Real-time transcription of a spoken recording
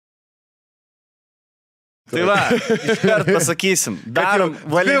Tai va, iškart pasakysim. Darom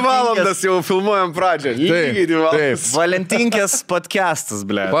 2 valandas jau filmuojam pradžią. Lygiai 2 valandas. Valentinkės podcastas,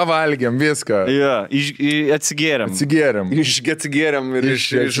 ble. Pavalgėm viską. Jo, atsigėrėm. Atsigėrėm ir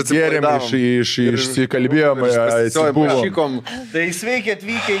išsikalbėjom, atsibuvom. Tai sveiki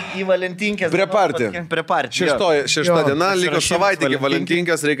atvykę į Valentinkės. Prie partį. Šešta diena, liko savaitė iki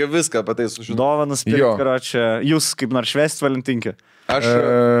Valentinkės, reikia viską apie tai sužinoti. Dovanas pirkaro čia. Jūs kaip nors švęsit Valentinkę? Aš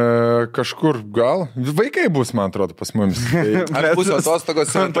kažkur gal. Vaikai bus, man atrodo, pas mumis. Aš būsiu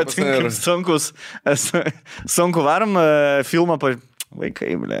atostogos. Man patinka sunku varom filmą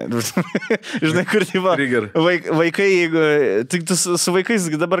Vaikai, ble. Žinai, kur tai va. Vaikai, jeigu... Tik tu su vaikais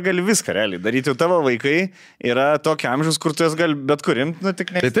dabar gali viską realiai daryti. Jau tavo vaikai yra tokia amžiaus, kur tu jas gali bet kurim, nu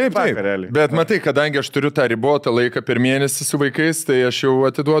tik ne. Taip. Bet matai, kadangi aš turiu tą ribotą laiką per mėnesį su vaikais, tai aš jau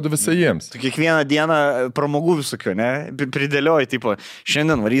atiduodu visą jiems. Tu kiekvieną dieną pramogų visokių, ne? Pridėlioji, tipo,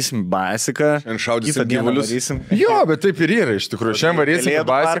 šiandien varysim basiką. Šiandien šaudysim gyvulius. Jo, bet taip ir yra, iš tikrųjų. Šiandien varysim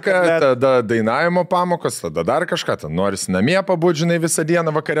basiką, tada dainavimo pamokos, tada dar kažką. Tada norisi namie pabūt, žinai, visą dieną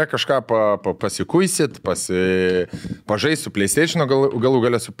vakare kažką pasikuisit, pažaist su PlayStation, galų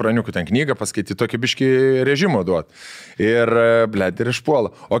galę su praniuku ten knygą, paskaityti tokį biškį režimo duot. Ir, blėt, ir išpuola.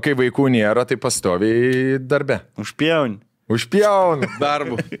 O kai vaikų nėra, tai pastoviai darbe. Užpjauni.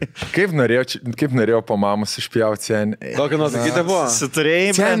 Darbu. Kaip norėjau po mamos išpjauti seniai. Kokią nusakytą buvo?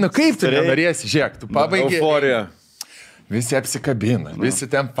 Suturėjai. Seniai, kaip tu nenorėsi, žiūrėk, tu pabaigė. Euforija. Visi apsikabina, visi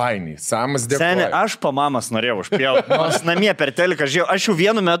ten fainiai, Samas dėkoja. Seniai, aš po mamas norėjau užpjauti. Nors namie per teliką žiūrėjau. Aš jau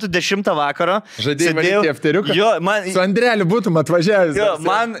vienu metu 10 vakaro. Žadėjai valyti afteriuką? Jo, man... Su Andreliu būtum atvažiavęs. Jo,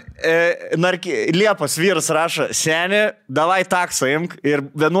 man Liepos vyras rašo, seniai, davai taksą imk ir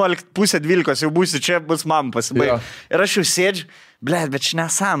 11:30 jau būsi čia, bus mama pasibaig. Ir aš jau sėdžiu. Blet, bet čia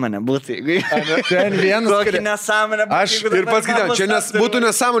nesąmonė būtų. Ten vienas. Kokį nesąmonė būtų. Aš ir pats kitą, čia būtų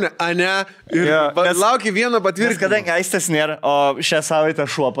nesąmonė, a ne? Ir lauki vieno patvirtinimo. Kadangi aistės nėra, o šią savaitę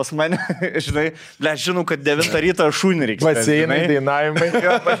šuo pas mane, žinai, blet, žinau, kad 9 ryto šūnį reikia. Baseinai, dainavimai.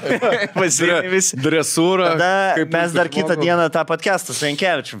 Baseinai visi. Dresūra. Tada mes dar kitą dieną tą podcastą su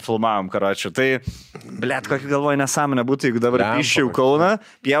Jankevičium filmavom, karočiu. Tai, blet, kokį galvoju nesąmonė būtų, jeigu dabar iščiau Kauną,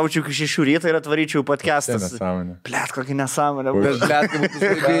 pjaučiau iki 6 ryto ir atvaryčiau podcastas. Blet, kokį nesąmonė būtų.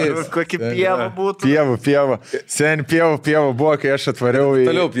 Kokį pievą būtų. Pievą. Sen pievą buvo, kai aš atvariau į...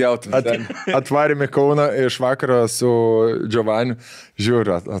 Toliau pjautum. Atvarėme Kauną iš vakaro su Giovaniu.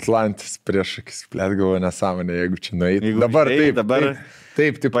 Žiūriu, Atlantis prieš akis. Blet, galvoju nesąmonė, jeigu čia nueit. Dabar taip.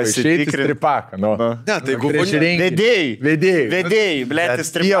 Taip, išeiti stripaką. Ne, tai Vedėjai, blėtis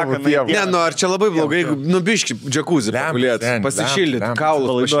stripaką. Ne, ar čia labai blogai, biški džakuzį pakulėti, pasišildyti,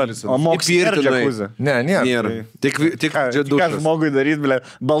 kaulus pašildyti. O mokslas yra džakuzį? Ne, nėra. Tik džadušas. Ką žmogui daryti, blė?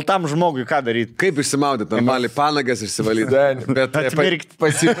 Baltam žmogui ką daryti? Kaip išsimaudyti, normaliai panagas išsivalyti. Bet atvirkti.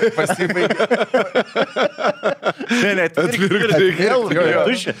 Pasibaigia.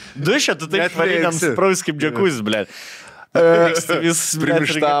 Dušė, tu taip varydams spraus kaip džakuzį, blė.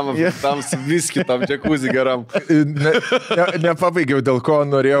 Primištam, tam viski, tam džakuzį geram. Nepabaigiau, dėl ko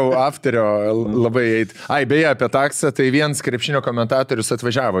norėjau afterio labai eiti. Beje, apie taksą, tai vienas krepšinio komentatorius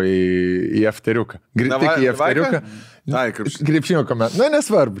atvažiavo į afteriuką. Tik į afteriuką. Krepšinio komentatorius.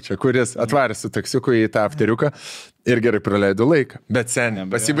 Nesvarbu čia, kuris atvarė su taksiuku į tą afteriuką ir gerai praleido laiką. Bet seniai,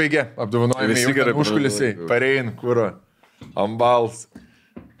 pasibaigė, apdovanojami jau užkulisiai. Parein, kuro, ambals.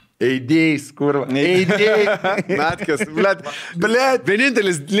 Eidėjais, kurva. Eidėjai. Natkas, blėt.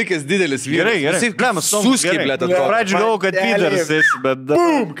 Vienintelis likęs didelis vyras. Gerai. Suskiai, blėt, atrodo. Pradžiu galvo, kad lyderis esi, bet...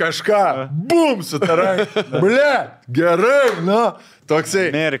 Bum, kažką. Bum, su ta ranka. Blėt, gerai, na. Toksai.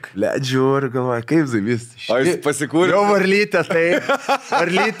 Merik. Blėt, žiūri, galvoja, kaip zavis. O jis pasikūrė. Jau varlytė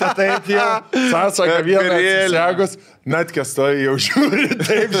taip jau. Sąsaka vieną atsisegus. Natkės to jau žiūri,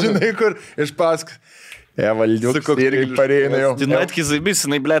 taip, žinai, kur iš paskui. Valdiukas irgi pareina jau. Natkis Zaibis,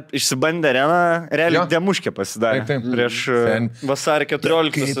 jinai, blėt, išsibandė areną, realiai demuškė pasidarė. Prieš vasarį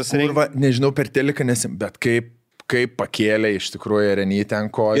 14 susirinkimą. Nežinau per teliką nesim, bet kaip pakėlė iš tikrųjų arenytę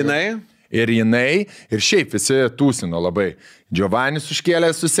ant kojų. Jinai? Ir šiaip visi tūsino labai. Giovanis užkėlė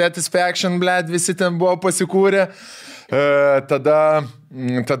su Satisfaction, blėt, visi ten buvo pasikūrę. Tada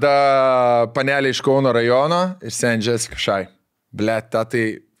panelė iš Kauno rajono ir St. Jessica Shai. Blėt, tai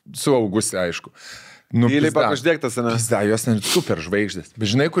su Auguste, aišku. Giliai pakuždėktas, ne? Pizda, jos super žvaigždės. Bet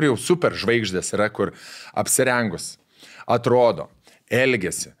žinai, kur jau super žvaigždės yra, kur apsirengus, atrodo,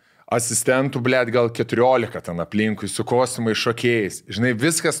 elgesi, asistentų, blėt, gal 14 ten aplinkui, su kostiumai, šokėjais. Žinai,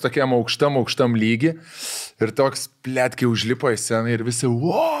 viskas tokiam aukštam lygi. Ir toks, blėt, kai užlipo į sceną ir visi,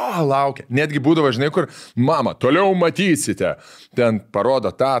 laukia. Netgi būdavo, žinai, kur, mama, toliau matysite. Ten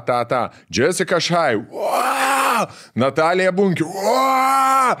parodo tą. Jessica Shai, Natalija Bunki,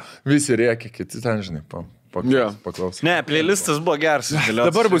 visi rėkia, kiti ten, žinai, paklaus. Ne, playlistas buvo geras.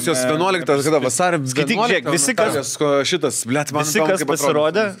 Dabar bus jos 11, kada vasario 11. Visi, kas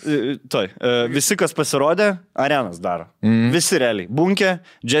pasirodė, visi, kas pasirodė, arenas daro. Visi realiai. Bunkė,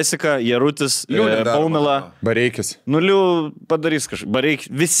 Jessica, Jarutis, Paumila. Bareikis. Nulių padarys kažką.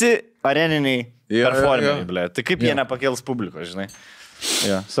 Bareikis. Visi areniniai performeriai, ble. Tai kaip jie nepakels publikos, žinai.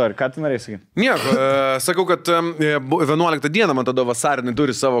 Sorry, ką tu norėjai sakyti? Nieko, sakau, kad 11 dieną, man tada vasarinai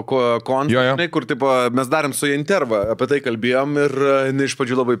turi savo koncertą, kur tipo, mes darėm su jie intervą, apie tai kalbėjom ir iš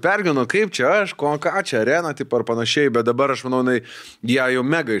pradžių labai pergyveno, kaip čia aš, ką čia arena, tipo, ar panašiai, bet dabar aš manau, ją jau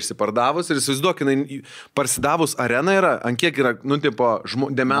mega išsipardavus ir įsivaizduok, parsidavus arena yra, ant kiek yra, tipo,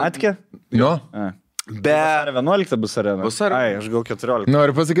 dementų. Atkė? Jo. Vasario 11 bus arena. Ai, aš gal 14.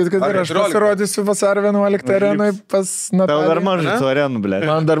 Noriu pasakyti, kad ir aš pasirodysiu vasario 11 arenai pas Natalį. Tau dar mažai tų arenų, ble.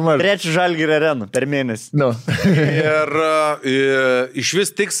 Man dar mažai. 3 Žalgirio arenų per mėnesį. Ir iš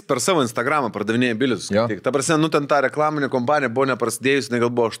vis tiks per savo Instagramą pardavinėja bilietus. Ta prasme, ten ta reklaminė kompanija buvo neprasidėjus, gal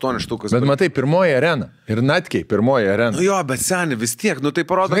buvo 8 štukas. Bet matai, pirmoji arena. Ir Natkiai, pirmoji arena. Jo, bet seni, vis tiek, tai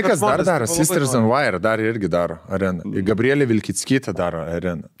parodo, kad kas dar daro. Sisters on Wire dar irgi daro areną. Gabrielė Vilkitskytė daro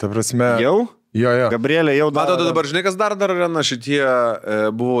areną. Ta prasme... Jau? Jo. Gabrielė jau daro. Matot, dabar žinai, kas dar arena šitie,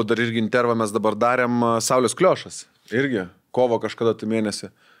 buvo dar irgi intervą, mes dabar darėm Saulės Kliošas. Irgi, kovo kažkada tai mėnesį.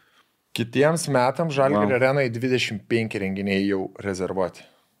 Kitiems metams Žalgirio arenai 25 renginiai jau rezervuoti.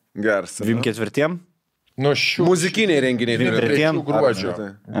 Geras. 24? Muzikiniai renginiai. 23 gruodžio,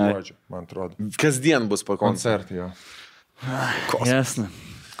 man atrodo. Kasdien bus po koncertai, jo. Jasna.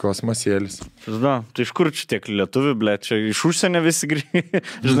 Kosmosėlis. Tai iš kur čia tiek lietuvių, ble, čia iš užsienio visi grįžta.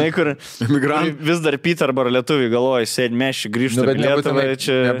 Žinai, kur vis dar Peterborough lietuvių galvoja, sėdi meši, grįžta į Lietuvą.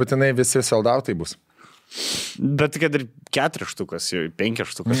 Nebūtinai visi soldautai bus. Bet kad ir 4 štukas, jau 5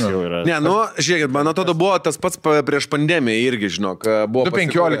 štukas jau yra. Ne, žiūrėkit, man atrodo, buvo tas pats prieš pandemiją irgi, žinok.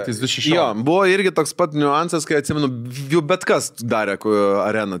 2015-2016. Jo, buvo irgi toks pat niuansas, kai atsimenu, jų bet kas darė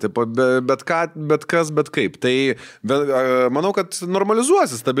areną, taip, bet kaip. Tai manau, kad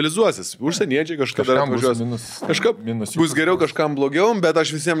normalizuosis, stabilizuosis. Užsieniečiai kažkada atvažiuos. Kažkam bus geriau, kažkam blogiau, bet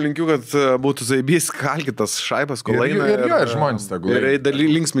aš visiems linkiu, kad būtų zaibys, kalkytas šaipas, kol eina. Ir žmonės tegul eina. Ir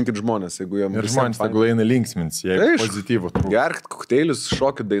linksminkit žmonės, jeigu jiems. Ir žmonės tegul eina linksmins, jei pozityvų trūk. Gerkit kokteilius,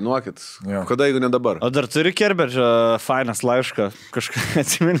 šokit, dainuokit. Kada, jeigu ne dabar? O dar turi Kerbedžio fainas laišką. Kažką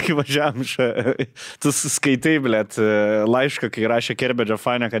atsimint, kai važiavam tu skaitai, blėt, laišką, kai rašė Kerbedžio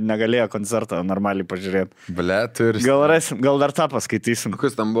fainą, kad negalėjo koncertą normaliai pažiūrėti. Blėt, ir... Gal dar tą paskaitysim.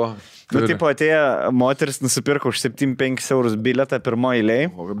 Kokius tam buvo? Tipo atėjo moteris, nusipirko už 7-5 eurus bilietą pirmoji eilėj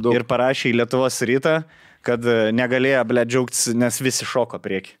ir parašė į Lietuvos rytą, kad negalėjo, blėt, džiaugtis, nes visi šoko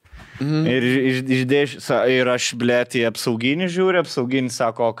prieki. Ir aš, blėt, į apsauginį žiūriu, apsauginis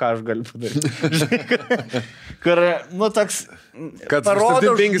sako, o ką aš galiu padaryti. Kur, toks, kad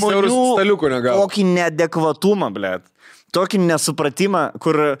parodo žmonių tokį neadekvatumą, blėt, tokį nesupratimą,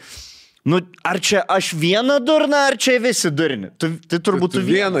 kur, ar čia aš vieną durną, ar čia visi durni? Tai turbūt tu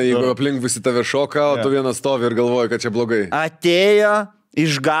vieną, jeigu aplink visi tave šoka, o tu vieną stovi ir galvoji, kad čia blogai. Atėjo,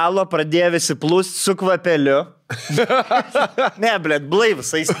 iš galo pradėjo visi plūst su kvapeliu. Ne, blėt,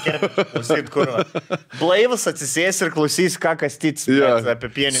 blaivus, eisi Kerbedžio. Blaivus atsisės ir klausys, ką Kastytis apie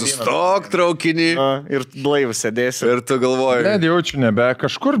pienį. Sustok traukinį. Ir blaivus sėdėsi. Ir tu galvoji. Ne, jaučiu nebe.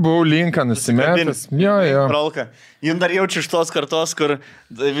 Kažkur buvau linką nusimetęs. Jo. Pralka. Jis dar jaučiu iš tos kartos, kur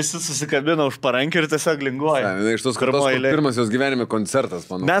visi susikabino už parankį ir tiesiog linguoja. Iš tos kartos, kur pirmas jos gyvenime koncertas,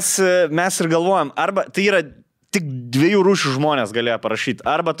 manau. Mes ir galvojam, arba tai yra tik 2 rūšių žmonės galėjo parašyti.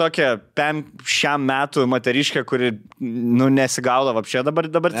 Arba tokia šiam metų moteriškė, kuri nesigaudo vapšė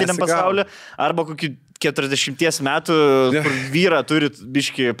dabartiniam pasauliu, arba kokį 40 metų, kur vyrą turi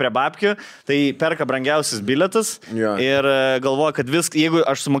biškį prie babkių, tai perka brangiausias bilietas ir galvoja, kad jeigu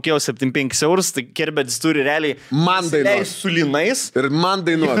aš sumokėjau 7-5 eurus, tai Kerbedis turi realiai pasileis su linais ir man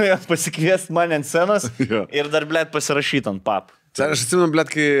dainuoti. Pasikviesti mane ant scenos ir dar, blėt, pasirašyti ant pap. Aš atsimenu, blėt,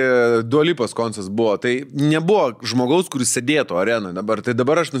 kai Dua Lipos koncertas buvo, tai nebuvo žmogaus, kuris sėdėtų arenai. Tai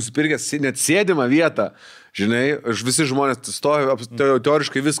dabar aš nusipirkęs net sėdimą vietą, žinai, visi žmonės stovi,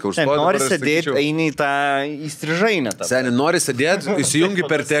 teoriškai viską užstovi. Nori sėdėti, eini į tą įstrižainę. Seni, nori sėdėti, įsijungi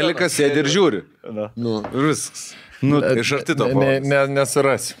per teliką, sėdi ir žiūri. Viskas. Iš arti to buvo.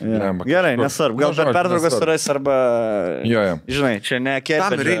 Nesurasi. Gerai, nesvarbu. Gal per pertrauką surasi arba... Žinai, čia ne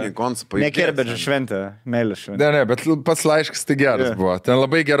Kerbedžio šventė, meilės šventė. Ne, bet pats laiškas tai geras buvo. Ten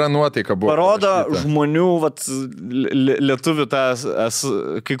labai gera nuotaika buvo. Parodo žmonių, lietuvių,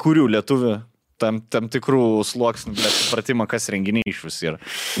 kai kurių lietuvių, tam tikrų sluoksnių, bet supratimą, kas renginiai iš vis yra.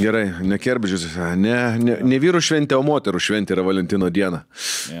 Gerai, ne Kerbedžius, ne vyrų šventė, o moterų šventė yra Valentino diena.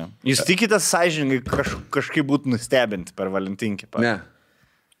 Jūs tikitės sąžiningai kažkaip būtų nustebinti per Valentinkį? Ne.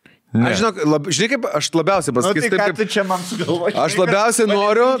 Aš žinai, kaip aš labiausiai pasakysiu. Tai ką tu čia man sugalvoji? Aš labiausiai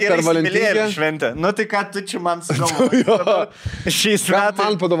noriu per Valentinkę šventę. Tai ką tu čia man sugalvoji? Šiais metais.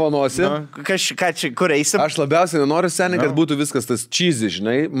 Man padovanosi. Ką čia, kur eisim? Aš labiausiai nenoriu, seniai, kad būtų viskas tas cheesy,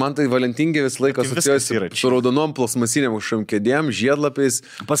 žinai. Man tai Valentinkę visą laiką asociuojasi su raudonom plasmasiniam kažkokiam kėdėm, žiedlapiais,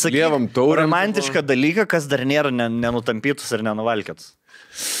 lievam taurėm. Romantišką dalyką, kas dar nėra nenutampytus ir nenuvalkėtus.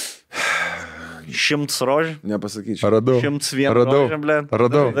 100 rožių. Nepasakyčiau. Radau. 101 rožių, ble.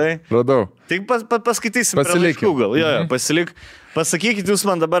 Radau. Tik paskaitysim. Pasilikit. Pasilik. Pasakykit jūs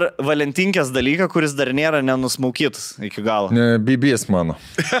man dabar Valentinkės dalyką, kuris dar nėra nenusmaukytas iki galo. BBS mano.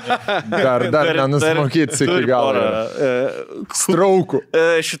 Dar nenusmaukytas iki galo. Straukų.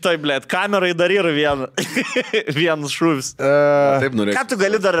 Šitoj, blėt, kamerai dar yra vienas šūvis. Taip norėčiau. Ką tu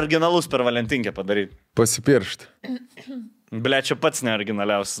gali dar originalus per Valentinkę padaryti? Pasipiršti. Ble, čia pats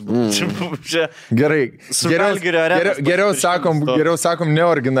neoriginaliausias. Gerai. Geriau sakom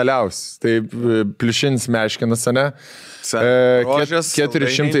neoriginaliausias. Tai pliušinis meškinas, ne?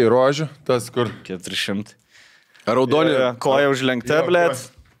 400 rožių. Tas kur? 400. Raudonį. Koja užlenkta, blėt.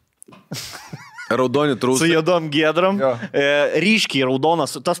 Raudonį trūksą. Su juodom giedrom. Ryškiai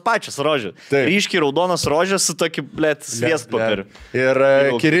raudonas, tas pačias rožės. Ryškiai raudonas rožės su tokiu, blėt, sviestpapiriu. Ir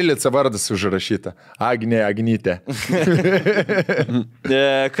kirilica vardas užrašyta. Agnytė.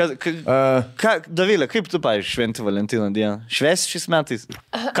 Dovilė, kaip tu, pavyzdžiui, šventi Valentino dieną? Švesi šiais metais?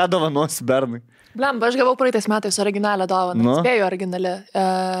 Ką dovanosi bernai? Blemba, aš gavau praeitais metais originalią dovaną. Spėjau originalią.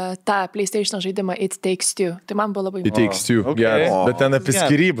 Ta PlayStation žaidimą It Takes Two. Tai man buvo labai... It Takes Two, geras. Bet ten apie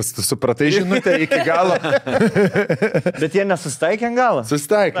skyrybas, tu supratai žinutę iki galo. Bet jie nesustaikė ant galo?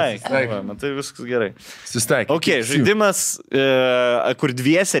 Sustaikė. Tai viskas gerai. Sustaikė. Ok, žaidimas, kur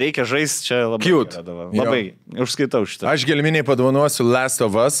dviese reikia žaisti, čia labai... Cute. Labai. Užskaitau šitą. Aš gelminiai padovanosiu Last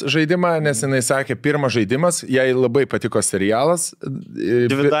of Us žaidimą, nes jinai sakė, pirmas žaidimas, jai labai patiko serialas.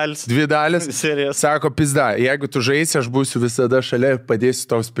 Dvi dalis. Sako, pizda, jeigu tu žaisi, aš būsiu visada šalia ir padėsiu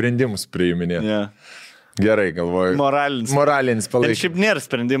tau sprendimus priiminėti. Gerai, galvoju. Moralinis palaikymas. Ir šiaip nėra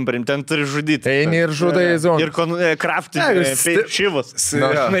sprendimų priimti, ten turi žudyti. Eini ir žudai zoną. Ir kraftinį šivus.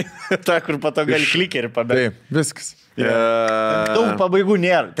 Ta, kur pato gali klikerį pabėgti. Taip, viskas. Daug pabaigų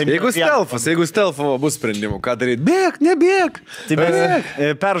nėra. Jeigu stealfo bus sprendimų, ką daryti? Bėk, nebėk. Tai mes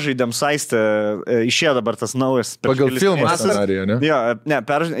peržaidėm Saistę, išėjo dabar tas naujas. Pagal filmą scenariją, ne? Jo, ne,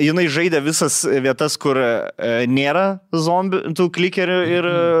 jinai žaidė visas vietas, kur nėra zombių, tų klikerių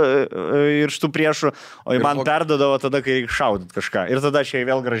ir šitų priešų, o man perdodavo tada, kai reikia šaudyti kažką. Ir tada aš jai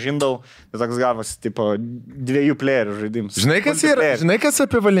vėl gražindavau, tai toks gavosi, tipo, 2 playerių žaidimus. Žinai, kas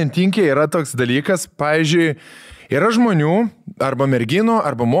apie Valentinkę yra toks dalykas, pavyzdžiui, yra žmonių, arba merginų,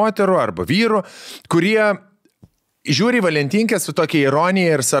 arba moterų, arba vyrų, kurie žiūri Valentinkę su tokia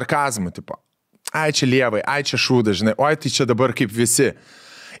ironija ir sarkazmu, tipo, ai čia lievai, ai čia šūda, žinai, oi tai čia dabar kaip visi.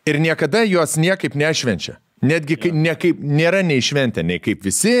 Ir niekada jos niekaip nešvenčia. Netgi nėra nei šventė, nei kaip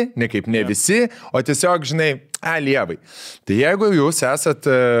visi, nei kaip ne visi, o tiesiog, žinai, lievai. Tai jeigu jūs esat,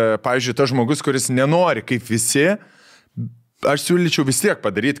 pavyzdžiui, tas žmogus, kuris nenori kaip visi, aš siūlyčiau vis tiek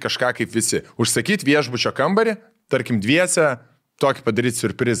padaryti kažką kaip visi. Užsakyti viešbučio kambarį, tarkim, dviese, tokį padaryti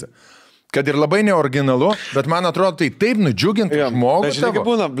surprizą. Kad ir labai neoriginalu, bet man atrodo, tai taip nudžiugintų žmogų. Žinai, kaip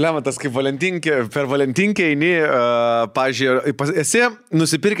būna, blematas, kaip per Valentinkę eini, pažiūrėjau, esi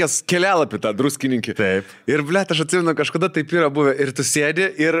nusipirkęs kelialapį tą druskininkį. Taip. Ir, blet, aš atsimenu, kažkada taip yra buvę. Ir tu sėdi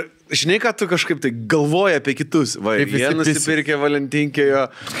ir, žinai, ką tu kažkaip tai galvoji apie kitus. Va, jie nusipirkė Valentinkę,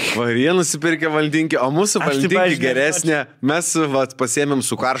 jie nusipirkė Valentinkę, o mūsų Valentinkė geresnė. Mes pasiėmėm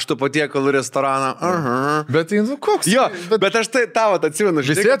su karštu patiekalu restoraną. Bet, nu, koks? Jo, bet aš tai tavo atsimenu,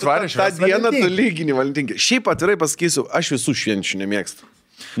 visi atvarė švęs dieną tu lygini Valentinkė. Šiaip atvirai pasakysiu, aš visų švenčių nemėgstu.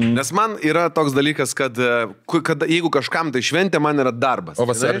 Nes man yra toks dalykas, kad jeigu kažkam tai šventė, man yra darbas. O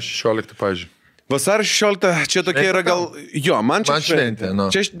vasario 16, pavyzdžiui. Vasario 16, čia tokia yra gal... Jo, man čia šventė. No.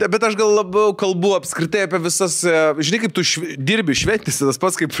 Bet aš gal labiau kalbu apskritai apie visas... Žinai, kaip tu dirbi šventėsi, tas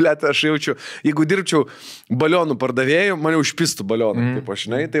pats kaip plėtą aš jaučiu. Jeigu dirbčiau balionų pardavėjų, mane užpistų balionų. Taip,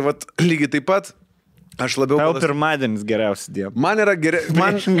 žinai, tai vat lygiai taip pat... Aš labiau... Tau pirmadienis geriausia diena. Man yra geriausia...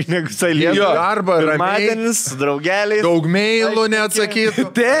 Man negu sailėjo. Arba pirmadienis, su draugeliais. Daug mailų neatsakytų.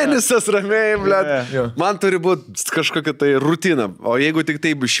 Tenisas ramiai, blėt. Man turi būti kažkokia tai rutina. O jeigu tik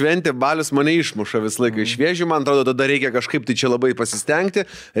taip šventė, balius mane išmuša visą laiką iš vėžių. Man atrodo, tada reikia kažkaip tai čia labai pasistengti.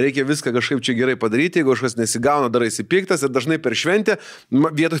 Reikia viską kažkaip čia gerai padaryti. Jeigu kažkas nesigauna, darai įsipiktas ir dažnai per šventę,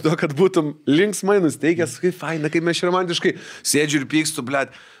 vietoj to, kad būtum linksmai nusteikęs, kaip faina, kaip mes romantiškai sėdžiu ir pykstu,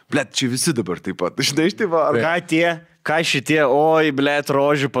 blėt. Blet, čia visi dabar taip pat. Žinai, štai va. Ką šitie, oi, blet,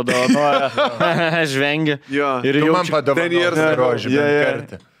 rožių padovanoja. Žvengia. Jo. Ir jau man padovanoja rožių.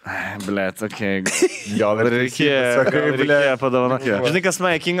 Blet, okei. Gal reikėjo padovanoti. Žinai, kas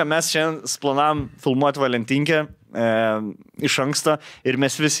man juokinga, mes šiandien planavom filmuoti Valentinkę iš anksto ir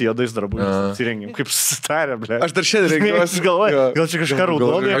mes visi juodais drabužiais apsirengėm, kaip susitarė, ble. Aš dar šiandien rengiuosi. Gal čia kažką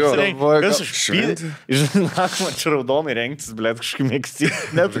raudonai apsirengti. Žinai, man čia raudonai rengtis, ble, kažkaip mėgsti.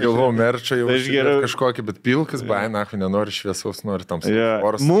 Galvau, merčio jau kažkokį, bet pilkas, baina, nenori šviesaus, nori tamsus.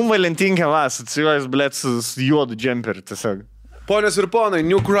 Mums Valentinkę vas, atsijuojas, ble, su juodu džemperiu tiesiog. Ponios ir ponai,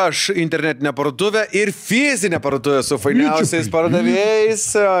 New Crush internetinė parduotuvė ir fizinė parduotuvė su fainiausiais pardavėjais.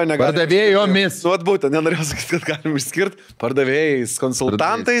 Pardavėjomis. Vat būtent, nenorėjau sakyti, kad galim išskirti. Pardavėjais,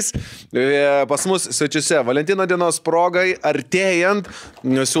 konsultantais. Pas mus svečiuose Valentino dienos progai artėjant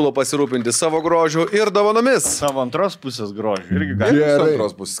siūlo pasirūpinti savo grožiu ir dovanomis. Savo antros pusės grožiu. Irgi galime.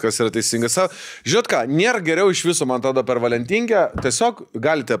 Antros pusės, kas yra teisingas. Žinot ką, nėra geriau iš viso, man tada per Valentinkę. Tiesiog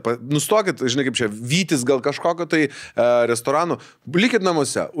galite, nustokit, žinai kaip čia, vytis gal kažkokio tai restoranų. Likit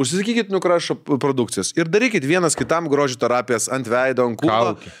namuose, užsisakykit New Crush produkcijas ir darykit vienas kitam grožio terapijas ant veido, ant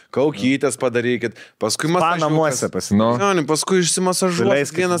kūno, kaukytės padarykit, paskui namuose paskui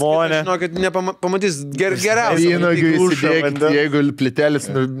išsimasažuokit vienas kitą, žinokit, nepamatys geriausiai. Vynogių įsidėkit, jeigu plitelis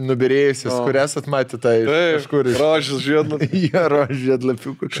nubirėjusis, kurias atmatė tai kažkur iš. Rožės žiedlapių. Ja, rožės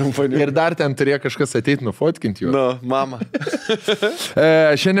žiedlapių šampanių. Ir dar ten turėjo kažkas ateit nufotkinti jų. Mama.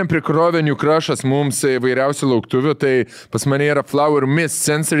 Šiandien prikrovė New Crush'as mums įvairiausių lauktuvių, tai pas mane yra Flower Mist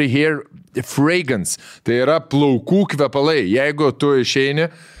Sensory Hair Fragrance. Tai yra plaukų kvepalai. Jeigu tu išeini,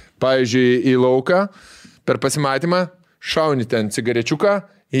 pavyzdžiui, į lauką per pasimatymą, šauni ten cigarečiuką,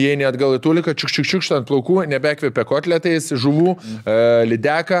 įeini atgal į tuliką, čiukščiukščiukšt ant plaukų, nebekvėpia kotletais, žuvų,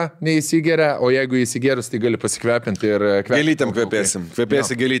 lydeką neįsigeria, o jeigu įsigerus, tai gali pasikvepinti ir kvepinti. Gelytėm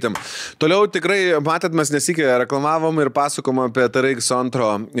kvepėsi gelytėm. Toliau tikrai, matėt, mes nesikė reklamavom ir pasakom apie TRX antro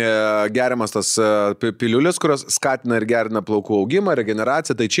geriamas tas piliulės, kurios skatina ir gerina plaukų augimą,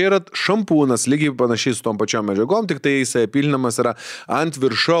 regeneraciją. Tai čia yra šampūnas, lygiai panašiai su tom pačiom medžiagom, tik tai jisai pilinamas yra ant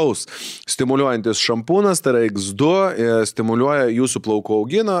viršaus. Stimuliuojantis šampūnas, TRX2, stimuliuoja jūsų plaukų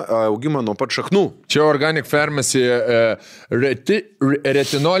augimą nuo pat šaknų. Čia Organic Pharmacy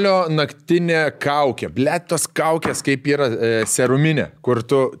retinolio naktinė kaukė. Blet, tos kaukės kaip yra seruminė, kur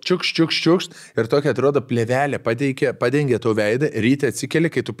tu čiukšt ir tokia atrodo plėvelė padengia tau veidą, ryte atsikeli,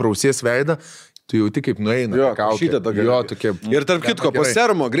 kai tu prausies veidą, tu jauti kaip nueina. Jo, šitą tokia. Ir tarp kitko, po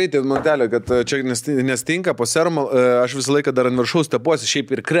serumo, greitai mantelė, kad čia nestinka, po serumo aš visą laiką dar ant viršaus tepuosi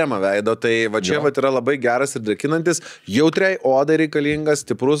šiaip ir kremą veido, tai va čia va yra labai geras ir drėkinantis, jautriai odai reikalingas,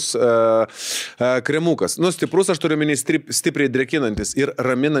 stiprus kremukas. Nu, stiprus aš turiu minį stipriai drėkinantis ir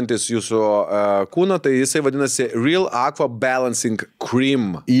raminantis jūsų kūną, tai jisai vadinasi Real Aqua Balancing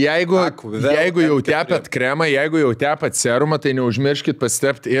Cream. Jeigu jau tepat kremą, jeigu jau tepat serumą, tai neužmirškit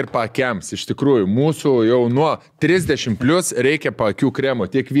pasitepti ir pakiams. Iš tikrųjų, mūsų jau nuo 30 plus reikia paakių kremo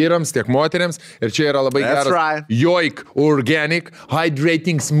tiek vyrams, tiek moteriams. Ir čia yra labai geras Joik Organic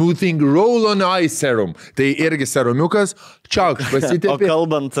Hydrating Smoothing Roll-on Eye Serum. Tai irgi serumiukas, čiauks pasitėpi. O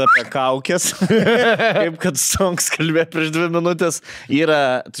kalbant apie kaukės, kaip kad Songs kalbėjo prieš 2 minutės,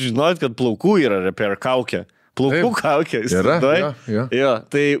 yra, tu žinojot, kad plaukų yra repair kaukė. Plaukų kaukė, jo,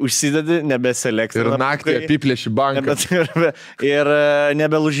 tai užsidedi, nebeselektrina. Ir naktį apiplėši banką. Ir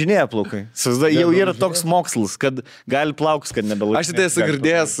nebelužinėja plaukai. Jau yra toks mokslas, kad gali plaukus, kad nebelužinėja. Aš tai esu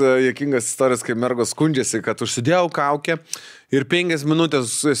girdėjęs juokingas istorijas, kai mergos skundžiasi, kad užsidėjau kaukę ir 5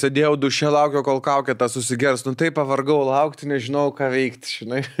 minutės sėdėjau duše, laukiau, kol kaukė tą susigers. Nu taip pavargau laukti, nežinau, ką veikti,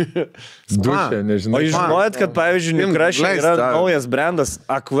 žinai. Duše, nežinau. O žinojat, kad pavyzdžiui, New Crush yra naujas brandas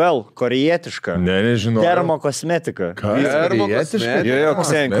Aquel, korėjietiška. Nežinau. Dermokosmetika. Korėjietiška? Jo,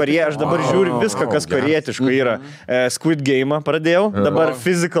 aš dabar žiūriu viską, kas korėjietiška yra. Squid Game pradėjau, dabar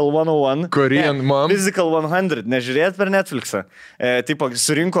Physical 101. Korean Mom. Physical 100, nežiūrėt per Netflixą. Taip,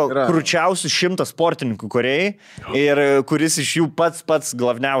 surinko krūčiausius 100 sportininkų Korėjai ir kuris iš jų pats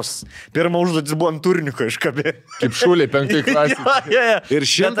glavniausias. Pirma užduotis buvo ant turniko iškabė. Kaip šūliai 5 klasė. Ir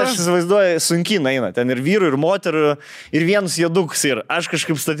 100. Bet aš įsivaizduoju, sunkiai eina. Ten ir vyrų, ir moterų, ir vienas jodukas. Ir aš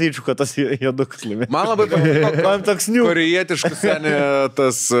kažkaip statyčiau, kad tas jodukas laimė. Man labai korėjietiškas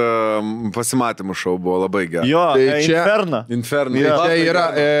tas pasimatymų šou buvo labai geras. Jo, tai čia Inferno. Tai yra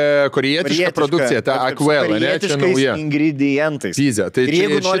korėjietiška produkcija, ta Aquel, ne? Čia nauja. Ingredientais. Tai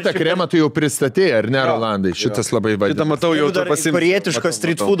šitą kremą tu jau pristatėjai, ar ne, Rolandai? Šitas labai vadina. Šitą matau jau korėjietiško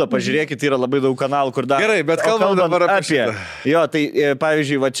street foodą, pažiūrėkit, yra labai daug kanalų, kur dar... Gerai, bet kalbant dabar apie... Jo, tai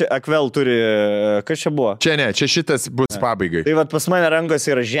pavyzdžiui, va čia Aquel turi... Kas čia buvo? Čia šitas bus pabaigai. Tai va pas mane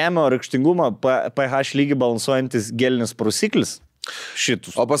rankose yra žemio rūgštingumo, pH lygį balansuojantis gelinis prusiklis.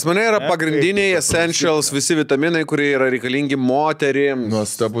 Šitus. O pas mane yra pagrindiniai essentials, visi vitaminai, kurie yra reikalingi moterims.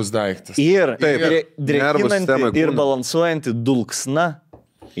 Nuostabus daiktas. Ir drėkinanti ir balansuojanti dulksna.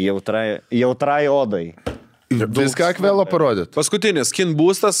 Jautrai odai. Viską akvelo parodyt. Paskutinis Skin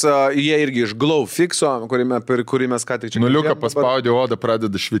Boostas, jie irgi iš Glow Fixo, kurį mes ką tik čia... Nuliuką paspaudė, oda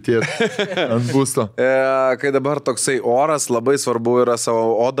pradeda švitėti ant būsto. Kai dabar toksai oras, labai svarbu yra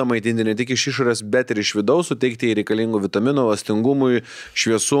savo odą maitinti ne tik iš išorės, bet ir iš vidaus, suteikti reikalingų vitaminų, elastingumui,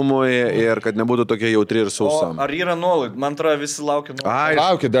 šviesumui ir kad nebūtų tokia jautri ir sausa. Ar yra nuolaid? Man atrodo, visi laukia nuolaid.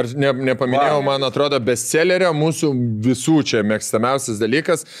 Laukia, dar nepaminėjau, man atrodo, bestsellerio, mūsų visų čia mėgstamiausias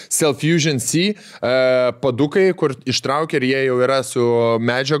dalykas, Cellfusion C, kur ištraukia ir jie jau yra su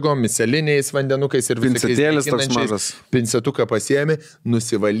medžiagom, miceliniais vandenukais ir pincetėlis toks mažas. Pincetuką pasiemi,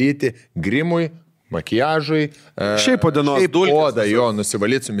 nusivalyti grimui, makiažui. Šiaip po dienos dulkės. Odą jo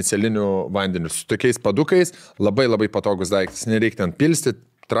nusivalyti su miceliniu vandeniu. Su tokiais padukais labai labai patogus daiktas. Nereikia ten pilsti,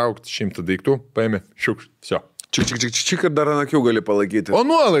 traukti 100 daiktų, paėmė, šiuk, viso. Čik ir dar ant akių gali palaikyti. O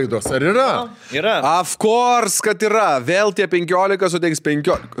nuolaidos, ar yra? Yra. Of course, kad yra. Vėl tie 15 suteiks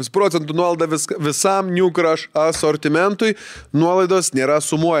 15% nuolaidą visam New Crush asortimentui. Nuolaidos nėra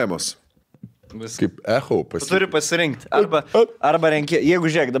sumuojamos. Kaip echo pasirinkti. Turi pasirinkti. Arba renki,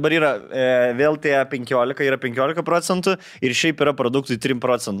 jeigu žiūrėk, dabar yra vėl tie 15, yra 15% ir šiaip yra produktai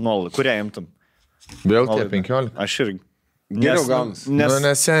 3% nuolaida. Kurią imtum? Vėl tie 15? Aš irgi. Geriau gaunas.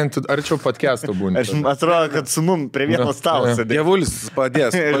 Nes tu arčiau podcast'o būni. Aš atrodo, kad su mum prie vieno stalo sėdė. Dievulis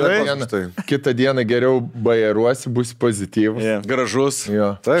padės. Kitą dieną geriau bajeruosi, bus pozityvus. Yeah. Gražus.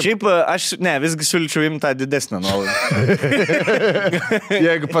 Šiaip aš, visgi siūlyčiau imti tą didesnę nuolaidą.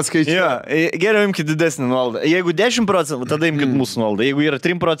 Jeigu paskaičiuoju. Geriau imkite didesnę nuolaidą. Jeigu 10%, tada imkite mūsų nuolaidą. Jeigu yra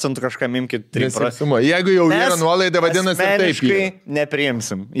 3%, kažkam imkite 3%. Jeigu jau yra nuolaida, vadinasi taip. Mes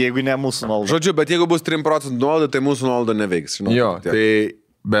nepriimsim, jeigu ne mūsų nuolaida. Žodžiu, bet jeigu bus 3% nuolaida, tai mūsų nuolaida neveiks. Jo, tai,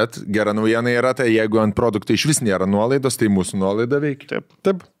 bet gera naujiena yra, tai jeigu ant produktų iš vis nėra nuolaidos, tai mūsų nuolaida veikia.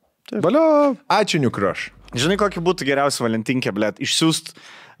 Taip. Valio. Ačiū, New Crush. Žinai, kokį būtų geriausia valentinkė, blėt, išsiųst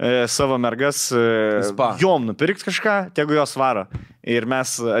savo mergas jom nupirkti kažką, tegu jos varo. Ir mes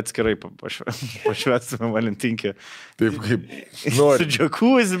atskirai pašvęstume valentinkį. Taip kaip nori. Su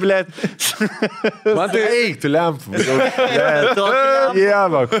džakuzi, blėt. Man tai eik, tu lempų.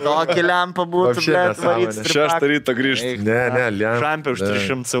 Tokį lempą būtų, blėt, varyti stripaką. 6 ryto grįžti. Ne, lempą. Šampė už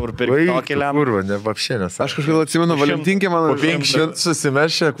 300 eurų pirkti tokį lempą. Kurva, ne, vapšė nesą. Aš kažkaip atsimenu, valentinkė man... Po 500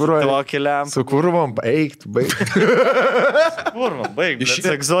 susimešė, kurva. Tokį lempą. Su kurvom, eik, tu baig. Kurva, baig, blėt,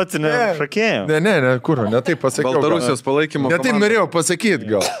 egzotinė šakėja. Ne, kurva, ne taip pasakiau. Baltarusijos palaikymo komanda. Ne taip norėjau pasakyti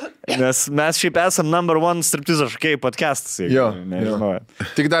gal. Nes mes šiaip esam #1 striptizo šokėjų podcastas. Jo.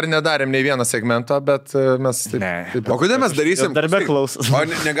 Tik dar nedarėm nei vieną segmentą, bet mes taip. O kodėl mes darysim? Darbe klausos. O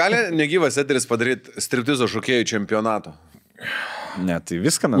negali negyvas eteris padaryti striptizo šokėjų čempionato? Ne, tai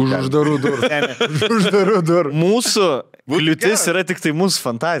viską mes už uždarų durų. Už uždarų durų. Mūsų kliūtis yra tik tai mūsų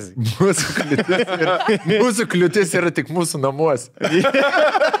fantazija. Mūsų kliūtis yra tik mūsų namuose.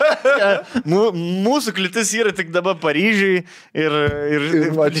 Mūsų kliūtis yra tik dabar Paryžiui ir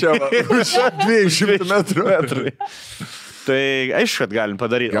mačiau už 200 metrų. Tai aišku, kad galim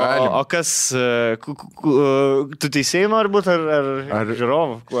padaryti. O kas, tu teisėjai nori būti ar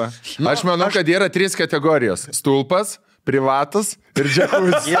žiūrovų? Aš manau, kad yra 3 kategorijos. Stulpas, privatus ir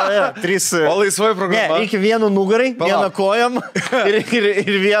džakuzi. Jo, 3. O laisvoji programa? Ne, reikia vienu nugarai, vieną kojam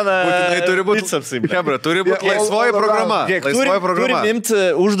ir vieną bicepsai. Hebra, turi būti laisvoji programa. Turim imti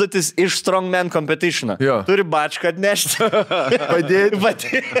užduotis iš Strongman Competition. Turi bačką atnešti.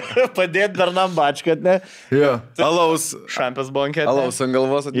 Padėti bernam bačką atnešti. Alaus. Šampės bonkė. Alaus ant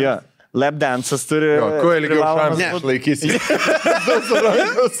galvos atnešti. Lap dances turi... Kuo ilgiau šampės laikysi.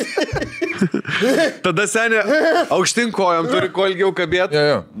 Tada senė aukštinkojom turi kuo ilgiau kabėti.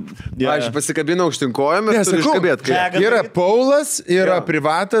 Aš pasikabinu aukštinkojom ir turi iškabėti. Yra paulas, yra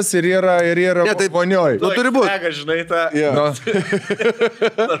privatas ir yra vonioj. Nu turi būti. Žinai tą...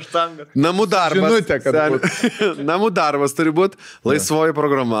 Namų darbas. Žinutė, kad būtų. Namų darbas turi būti. Laisvoji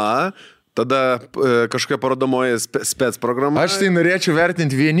programa. Tada kažkokia parodomoji spec programa. Aš tai norėčiau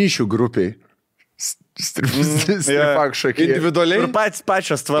vertinti vienišių grupiai. Stripak šakiai. Individualiai. Ir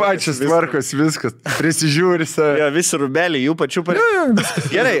pačios tvarkos. Pačios tvarkos, viskas. Prisižiūri save. Jo, visi rubeliai, jų pačių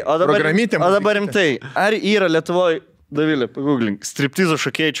Gerai, o dabar rimtai. Ar yra Lietuvoje, Davilė, pagooglink, striptizo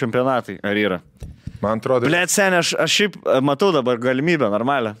šokėjų čempionatai? Ar yra? Man atrodo. Blet, senė, aš šiaip matau dabar galimybę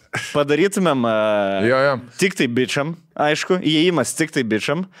normalią. Padarytumėm tik tai bičiam, aišku, įėjimas tik tai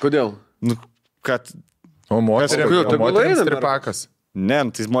bičiam. Kodėl? Nu, kad... O moterims stripakas. Ne,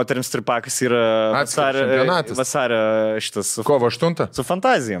 tai moterims stripakas yra vasario šitas... Kovo 8? Su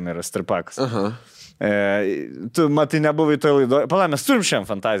fantazijom yra stripakas. Aha. Tu, matai, nebuvai toje laidoje. Pala, mes turim šiandien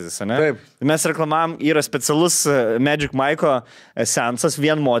fantazijas, ne? Taip. Mes reklamavom, yra specialus Magic Mike'o seansas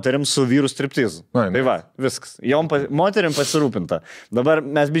vien moterim su vyrų striptizu. Tai va, viskas. Moterim pasirūpinta. Dabar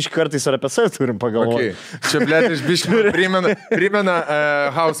mes biškai kartais ir apie save turim pagalvoti. Okay. Čia, blėt, iš biškai primena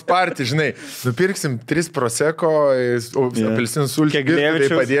house party, žinai. Nupirksim 3 proseko, apelsinų sulčių,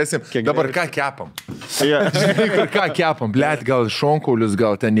 tai padėsim. Dabar ką kepam? Žinai, ką kepam? Blėt, gal šonkaulius,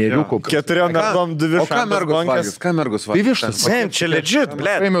 gal ten nėriukų. 4 mergom 2 O ką mergos valgys? Tai vištas. Čia legit,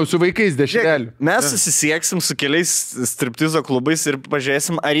 blėt. Paėmiau su vaikais dešrelių. Mes susisieksim su keliais striptizo klubais ir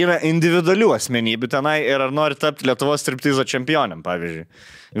pažiūrėsim, ar yra individualių asmenybių tenai ir ar nori tapti Lietuvos striptizo čempionėm, pavyzdžiui.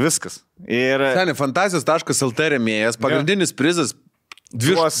 Viskas. Ir... Seniai, fantazijos.lt rėmėjas, pagrindinis prizas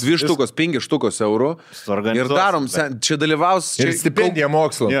 2 štukos, 5 štukos eurų. Ir darom, čia dalyvaus... Ir stipendija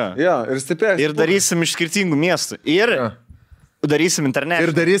mokslo. Ir stipendija. Ir darysim iš skirtingų miestų. Ir... Darysim internetą.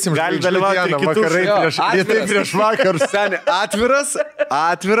 Ir darysim gali dalyvauti ir vakarai prieš vakarus. Seniai,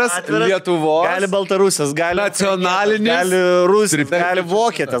 atviras Lietuvos. Gali Baltarusas, gali nacionalinis. Gali Rusija, gali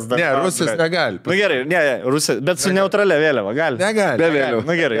Vokietės. Ne, Rusijos negali. Na gerai, ne, Rusija, bet su neutralia vėliava, gali. Negali. Be vėliavos.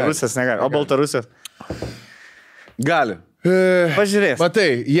 Na gerai, Rusijos negali. O Baltarusijos? Gali. Pažiūrės.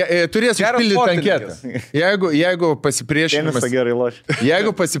 Matai, turės užpildyti anketą. Jeigu pasipriešinimas...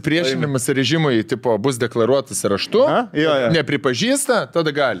 Jeigu pasipriešinimas režimui tipo, bus deklaruotas raštu, nepripažįsta, tada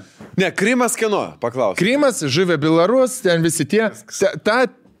gali. Ne, Krymas kieno? Paklaus. Krymas, žuvė Belarus, ten visi tie. Ta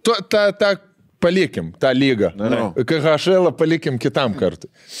palikim, tą lygą. KHL palikim kitam kartui.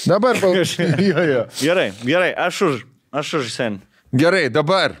 Dabar... Gerai, aš už sen. Gerai,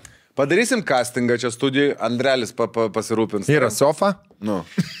 dabar... Padarysim castingą čia studijai, Andrelis pasirūpins. Yra sofa? Nu.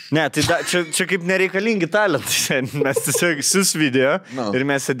 Ne, tai čia kaip nereikalingi talentai. Mes tiesiog sius video ir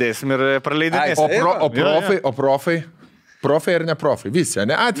mes sėdėsim ir praleidinėsim. O profai? Profai ar ne profai? Visi,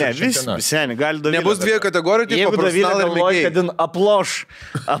 ne? Visi, gali Dovilė. Nebus 2 kategorijų, jeigu Dovilė galvoja, kad jin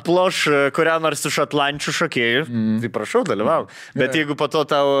aploš kurią nors iš atlančių šokėjų, tai prašau, dalyvauk. Bet jeigu po to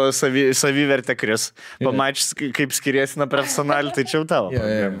tavo savivertė kris, pamačius, kaip skiriesi nuo personalių, tai čia jau tavo.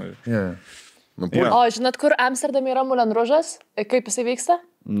 O žinot, kur Amsterdame yra Moulin Rouge'as? Kaip jisai vyksta?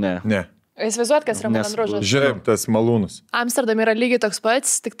 Ne. Įsivaizduot, kas yra Moulin Rouge'as? Žinom, tas malūnus. Amsterdame yra lygiai toks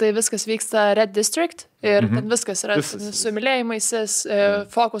pats, tik tai viskas vyksta Red District ir ten viskas yra su mylėjimaisis,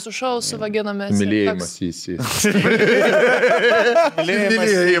 fokusų šou, su vaginomis. Mylėjimasis.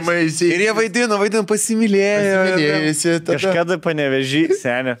 Ir jie vaidino pasimylėjo. Kažkada Panevėžy,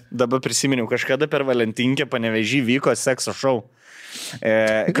 senė, dabar prisiminiau, kažkada per Valentinkę Panevėžy vyko sekso šou.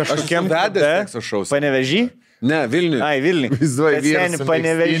 Kažkokiam sekso šou. Panevėžy? Ne, Vilniui. Ai, Vilniui. Vizuoji vyras.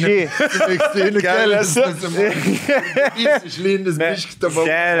 Panevėžy. Kelias. Išlindis biškita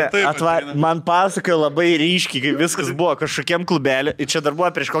balta. Man pasakojo labai ryškiai, kaip viskas buvo kažkokiam klubelį. Ir čia dar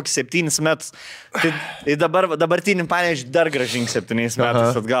buvo prieš kokį 7 metus. Tai dabartinį Panevėžį dar gražink 7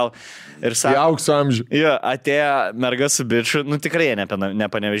 metais atgal. Ir į aukso amžių. Jo, atėjo merga su bičiu. Nu tikrai ne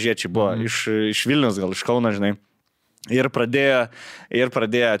Panevėžiečiai buvo. Iš Vilnius, gal iš Kauno, žinai. Ir pradėjo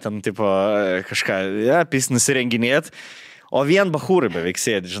ten, tipo, kažką, nusirenginėt, o vien bachūrai beveik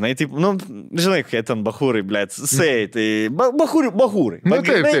sėdi, žinai, taip, nu, žinai, kokie ten bachūrai, blėt, sėdi, tai bachūrai. Na,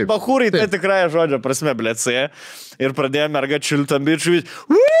 taip. Bachūrai, tai tikrąją žodžio prasme, blėt, sėdi. Ir pradėjo merga čiultam bičiui.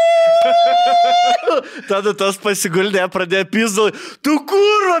 Tada tas pasiguldė, pradėjo pizdalai. Tu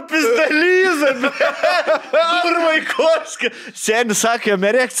kurva pizdelyza, kurva į košką. Senis sakė, jam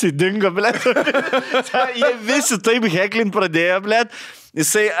erekcija dingo, blėt. Jie visi taip heklint pradėjo, blėt.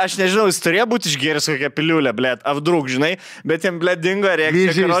 Jisai, aš nežinau, jis turėjo būti išgėręs kokią piliulę, blėt, avdrūk, žinai, bet jam, blėt, dingo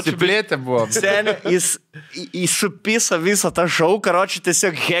erekcija. Vyžiai išsiplėtė buvo. Seni, jis supisa visą tą šau, karočiui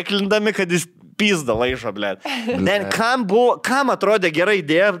tiesiog heklindami, kad jis pizda laižo, blėt. Kam atrodė gera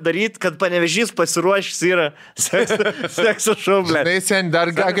idėja daryti, kad Panevėžys pasiruošęs yra sekso šou, blėt. Žinai, sen, dar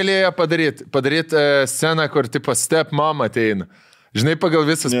galėjo padaryti sceną, kur tipo step mama ateina. Žinai, pagal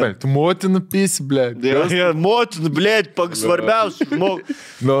visas pelėt. Motina pisi, blėt. Motina, blėt, svarbiausia žmogus.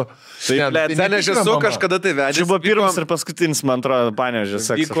 Nu, tai, blėt, sen, aš esu kažkada tai vedęs. Čia buvo pirmas ir paskutinis, man atrodo, Panevėžės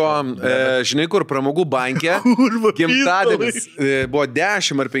sekso. Vyko, žinai, kur pramogų bankė, gimtadienis buvo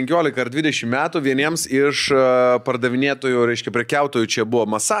 10 ar 15 ar 20 metų, vieniems iš pardavinėtojų, reiškia, prekiautojų čia buvo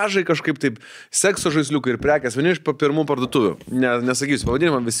masažai kažkaip taip, sekso žaisliukai ir prekės, vieni iš pirmų parduotuvių. Nesakysiu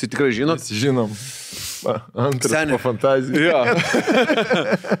pavadinimą, visi tikrai žinot. Žinom. Antras po fantazijų. Jo.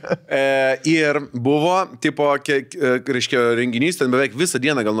 Ir buvo, tipo, reiškia, renginys, ten beveik visą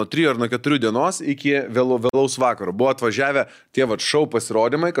dieną, gal nuo 3 ar nuo 4 dienos iki vėlaus vakaro. Buvo atvažiavę tie šou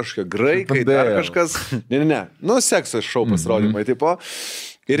pasirodymai, kažkokie graikai, dar kažkas. Ne. Nu, seksas šou pasirodymai, tipo.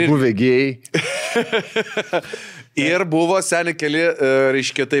 Buvę gėjai. Ir buvo, seniai, keli,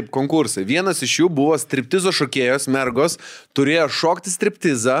 reiškia taip, konkursai. Vienas iš jų buvo striptizo šokėjos, mergos, turėjo šokti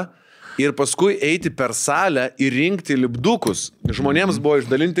striptizą ir paskui eiti per salę ir rinkti lipdukus. Žmonėms buvo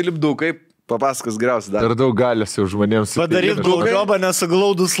išdalinti lipdukai. Papaskas geriausiai dar. Ir daug galės jau žmonėms. Padaryt globą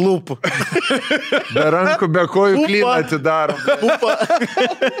nesuglaudus lūpų. Be rankų, be kojų klyną atidarom.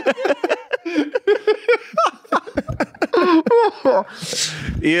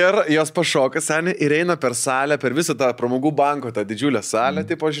 Ir jos pašoka, seniai, ir eina per salę, per visą tą pramogų banko, tą didžiulę salę,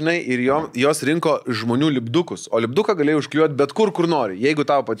 tipo, žinai, ir jos rinko žmonių lipdukus. O lipduką galėjai užklijuoti bet kur nori. Jeigu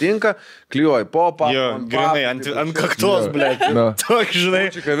tau patinka, klijuoji popą. Jo, grinai, ant kaktos, blėt. Tok, žinai,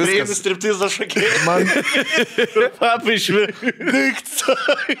 viskas. Striptizo šokėjai. Man papai išvirkti.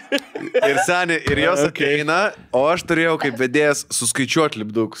 Ir seniai, ir jos ateina, o aš turėjau kaip vedėjas suskaičiuoti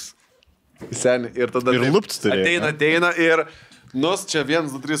lipdukus. Seniai, ir tada ir lupt turėjo. Ateina ir, čia 1,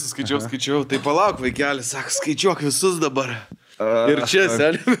 2, 3 skaičiau, tai palauk, vaikeli, sako, skaičiuok visus dabar. Ir čia,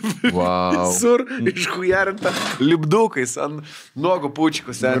 seniai, visur iškujarinta lipdukais ant nuogo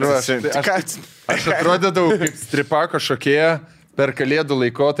pučikų, seniai. Aš atrodydavau kaip stripako šokėja per kalėdų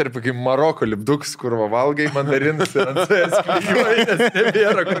laikotarpį, kaip Maroko lipduks, kur valgai mandarinus ir ant savęs klijuoji, nes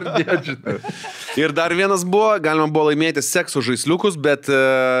nebėra kur dėdžių. Ir dar vienas buvo, galima buvo laimėti sekso žaisliukus, bet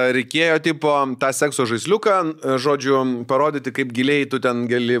reikėjo tipo tą sekso žaisliuką, žodžiu, parodyti, kaip giliai tu ten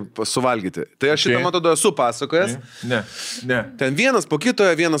gali suvalgyti. Tai aš šitą metodą esu pasakojęs. Ne. Ten vienas po kito.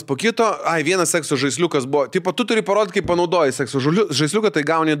 Vienas sekso žaisliukas buvo, tipo, tu turi parodyti, kaip panaudoji sekso žaisliuką, tai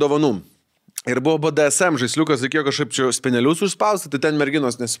gauni dovanų. Ir buvo BDSM žaisliukas, reikėjo kažkaip čia spenelius užspausti, tai ten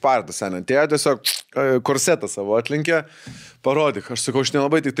merginos nesispardo, seniai. Atėjo tiesiog korsetą savo atlinkė, parodyk. Aš sakau, aš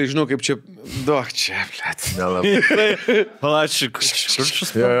nelabai tik tai žinau, kaip čia... Duok čia, blėt. Nelabai. Palačik.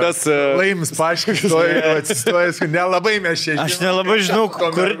 Tas laimis paaiškiai atsistojęs, nelabai mes čia žinau. Aš nelabai žinau,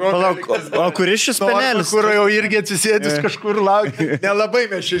 o kuris šis spenelis? Kur jau irgi atsisėdus kažkur laukia. Nelabai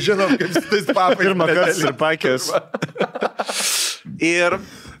mes čia žinom, kaip su tais papai. Pirmą kartą ir pakės. Ir...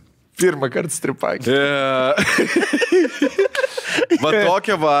 Pirmą kartą stripakį. Va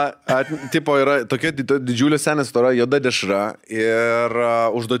tokia tipo yra tokia didžiulė senė stora, juoda dešra ir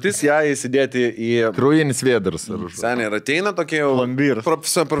užduotis ją įsidėti į... Kraujinis vėdras. Senė ir ateina tokia jau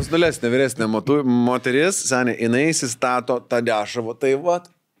profesionalesnė, vyresnė moteris, senė, jinai įsistato tą dešrą, tai va.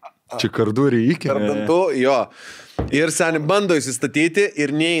 Čia kardurį iki. Kardantu, jo. Ir senė bando įsistatyti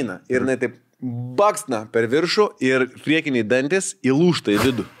ir neina. Ir jinai taip bakstna per viršų ir priekiniai dantis įlūžta į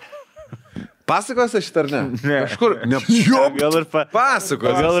vidų. Pasakos aš šitą ar ne? Ne. Kažkur? Gal ir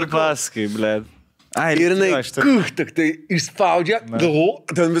pasakos. Gal ir pasakai, blėt. Ir jinai tik tai išspaudžia,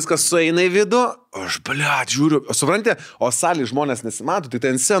 ten viskas sueina į vidų, aš, blėt, žiūriu, suprantate, o salį žmonės nesimato, tai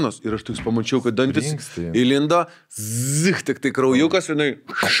ten scenos. Ir aš tik pamačiau, kad dantis įlindo, tik tai kraujukas, jinai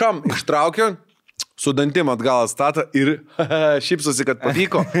šam ištraukė, su dantim atgal statą ir šypsosi, kad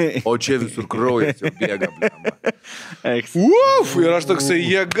pavyko, o čia visur kraujas jau bėga, blemba. Ir aš toksai,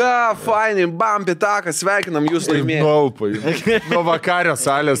 jėga, fainai, bam, pitaką, sveikinam, jūs laimėjai. Nuo vakario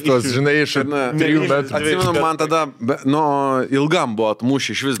salės tos, žinai, iš 3 metrų. Atsimenu, man tada, ilgam buvo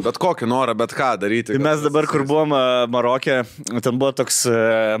atmušę iš vis, bet kokį norą, bet ką daryti. Tai mes dabar, kur buvom Marokė, ten buvo toks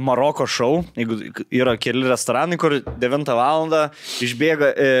Maroko šou, jeigu yra keli restoranai, kur 9 valandą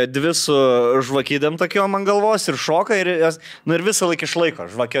išbėga 2 su žvakydėm tokiom ant galvos ir šoka ir, ir visą laiką išlaiko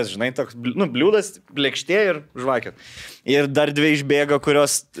žvakės, žinai, toks, bliūdas, blėkštė ir žvakės. Ir dar 2 išbėga,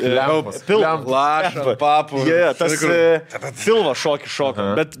 kurios lašą, papų. Tas pilvo šoka,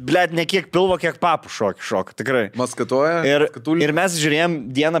 bet, blėt, ne kiek pilvo, kiek papų šoka, tikrai. Maskatuoja. Ir mes žiūrėjom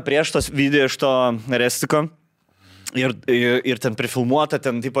dieną prieš tos video iš to restiko. Ir ten prifilmuota,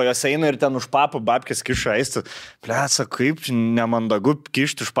 ten tipo jos eina ir ten už papų babkės kiša aisti. Plėsa, kaip nemandagu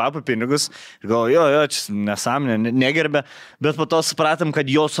kišti už papų pinigus. Ir galvoju, jo, čia nesąmonė, negerbė. Bet po to supratom, kad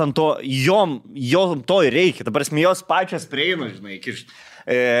jos ant to, jom to ir reikia. Ta prasme, jos pačios prieina, žinai, kišti.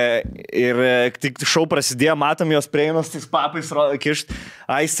 Ir tik šau prasidėjo, matom jos prieinos, tais papais kišt,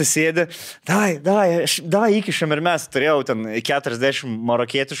 Aistė sėdi, davai įkišėm ir mes turėjau ten 40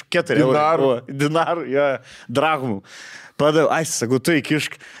 marokietiškų, 4 dinarų, drachmų. Padavau, Aistė, sakau, tu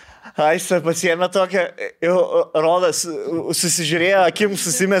įkišk. Aistė pasiėmė tokią, rodas, susižiūrėjo, akim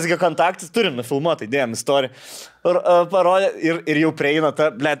susimesgė kontaktus, turim nufilmuotą, įdėjom istoriją. Parodė ir jau prieina ta,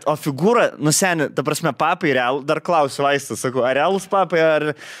 blėt, o figūra, nusenė, ta prasme, papai real, dar klausiu Aistą, sakau, ar realus papai, ar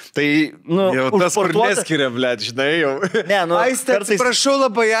tai, jau tas, kur neskiria, blėt, žinai, jau. Ne, Aistė, atsiprašau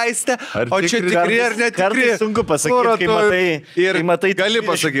labai, Aistė, o čia tikri ar netikri? Kartais sunku pasakyti, kai matai, gali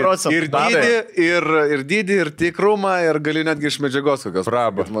pasakyti, ir dydį, ir tikrumą, ir gali netgi iš medžiagos kokios.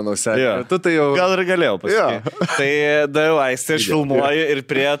 Prabat, manau, seniai. Tu tai jau... Gal ir galėjau pasakyti. Tai daviau Aistę, aš filmuoju ir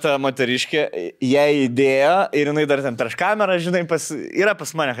prie tą moteriškę, ją įdėjo ir ir jinai dar ten prieš kamerą, žinai, yra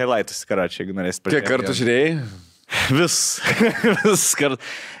pas mane highlightus, karočiui, jeigu norėsi pažiūrėti. Kiek kartų žiūrėjai? Vis kart.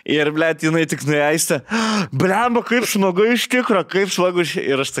 Ir, blėt, jinai tik nuėaistė. Blemba, kaip smagu iš tikro, kaip smagu iš...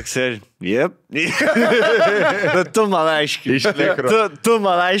 Ir aš taksė, jep. Bet tu man aiškini. Iš tikro. Tu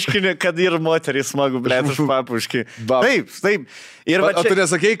man aiškini, kad ir moterį smagu, blėt, už papuškį. Taip. Ir o tu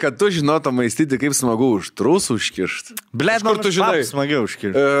nesakei, kad tu žinotum maistyti, kaip smagu už trusų užkišti? Blėt, man tu žinai. Smagiau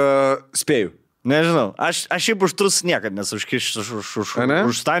užkišti. Spėju. Nežinau, aš šiaip už trus niekad nesu užkišęs,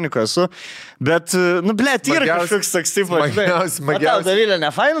 už staniką esu, bet, nu, blėt, yra kažkoks toks tipas. Tau, Davilė,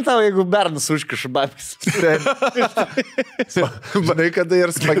 nefainu tau, jeigu bernas užkišu babkis. Žinai, kada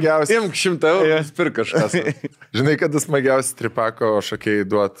ir smagiausia. Imk 100 eurų, spirk kažkas. Žinai, kada smagiausia tripako šokiai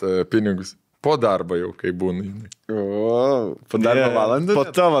duot pinigus. Po darbo jau, kai būna. O, po darbo valandą? Po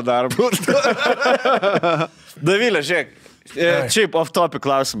tavo darbo. Davilė, žiūrėk. Šiaip off-topic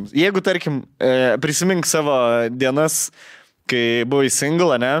klausimas. Jeigu, tarkim, prisimink savo dienas, kai buvai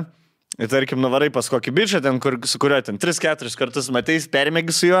single, ne? Ir, tarkim, nuvarai pas kokį bičią, ten, su kuriuo ten 3-4 kartus mateis,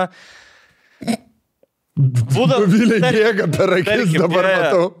 permėgi su juo. Davilė jėga per akis dabar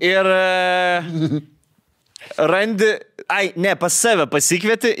matau. Ir randi, pas save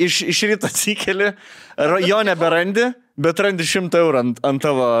pasikvieti, iš ryto atsikeli, jo neberandi, bet randi 100 eurų ant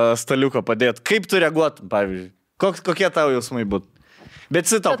tavo staliuko padėti. Kaip tu reaguotum, pavyzdžiui? Kokie tavo jausmai būtų? Bet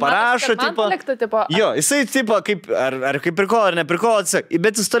jisai tau parašo, tipo... Jo, jisai, tipo, ar kaip prikola, ar neprikola,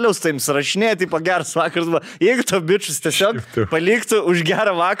 bet jis toliau su taim surašinėja, tipo, geras vakaras. Jeigu tau bičius tiesiog paliktų už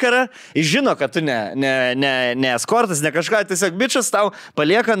gerą vakarą, jis žino, kad tu ne eskortas, ne kažką, tiesiog bičius tau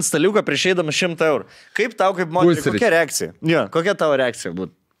palieka ant staliuko prieš eidamas 100 eurų. Kaip tau, kaip moterį, kokia reakcija? Jo, kokia tavo reakcija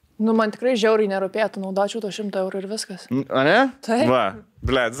būtų? Nu, man tikrai žiauriai nerūpėtų, naudočiau to 100 eurų ir viskas. A ne? Taip. Va,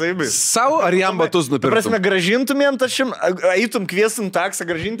 blėt, zaibis. Sau ar jam batus nupirktum? Prasme, gražintumėm tą eitum kviestum taksą,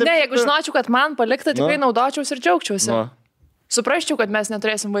 gražintum? Ne, jeigu žinočiau, kad man palikta, tikrai naudočiausi ir džiaugčiausi. Suprasčiau, kad mes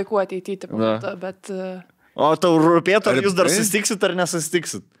neturėsim vaikų ateityje, bet... O tau rūpėtų, ar jūs dar susitiksit ar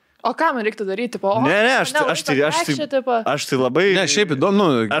nesusitiksit? O ką man reiktų daryti? Aš tai labai... Ne, šiaip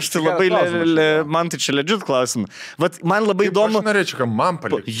įdomu. Aš tai labai... Man tai čia legit klausimą. Vat man labai įdomu... Aš norėčiau, kad man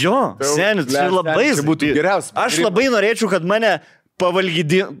paliktų. Jo, seniai, tai labai... Tai būtų geriausia. Aš labai norėčiau, kad mane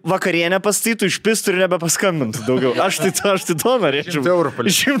pavalgydį vakarienę pastatytų, išpistų ir nebepaskambintų daugiau. Aš tai to norėčiau. 100 eurų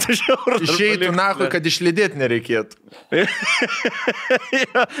palikti. 100 eurų. Išeitų nahui, kad išlydėti nereikėtų.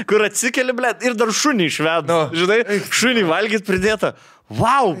 Kur atsikeli, blėt, ir dar šunį išvedu. Žinai, šunį valgyt pridėta.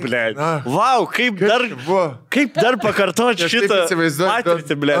 Vau, blėt. Vau, kaip dar pakartoti šitą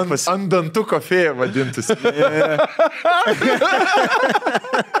patirtį, blėt. Ant dantų kofėje vadintus.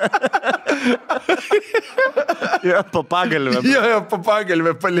 Jo, papagalvę. Jo,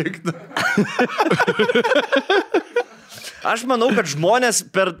 papagalvę paliktų. Aš manau, kad žmonės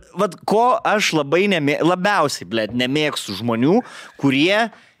ko aš labiausiai, blėt, nemėgstu žmonių,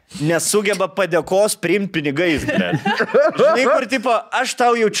 kurie nesugeba padėkos priimti pinigais, blėt. Žinai, kur, tipo, aš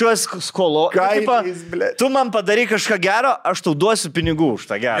tau jaučiuosi skolo. Tu man padarai kažką gero, aš tau duosiu pinigų už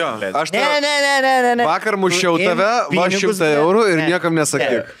tą gerą, blėt. Ne. Vakar mušiau tave, va 100 eurų ir niekam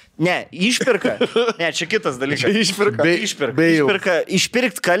nesakyk. Ne, išpirka. Ne, čia kitas dalykas.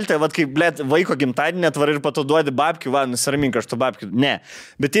 Išpirkt kaltę, vat kaip, blėt, vaiko gimtadienį atvarai ir pato duodi babkių, va, nusiramink aš to babkių. Ne.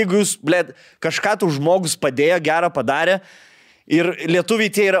 Bet jeigu jūs, blėt, kažką tau žmogus padėjo, gerą padarė, ir lietuviai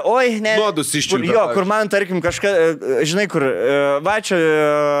tie yra, oi, ne. Nuodus iščiulta. Jo, kur man, tarkim, kažką, žinai, kur, va čia,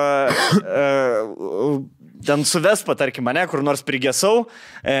 ten su Vespa, tarkim, mane, kur nors prigesau,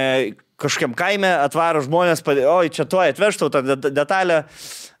 kažkiam kaime atvaro žmonės, oi, čia tuoj atvežtau tą detalę.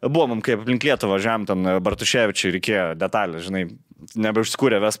 Buvo man kaip aplink Lietuvą važiavam, ten Bartuševičiui reikėjo detalę, žinai,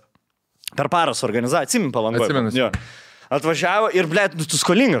 nebeužsikūrė Vespa. Per paros organizaciją, atsimim Palangoje. Atsimenu. Atvažiavo ir, blėt, tu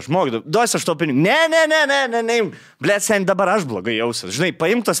skolingas žmogus, duosi aš to pinigų. Ne, blėt, sen, dabar aš blogai jausiu. Žinai,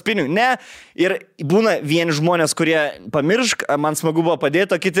 paimk tos pinigų, ne. Ir būna vieni žmonės, kurie pamiršk, man smagu buvo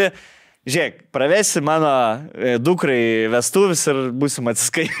padėti, o kiti, žiūrėk, pravesi mano dukrai vestuvis ir būsim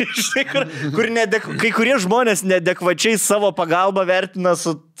atsiskaityti. Kai kurie žmonės neadekvačiai savo pagalbą vertina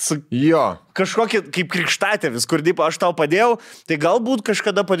su kažkokį kaip krikštatėvis, kur dypo aš tau padėjau, tai galbūt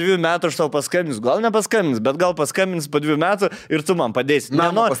kažkada po 2 metų aš tau paskambins, gal nepaskambins, bet gal paskambins po 2 metų ir tu man padėsi.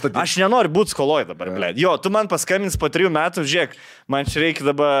 Aš nenoriu būti skoloj dabar, blėt. Jo, tu man paskambins po 3 metų, žiūrėk, man čia reikia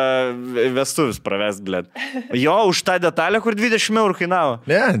dabar vestuvis pravest, blėt. Jo, už tą detalę, kur 20 eurų kainavo.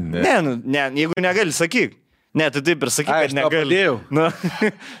 Ne, jeigu negali, sakyk. Ne, tu taip ir sakyk, kad negali.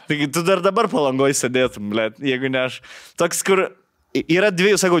 Taigi tu dar dabar Palangoje sėdėtum, blėt, jeigu ne aš. Toks, kur yra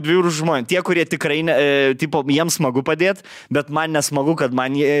dviejų žmonių. Tie, kurie tikrai, tipo, jiems smagu padėti, bet man nesmagu, kad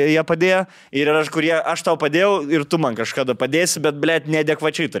man jie padėjo. Ir yra, kurie aš tau padėjau ir tu man kažkada padėsi, bet, blėt,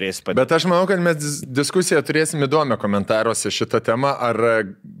 neadekvačiai turėsi padėti. Bet aš manau, kad mes diskusiją turėsim įdomią komentaruose šitą temą. Ar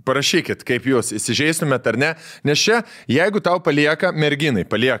parašykit, kaip jūs įsižeistumėt ar ne. Nes čia, jeigu tau palieka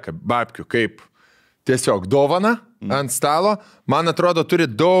babkių, kaip tiesiog dovana ant stalo, man atrodo, turi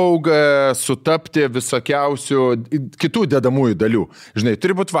daug sutapti visokiausių kitų dedamųjų dalių. Žinai,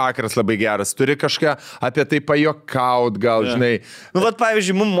 turi būti vakaras labai geras, turi kažką apie tai pajokaut, gal, žinai. Nu, vat,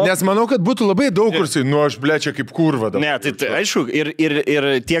 pavyzdžiui, Nes manau, kad būtų labai daug kursai, aš blečia kaip kurva. Ne, tai aišku, ir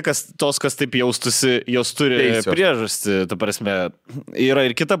tie, kas taip jaustusi, jos turi priežastį, ta prasme, yra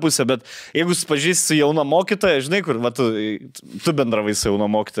ir kita pusė, bet jeigu pažįsti su jauna mokytoja, žinai, kur, va, tu bendravai su jauna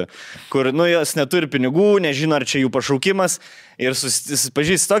mokytoja, kur, nu, jos neturi pinigų, nežino, ar čia jų pašaukimas ir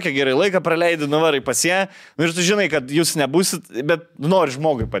pažįsti tokią gerai laiką praleidai, nuvarai pas ją, nu ir tu žinai, kad jūs nebūsit, bet nori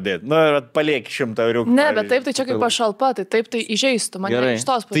žmogui padėti, nu ir paliek 100 eurų. Ne, bet taip tai čia kaip pašalpa, tai taip tai įžeistų mane iš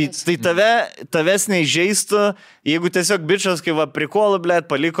tos pusės. Tai tavęs neįžeistų, jeigu tiesiog bičias, kai va prikolų, blėt,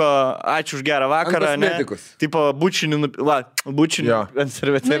 paliko ačiū už gerą vakarą, ne? Tipo, bučinį ant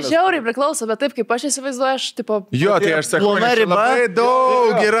servetėlės. Žiauriai priklauso, bet taip kaip aš įsivaizduoju, aš tipo... Jo, tai aš sakau, labai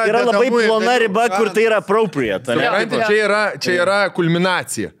daug yra labai plona riba, kur tai yra appropriate. Čia yra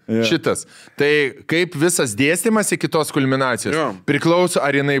kulminacija. Šitas. Tai kaip visas dėstymas iki tos kulminacijos. Priklauso,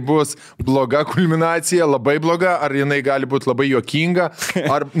 ar jinai bus bloga kulminacija, labai bloga, ar jinai gali būti labai juokinga,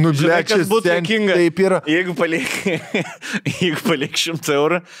 ar nublečis ten taip yra. Jeigu paliek 100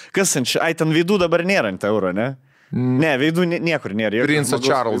 eurų, kas ant čia? Ai, ten veidų dabar nėra ant eurų, ne? Ne, veidų niekur nėra. Princo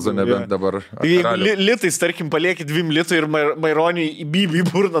Čarlzo nebent dabar. Jeigu litais, tarkim, palieki 2 litų ir Maironiui į bybį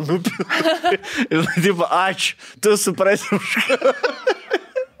burną nupilti. Ir taip, ačiū, tu suprasi už ką.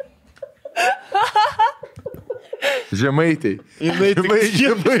 Žemaitai.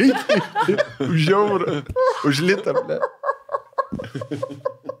 Žemaitai. Už eurą. Už litą, ble.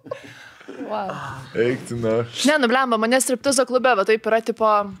 Wow. Eiktina. Ne, nublemba, mane striptizo klube, va taip yra, tipo,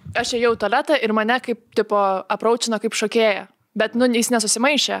 aš ėjau į tualetą ir mane kaip, tipo, apraučino kaip šokėja. Bet, nu, jis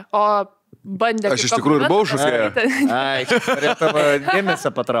nesusimaišė, o bandė... Aš iš tikrųjų ir buvau šokėja. Ai, norėjo tavo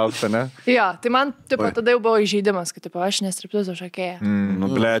dėmesį patraukti, ne? Jo, tai man, tipo, tada jau buvo įžeidimas, kad, tipo, aš nestriptizo šokėja.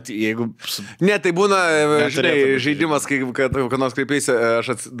 Nu, blėt, jeigu... Ne, tai būna, žinai, žaidimas, kai nors kreipiasi,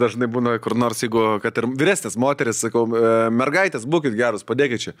 aš dažnai būna kur nors, jeigu, kad ir vyresnės moteris, sakau, mergaitės, būkit gerus,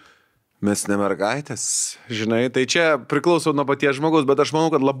 padėkit čia. Mes ne mergaitės, žinai, tai čia priklauso nuo paties žmogus, bet aš manau,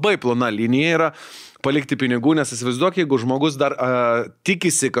 kad labai plona linija yra palikti pinigų, nes įsivaizduok, jeigu žmogus dar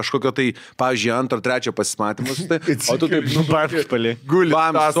tikisi kažkokio tai, pavyzdžiui, 2, 3 pasimatymus, tai, o tu taip, guli,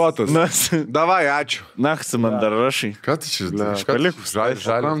 sotus. Davai, ačiū. Naktį man dar rašai. Ką tu čia palikus?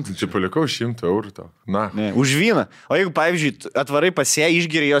 Čia palikau 100 eurų tau. Na. Ne, už vyną. O jeigu, pavyzdžiui, atvarai pas ją,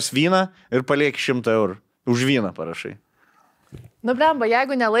 išgeri jos vyną ir palieki 100 eurų. Už vyną parašai. Nu, blemba,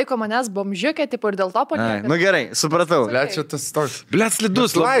 jeigu nelaiko manęs bomžiukė, tipo ir dėl to palieka. Nu gerai, supratau. Blet, čia tas toks. Blet,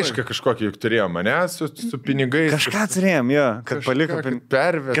 slidus laišką kažkokį juk turėjom, mane, su pinigais. Kažką turėjom, jo, kad paliko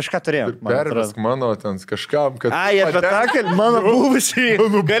pervest. Kažką turėjom. Pervest mano ten kažkam, kad... Ai, apie tą, kad mano buvusiai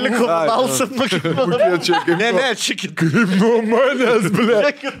gali komunalsat mokėti. Ne, čia kitaip. Kaip nuo manęs,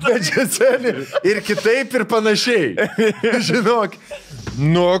 blet. Bet čia seniai. Ir kitaip ir panašiai. Žinok.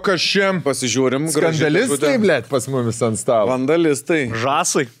 Nu, kažkiem pasižiūrim. Skandalistai, blet, pas mumis ant stalo. Vandalistai.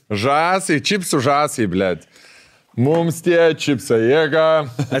 Žasai, čipsų žasai, blet. Mums tie čipsai jėga.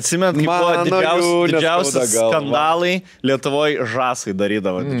 Atsimint, kaip buvo didžiausi skandalai Lietuvoje, žasai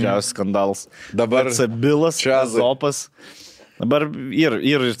darydavo didžiausias skandalas. Dabar Bilas, Zopas. Dabar ir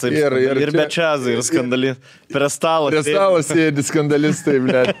be čiazai, ir skandalai. Prie stalo sėdi skandalistai,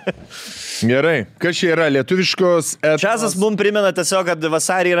 blet. Gerai, kas čia yra lietuviškos etnos? Čiazas mums primena tiesiog, kad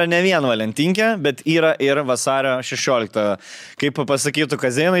vasarį yra ne vien Valentinkė, bet yra ir vasario 16. Kaip pasakytų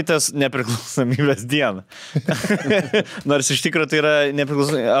Kazėnaitės, nepriklausomybės diena. Nors iš tikrųjų tai yra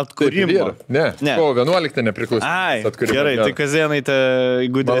nepriklausomybės atkūrimo. Ne. Kovo 11 nepriklausomybės atkūrimo. Gerai, tai Kazėnaitė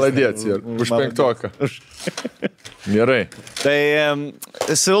įgudės. Maladėts, už 5. Gerai. Tai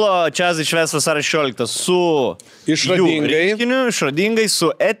siūlo Čiazai švęs vasario 16 su išradingai, su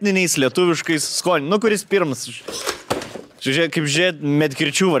etniniais lietuviškais skoniais. Nu, kuris pirmas. Kaip žiūrėt,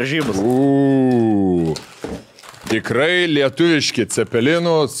 medkirčių varžybos. Tikrai lietuviški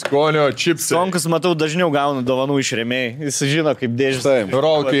cepelinų skonio čipsai. Sonkus, matau, dažniau gauna dovanų iš rėmėjai. Jis žino, kaip dėžės.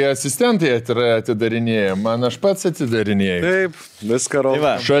 Rolkai asistentai atidarinėja. Man aš pats atidarinėjau. Taip, viską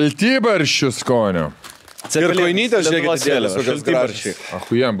rolka. Šaltybarščių skonio. Ir koinytės, žiūrėkit, dėlės. Šaltybarščiai.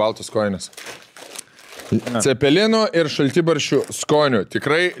 Ahujam, baltos koinės. Cepelinų ir šaltibarščių skonių.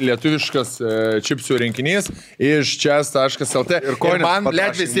 Tikrai lietuviškas čipsų rinkinys iš chess.lt. Ir man,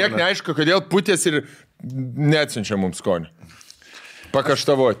 vis tiek neaišku, kodėl putės ir neatsinčia mums skonių.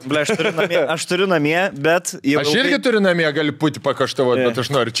 Pakaštavoti. Ble, aš turiu namie, bet... Aš irgi turiu namie, galiu putį pakaštavoti, bet aš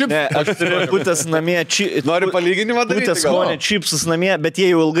noriu čipsus. Ne, aš turiu putės namie... Noriu palyginimą daryti. Putės skonį čipsus namie, bet jie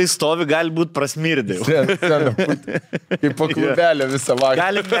jau ilgai stovi, gali būti prasmirdė. Kaip po klubelio visą vakarą.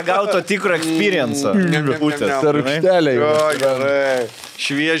 Galim negauti to tikro experience'o. Putės. Rūkšteliai. Gerai.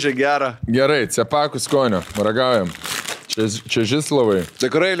 Šviežia, gera. Gerai, cepakų skonio. Ragaujam. Čia žislavai.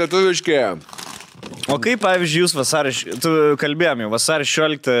 Tikrai lietuviškė. O kaip, pavyzdžiui, jūs tu kalbėjom jau, vasario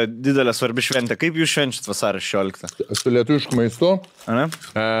 16 didelė svarbi šventė. Kaip jūs švenčiat vasario 16? Su lietuvišku maistu.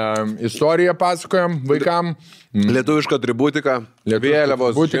 Istoriją pasakojam vaikam. Lietuviška atributika.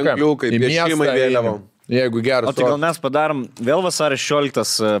 Vėliavos, ženkliukai, piešimai vėliavo. Jeigu geras. O tai gal mes padarom vėl vasario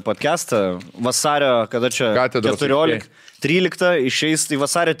 16 podcastą. Vasario, kada čia 13 išeis, tai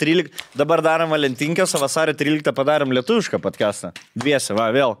vasario 13. Dabar darom Valentinkės, o vasario 13 padarom lietuvišką podcastą. Dviese, va,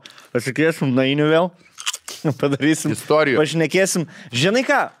 vėl. Pasikviesim Nainių vėl. Padarysim. Istorijų. Pašnekėsim. Žinai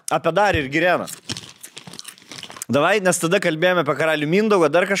ką? Apie Darį ir Gireną. Davai, nes tada kalbėjome apie karalių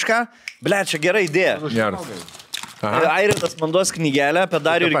Mindaugą, dar kažką. Ble, čia gera idėja. Geras. Airitas man duos knygelę apie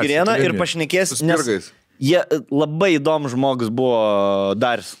Darį ir Gireną ir pašnekės, nes jie labai įdomus žmogus buvo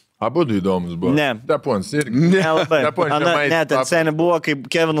Daris. Abudu įdomus buvo. Ne. Dapons irgi. Ne, labai. Ne, ten seniai buvo kaip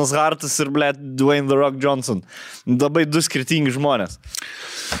Kevinas Hartas ir, ble, Dwayne The Rock Johnson. Labai du skirtingi žmonės.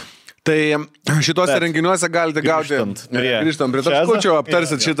 Tai šituose renginiuose galite gauti. Grįžtam prie taškučio,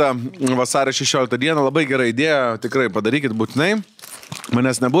 aptarsit šitą vasario 16 dieną. Labai gera idėja, tikrai padarykit būtinai.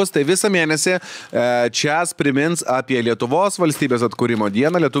 Manęs nebus, tai visą mėnesį Čias primins apie Lietuvos valstybės atkūrimo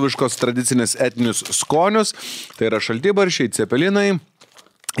dieną, lietuviškos tradicinės etinius skonius, tai yra šaltibarščiai, cepelinai.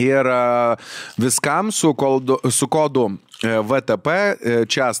 Ir viskam su kodu VTP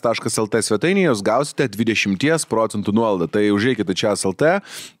chess.lt svetainėje jūs gausite 20% nuolaidą. Tai užeikite chess.lt,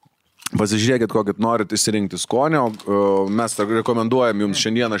 pasižiūrėkit, kokį norit įsirinkti skonį. Mes rekomenduojam jums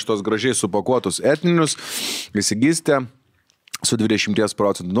šiandieną šitos gražiai supakuotus etninius, įsigysite su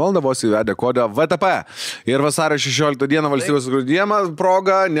 20% nuolaida, vos įvedę kodą VTP. Ir vasario 16 dieną valstybės dieną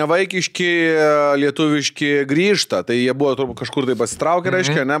proga nevaikiški lietuviški grįžta. Tai jie buvo kažkur tai pasitraukę,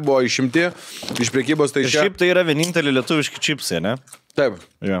 reiškia, ne, buvo išimti iš prekybos. Tai šiaip tai yra vienintelį lietuviški čipsai, ne? Taip.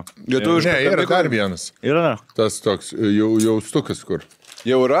 Ja. Ne, yra dar vienas. Yra. Tas toks jaustukas kur.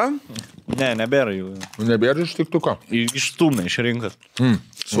 Jau yra? Ne, nebėra jų. Nebėra iš tiktuko. Išstūmė iš rinkos.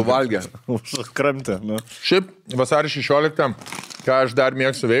 Suvalgė. Kramtė. Nu. Šiaip vasario 16, ką aš dar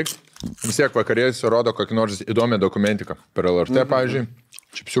mėgstu veikti, vis tiek vakarėlis rodo kokį nors įdomią dokumentiką. Per LRT, pavyzdžiui,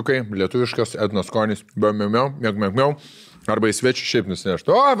 čipsiukai, lietuviškas etnoskonis, mėgmiau, arba į svečių šiaip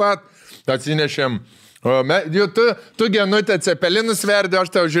nusineštų. O, vat, atsinešėm. Tu genutę cepelinus verdė,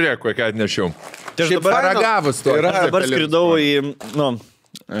 aš tau žiūrėk, kokią atnešiau. Tai aš dabar ragavus to. Dabar skridau į,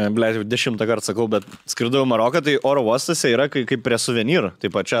 Ble, 10 kartą sakau, bet skridau į Maroką, tai oro uostose yra kaip prie suvenyrų.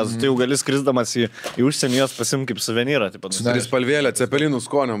 Taip pat čia, tai jau gali skrisdamas į užsienį jos pasim kaip suvenyrą. Trispalvėlė, cepelinų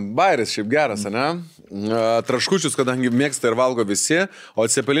skoniam. Bairis šiaip geras, ne? Traškučius, kadangi mėgsta ir valgo visi, o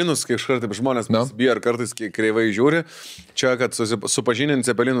cepelinus, kai iškart taip žmonės bijo ir kartais kreivai žiūri, čia, kad supažinint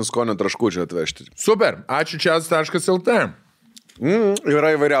cepelinų skonio traškučių atvežti. Super, ačiū chess.lt.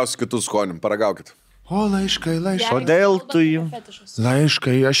 Yra įvairiausių kitų skonių, paragaukit. O, laiškai. Kodėl tu jų?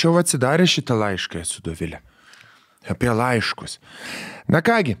 Laiškai, aš jau atsidarė šitą laišką su Dovilė. Apie laiškus. Na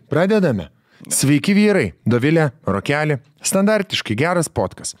kągi, pradedame. Sveiki vyrai, Dovilė, Rokelė. Standartiškai geras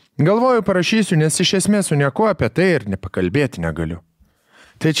podcast. Galvoju parašysiu, nes iš esmės su nieko apie tai ir nepakalbėti negaliu.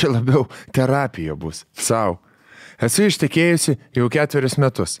 Tai čia labiau terapija bus. Sau. Esu ištekėjusi jau 4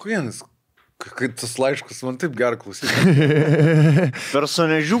 metus. Kuienas? Kai tas laiškas, man taip gerai klausyti.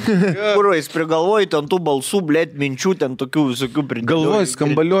 Personažių, kuriuos prigalvoji, ten tų balsų, blėt, minčių, ten tokių visokių pridėlių. Galvoji,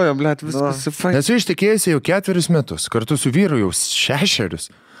 skambalioja, blėt, viskas įfai. Esu ištekėjusi jau 4 metus, kartu su vyru jau 6.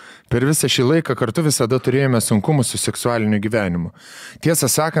 Per visą šį laiką kartu visada turėjome sunkumų su seksualiniu gyvenimu.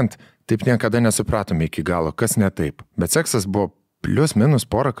 Tiesą sakant, taip niekada nesupratome iki galo, kas ne taip. Bet seksas buvo plius minus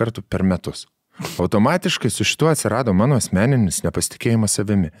porą kartų per metus. Automatiškai su šituo atsirado mano asmeninis nepasitikėjimas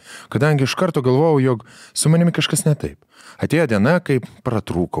savimi, kadangi iš karto galvojau, jog su manimi kažkas ne taip. Atėjo diena, kai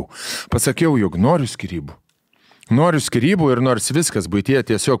pratrūkau. Pasakiau, jog noriu skyrybų. Noriu skyrybų ir nors viskas buityje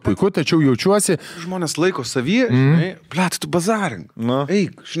tiesiog puiku, tačiau jaučiuosi... Žmonės laiko savyje, žinai, blėt, tu bazarink.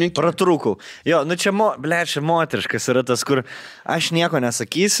 Eik, šneki. Pratrūkau. Jo, čia moteriškas yra tas, kur aš nieko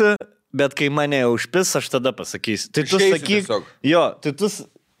nesakysiu, bet kai mane užpis, aš tada pasakysiu. Tai tu sakyk... Jo, tai tu...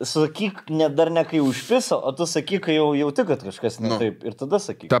 Sakyk, dar ne kai užpiso, o tu sakyk, kai jau jauti, kad kažkas ne taip. Ir tada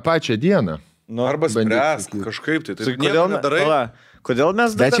sakyk. Ta pačią dieną Arba spręsk kažkaip tai. Tai kodėl nedarai? Kodėl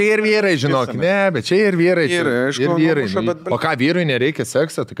mes bet čia ir vyrai, žinok, bet čia ir vyrai. Ir vyrai. O ką, vyrui nereikia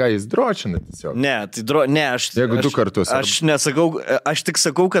sekso, tai ką jis dročina tiesiog? Ne, jeigu 2 kartus. Aš nesakau, aš tik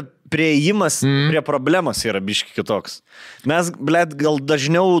sakau, kad prieimas prie problemos yra biški kitoks. Mes, blėt, gal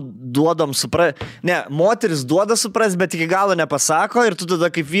dažniau duodam ne, moteris duoda supras, bet iki galo nepasako ir tu tada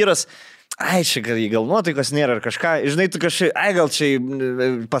kaip vyras, čia gal nuotaikos nėra ar kažką, žinai, tu kažkai, gal čia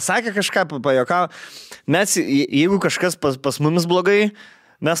pasakė kažką, pajokavo. Mes, jeigu kažkas pas mumis blogai,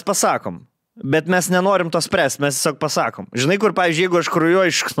 mes pasakom. Bet mes nenorim to spręsti, mes tiesiog pasakom. Žinai, kur, pavyzdžiui, jeigu aš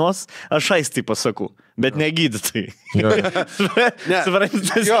krujuoju iš knos, aš aistai pasakau, bet ne gydytai.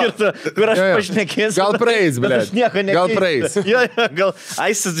 Suprantate, skirta, kur aš pašnekėsiu. Gal praeis, blėt. Aš nieko nekeisiu. Gal praeis. Gal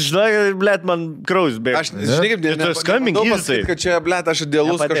aistas, žinai, blėt, man kraus bėga. Aš, žinai, kaip skambink gydytai. Kad čia, blėt, aš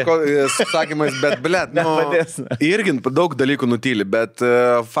idealus kažko sakymais, bet, blėt, irgi daug dalykų nutyli, bet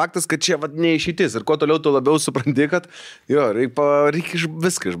faktas, kad čia neišeitis. Ir kuo toliau, tu labiau supranti, kad reikia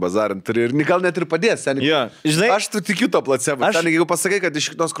viską išbazarinti. Ir gal net ir padės. Žinai, aš tikiu to placebo. Jeigu pasakai, kad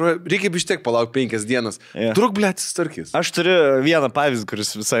iš kitos kruoja, reikia vis tiek palauk 5 dienas. Truk, blėt, sustarkis. Aš turiu vieną pavyzdį,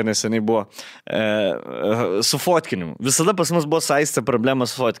 kuris visai neseniai buvo su fotkinimu. Visada pas mus buvo saistė problema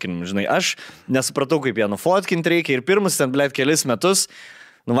su fotkinimu. Žinai, aš nesupratau, kaip ją nufotkinti reikia. Ir pirmus ten, blėt, kelis metus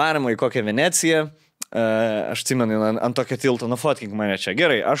nuvarėme į kokią Veneciją. Aš atsimenu, ant tokio tilto nufotkink mane čia.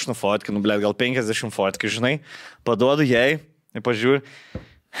 Gerai, aš nufotkinu, blėt, gal 50 fotkį, žinai. Paduodu jai ir pažiūriu.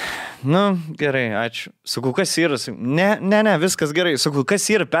 Gerai, ačiū. Sakau, kas yra? Ne, viskas gerai. Sakau, kas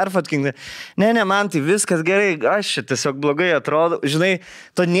yra? Perfotkinti. Ne, man tai viskas gerai. Aš čia tiesiog blogai atrodo. Žinai,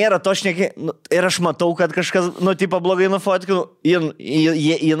 to nėra, to šneki. Ir aš matau, kad kažkas, tipo, blogai nufotkinu.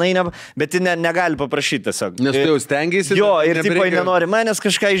 Jinai ne... Bet ji negali paprašyti tiesiog. Nes tu jau stengiasi. Jo, ir tipo, nenori manęs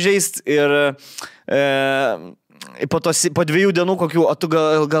kažką įžeisti. Ir... Po 2 dienų kokių, o tu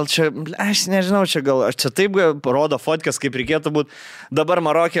gal čia, aš nežinau, aš čia taip parodo fotkas, kaip reikėtų būti. Dabar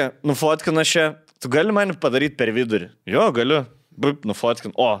Marokė nufotkina čia, tu gali man padaryti per vidurį. Jo, galiu,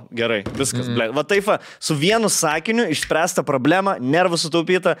 nufotkina. O, gerai, viskas, blėt. Va taip, su vienu sakiniu išspręsta problema, nervų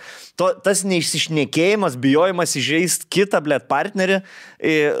sutaupyta, tas neišsišnekėjimas, bijojimas įžeisti kitą, blėt, partnerį,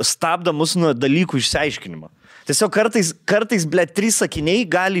 stabdo mūsų nuo dalykų išsiaiškinimą. Tiesiog kartais, blėt, 3 sakiniai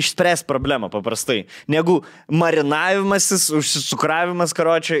gali išspręsti problemą paprastai, negu marinavimasis, užsisukravimas,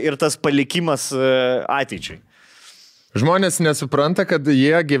 karočią, ir tas palikimas ateičiai. Žmonės nesupranta, kad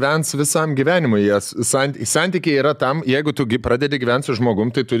jie gyvens visam gyvenimui. Santykiai yra tam, jeigu tu pradedi gyventi su žmogum,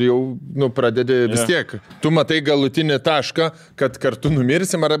 tai tu jau pradedi vis tiek. Tu matai galutinį tašką, kad kartu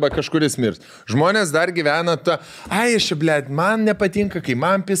numirsim arba kažkuris mirs. Žmonės dar gyvena blėt, man nepatinka, kai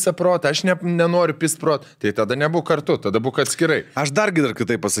man pisa protą, aš nenoriu pis protą. Tai tada nebūk kartu, tada būk atskirai. Aš dar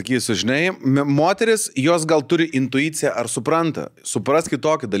kitaip pasakysiu, žinai, moteris, jos gal turi intuiciją ar supranta. Supras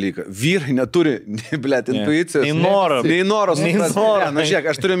kitokį dalyką. Vyrai neturi, blėt, intuicijos. Nei noro suprasti. Žiūrėk,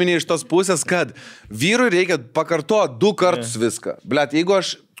 aš turiu minėti iš tos pusės, kad vyrui reikia pakartoti 2 kartus viską. Blet, jeigu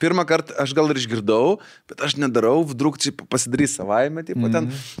aš pirmą kartą, aš gal ir išgirdau, bet aš nedarau, vdruk čia pasidarys savaime, tipo, ten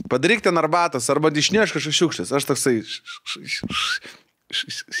padaryk ten arbatos, arba išneš kažkas šiukšlės. Aš toksai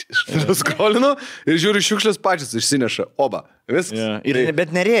skrolinu ir žiūriu, šiukšlės pačias išsineša. Oba. Viskas.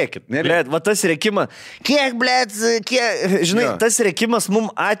 Bet nerėkit. Blet, va tas rėkimas. Žinai, tas rėkimas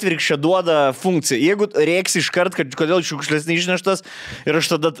mums atvirkščia duoda funkciją. Jeigu rėksi iškart, kad kodėl šiukšlės neišneštas, ir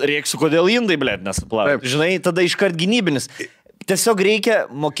aš tada rėksiu, kodėl indai, blet, nesuplau. Žinai, tada iškart gynybinis. Tiesiog reikia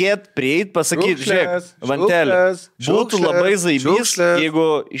mokėti, prieit, pasakyti, žiūrėk, vantelė, būtų labai zaibys, jeigu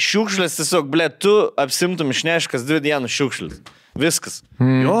šiukšlės tiesiog, blet, tu apsimtum išneškas 2 dienų šiukšlės. Viskas.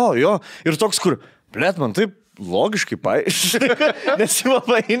 Jo. Ir toks, kur, blet, man taip logiškai paaiškini, nes jau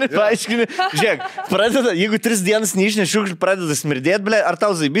paaiškini. Žiūrėk, pradeda, jeigu 3 dienas neišneš šiukšlį, pradeda smirdėti, blet, ar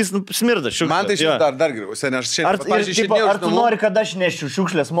tau zaibys, smirda šiukšlės. Man tai šiandien dar geriau, seniai aš šiandien. Ar tu nori, kad aš nešiu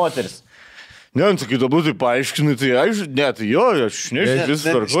šiukšlės moteris? Ne, tai dabar tai paaiškinu, tai aš nešiu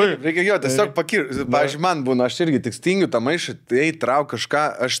visą tvarkoj. Reikia jo, tiesiog pakirti. Pavyzdžiui, man būna, aš irgi tik stingiu tą maišą, tai trauk kažką,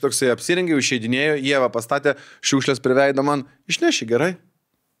 aš toksai apsirengiau, išeidinėjau, Ieva pastatė šiukšlės prie veido man, išneši gerai.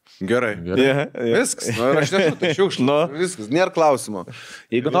 Gerai. Viskas. Aš nešu, tai šiukšlė. Viskas, nėra klausimo.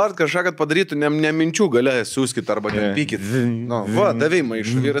 Jeigu norit kažką, kad padarytų, ne minčių galę siūskit arba nepykit. Davai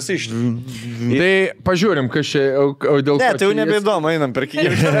maišų, vyras išti. Tai pažiūrim, kas čia, dėl ko. Ne, tai jau nebeįdomu, einam per kiek.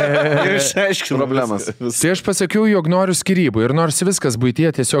 Ir išaiškinu problemas. Tai aš pasakiau, jog noriu skyrybų ir nors viskas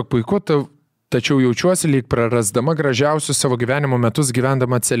buityje tiesiog puiku, tačiau jaučiuosi lyg prarasdama gražiausius savo gyvenimo metus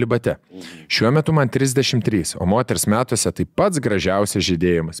gyvendama celibate. Šiuo metu man 33, o moters metuose tai pats gražiausias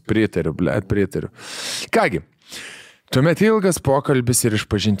žydėjimas. Pritariu, blėt, pritariu. Kągi, tuomet ilgas pokalbis ir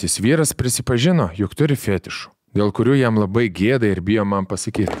išpažintis. Vyras prisipažino, jog turi fetišų, dėl kurių jam labai gėda ir bijo man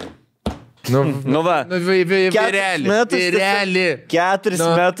pasakyti. Nu va. Vyrelį. 4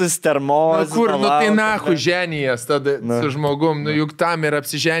 metus termozą. Kur, tai nahu ženijas tada su žmogum, juk tam ir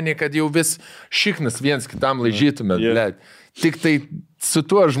apsiženė, kad jau vis šiknas viens kitam laižytume, blėt. Tik tai su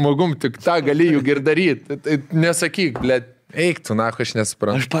tuo žmogum, tik tą gali juk ir daryti. Tai nesakyk, blėt, eik tu, nahu, aš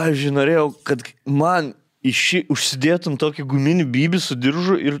nesuprantu. Aš, pavyzdžiui, norėjau, kad man užsidėtum tokį guminį bybį su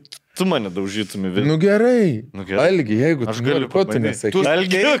diržu ir tu mane daužytum į vidų. Nu gerai. Algi, jeigu tu nori, ko tu nesakai.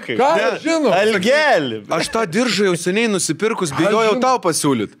 Algiukai. Ką aš žinau? Algelį. Aš tą diržą jau seniai nusipirkus, bijojau tau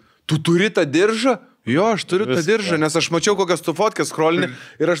pasiūlyt. Tu turi tą diržą? Jo, aš turiu tą diržą, nes aš mačiau kokias tu fotkės skrolinį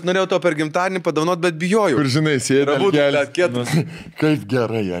ir aš norėjau to per gimtadienį padovanot, bet bijojau. Kur žinai, sėdė Algelis. Kaip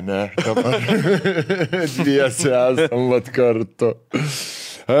gerai, ne? Dabar dviesi esam vat kartu.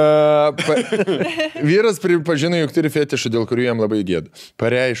 Vyras pripažino, jog turi fetišų, dėl kurių jam labai gėda.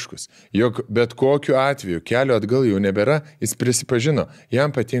 Pareiškus, jog bet kokiu atveju kelio atgal jau nebėra, jis prisipažino,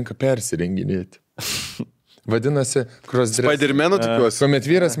 jam patinka persirenginėti. Vadinasi, crossdress. Spiderman'u tikiuosi. Kuomet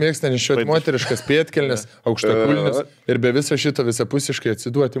vyras mėgsta nešioti moteriškas pėdkelnes, aukštakulnius ir be viso šito visapusiškai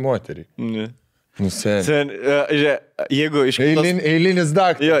atsiduoti moteriai. Ne. Jeigu iš kitos... Eilinis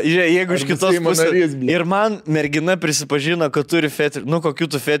daktaras. Jeigu iš kitos pusės. Ir man mergina prisipažino, kad turi fetišų. Nu, kokių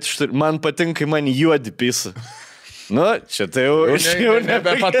tu fetišų turi. Man patinka, man juodi pisa. Nu, čia tai jau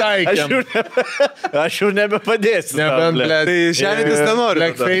nebepataikėm. Aš jau nebepadėsiu. Nebent, blėt. Tai šiandien nenori.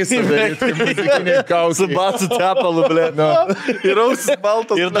 Blackface daryti, muzikiniai kausai. Su batu tepalu, blėt. Ir ausis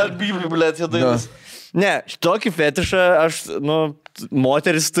baltas. Ir dar bibli, blėt, jie dainas. Ne, tokį fetišą aš,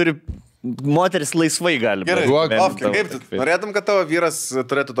 moteris turi... Moteris laisvai gali. Gerai, kaip tu? Norėtum, kad tavo vyras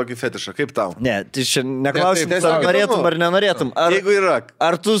turėtų tokį fetišą? Kaip tau? Ne, tai čia neklausim, ar norėtum ar nenorėtum. Jeigu yra.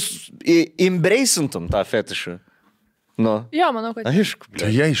 Ar tu imbreisintum tą fetišą? Nu. Jo, manau, kad... Aišku,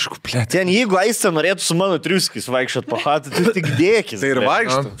 tai aišku, blėt. Ten, jeigu Aistė norėtų su mano triuskais vaikščiot po chatą, tai tik dėkis. Tai ir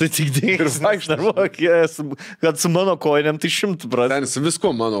vaikšto. Tai tik dėkis. Ir vaikšto. Kad su mano kojiniam tai 100%. Ten su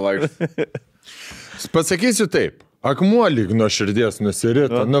viskuo mano vaikšto. Pasakysiu taip. Akmuo lyg nuo širdies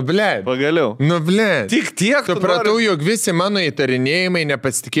nusirito. Nu, blėt. Pagaliau. Nu, blėt. Tik tiek. Supratau, jog visi mano įtarinėjimai,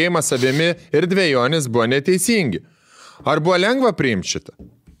 nepasitikėjimas savimi ir dvejonės buvo neteisingi. Ar buvo lengva priimti šitą?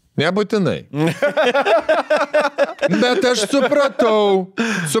 Nebūtinai. Bet aš supratau,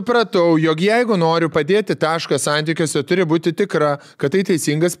 jog jeigu noriu padėti tašką santykiuose, turi būti tikra, kad tai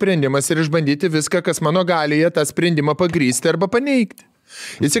teisingas sprendimas ir išbandyti viską, kas mano galėje, tą sprendimą pagrysti arba paneigti.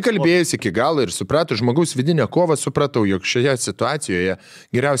 Įsikalbėjus iki galo ir suprato žmogaus vidinę kovą, supratau, jog šioje situacijoje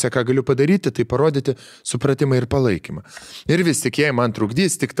geriausia, ką galiu padaryti, tai parodyti supratimą ir palaikymą. Ir vis tik jei man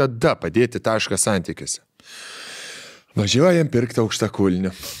trukdys, tik tada padėti tašką santykiuose. Važiuojam pirkti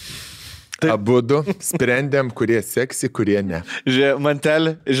aukštakulnių. Abudu sprendėm, kurie seksi, kurie ne. Žiūrėjau,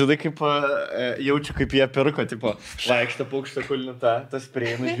 mantelį, žinai, kaip jaučiu, kaip jie pirko, tipo, vaikšto po aukštakulnių, tas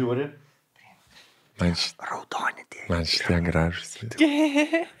prieina, žiūri. Raudoni tie. Man šitie gražus.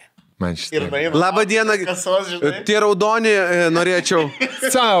 Man šitie. Labą dieną. Tie raudoni norėčiau.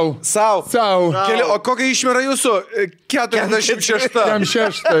 Sau. O kokia išmera jūsų? 46.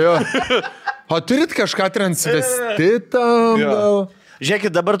 46, jo. O turit kažką transvestitam? Žiūrėkit,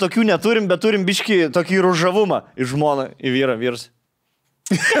 dabar tokių neturim, bet turim biškį tokį ružavumą iš žmoną į vyrus.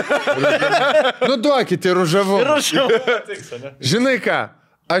 Nu duokite ružavumą. Žinai ką?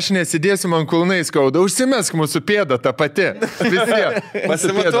 Aš nesidėsiu, man kulnai skauda. Užsimesk mūsų pėdą tą pati. Visi.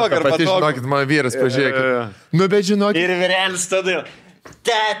 Pasimatuok ar patogu. Žinokit, man vyras, pažiūrėkit. Nu, bet žinokit. Ir vyrelis tada.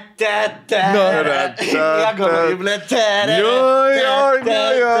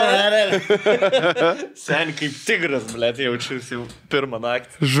 Sen kaip tigras, blėt, jaučiuosi jau pirmą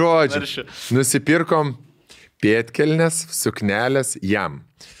naktį. Žodžiu. Nusipirkom pėdkelnes, suknelės jam.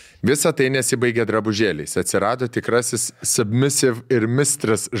 Visa tai nesibaigė drabužėliais. Atsirado tikrasis submissive ir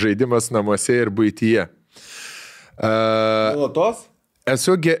mistress žaidimas namuose ir buityje.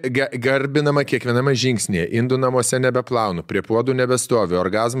 Esu garbinama kiekviename žingsnėje. Indų namuose nebeplaunu, prie puodų nebestoviu,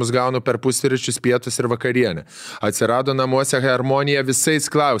 orgazmus gaunu per pusryčius, pietus ir vakarienę. Atsirado namuose harmonija visais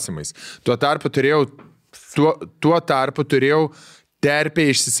klausimais. Tuo tarpu turėjau terpė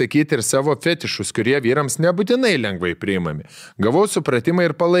išsisakyti ir savo fetišus, kurie vyrams nebūtinai lengvai priimami. Gavau supratimą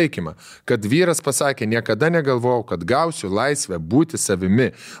ir palaikymą, kad vyras pasakė, niekada negalvojau, kad gausiu laisvę būti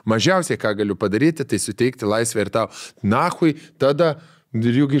savimi. Mažiausiai, ką galiu padaryti, tai suteikti laisvę ir tau. Nahui, tada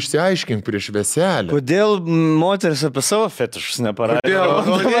juk išsiaiškink prieš veselę. Kodėl moteris apie savo fetišus neparodė?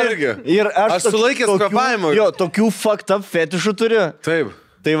 Kodėl? Ir aš sulaikęs kvėpavimą. Jo, tokių fucked up fetišų turiu. Taip.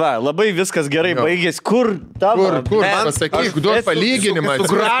 Tai va, labai viskas gerai baigės. Kur tavo? Kur? Pasakyk, duok palyginimą.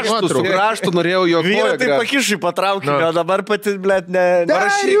 Su kraštu norėjau jo koją. Tai pakišai patraukį, o dabar pati, blėt, ne...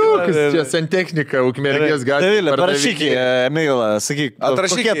 Parašyk. Čia santechnika, Ukmergės gatvė. Parašyk, Emailą, sakyk,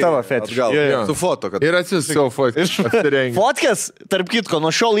 kokie tavo fetišai. Su foto, kad... Ir atsiųs savo fotkės. Fotkės, tarp kitko,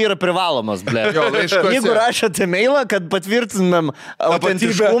 nuo šiol yra privalomas, blėt. Jeigu rašote mailą, kad patvirtinam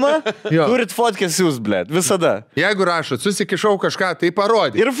autentiškumą, turit fotkės jūs, blėt, visada. Jeigu rašot, susikišau kažką, tai parodyk.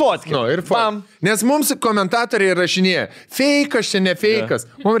 Ir fotkė. Nes mums komentatoriai rašinėja, feikas čia ne feikas,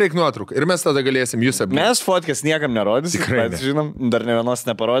 mums reikia nuotraukų ir mes tada galėsim jūs apginti. Mes fotkės niekam nerodysim, bet žinom, dar ne vienos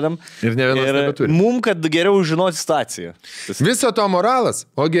neparodėm. Ir ne vienos nebeturim. Mums, kad geriau žinoti situaciją. Viso to moralas,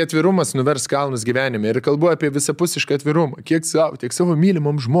 ogi atvirumas nuvers kalnus gyvenime ir kalbu apie visapusišką atvirumą, kiek savo, tiek savo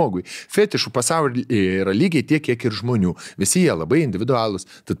mylimam žmogui. Fetišų pasaulyje yra lygiai tiek, kiek ir žmonių. Visi jie labai individualūs,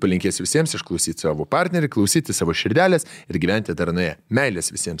 tad palinkėsiu visiems išklausyti savo partnerį, klausyti savo širdelės ir gyventi darnoje. Meilės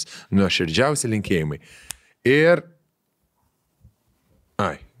visiems. Nuoširdžiausi linkėjimai. Ir...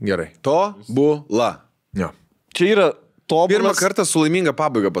 Ai, gerai. Tobula. Jo. Čia yra tobulas... Pirmą kartą su laiminga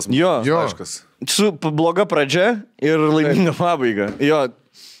pabaiga pas mus. Jo. Su bloga pradžia ir laiminga pabaiga. Jo.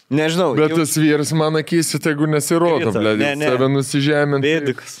 Nežinau. Bet tas vyras man akysi, tegu nesirodo, blėdė. Save nusižemint.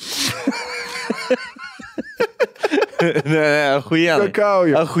 Bėdikas. Ne, ahuienai.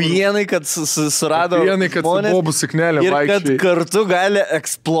 Ahuienai, kad surado ahuienai, kad su bobų suknelė ir vaikščiai. kad kartu gali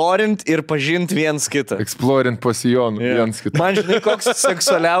eksplorint ir pažinti viens kitą. Eksplorint po sijonu viens kitą. Man žinai, koks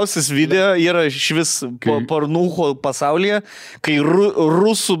seksualiausias video yra iš vis pornūho pasaulyje, kai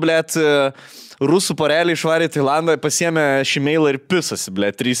rusų, blėt, rusų porelį išvarė į Tailandą, pasiėmė šimeilą ir pisasi,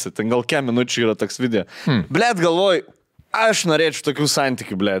 blėt, 3. Ten gal kiek minučių yra toks video. Blėt, galvoj, aš norėčiau tokių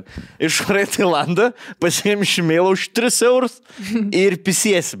santykių, blėt. Išvarai Tailandą, pasiėmė šimeilą už 3 eurus ir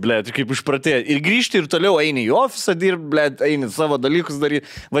pisiesi, blėt, kaip išpratėjai. Ir grįžti ir toliau eini į ofisą dirbt, blėt, eini savo dalykus daryti.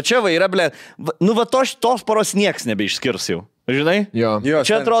 Va čia va yra, blėt, nu va tos poros nieks nebeišskirs jau. Žinai? Jo.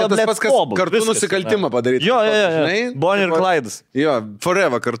 Čia atrodo, blėt, pobul. Kartu nusikaltimą padaryti. Jo. Bonnie ir Clyde'as. Jo,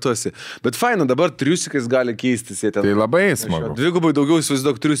 forever kartuosi. Bet faina, dabar triusikais gali keistis. Tai labai smagu. Dvigubai daugiau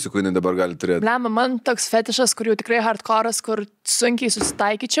įsivaizduok triusikų, jinai dabar gali turėti. Blema, man toks fetišas, kur jau tikrai hardcore'as, kur sunkiai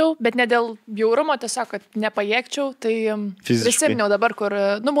susitaikyčiau, bet ne dėl bjaurumo, tiesiog, kad nepajėgčiau, tai prisiminiau dabar, kur,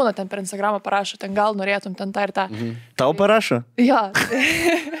 nu, būna ten per Instagramą parašo, ten gal norėtum ten tą ir tą. Tau parašo? Jo.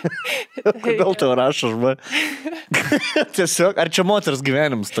 Kodėl tau rašo, žmai? Tiesiog, ar čia moters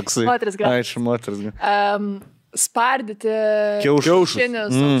gyvenimas toksai? Moters gyvenimas. Ai, čia moters gyvenimas. Spardyti kiaušus.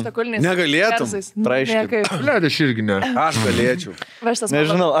 Negalėtum. Traiškit. Liūdė, aš irgi ne. Aš galėčiau.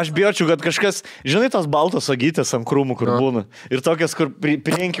 Nežinau, aš bijočiau, kad kažkas, žinai, tos baltos agytės ant krūmų, kur būna. Ir tokias, kur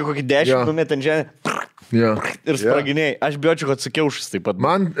prienki kokį 10 numėt ant žemę. Ir spraginiai. Aš bijočiau, kad su kiaušas taip pat.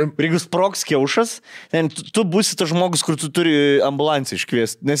 Jeigu sprogs kiaušas, tu būsi tas žmogus, kur tu turi ambulanciją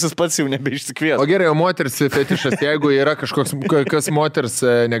iškviesti, nes jis pats jau nebeišsikvies. O gerai, o moters fetišas, jeigu yra kažkoks, kas moters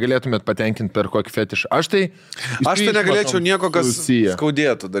negalėtumėt patenkinti per kokį fetišą. Aš tai negalėčiau nieko, kas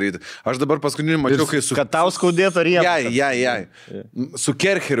skaudėtų daryti. Aš dabar paskutinį mačiau, kai su... Kad tau skaudėtų ar jie? Jai. Su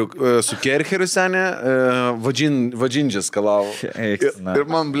Kercheriu senė, vadžindžias kalavo. Ir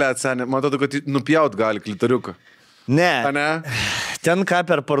man, blėt, senė, man atrodo, kad nupjaut gali klitoriuką. Ne. Ten ką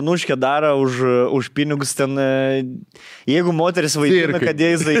per pornuškę daro už pinigus, ten jeigu moteris vaidina, kad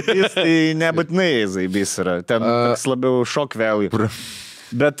jie zaibys, tai nebūtinai jie zaibys yra. Ten toks labiau šok value.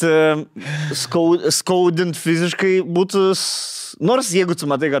 Bet skaudint fiziškai būtų, nors jeigu tu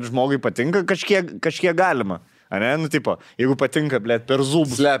matai, kad žmogui patinka, kažkiek galima. Ne, nu tipo, jeigu patinka, blėt, per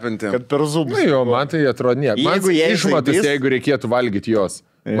zubus. Slepinti. Kad per zubus. Nu jo, man tai atrodo nieko. Man išmatas, jeigu reikėtų valgyti jos.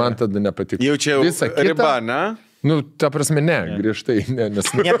 Man tada nepatiko. Jau čia riba, ne? Nu, ta prasme, ne, griežtai, ne, nes...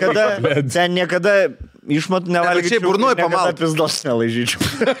 Niekada išmatų nevalgyčiau. Čia burnuoj pamal. Niekada pizdos nelaižyčiau.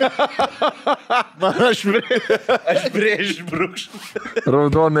 Man aš prieš brūkščiau.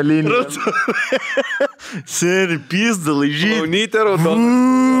 Raudona linija. Seri, pizdą laižyti. Launytė raudona.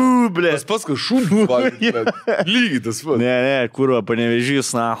 Blė. Tas pats, kad šūdų valgyti. Lygiai tas pats. Ne, kurva, panevežys,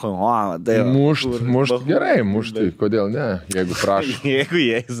 nahu. Mušt, gerai, mušt, kodėl ne, jeigu prašau. Jeigu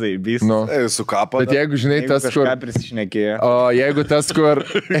jie zaibys. Su kapo. Bet jeigu, žinai, tas, kur... O jeigu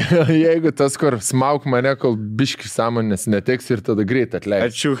tas, kur smauk mane, kol biški sąmonės neteks ir tada greit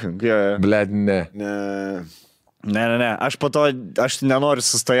atleis. Ačiūkink, Bled, ne. Ne, aš po to, aš nenoriu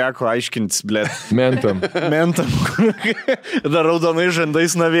su Stojaku aiškintis, blėt. Mentam. Dar raudonai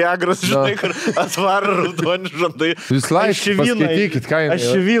žandais Naviagros, žinai, kur atvaro raudoni žandai. Jūs laiškai paskaitykit, ką jums.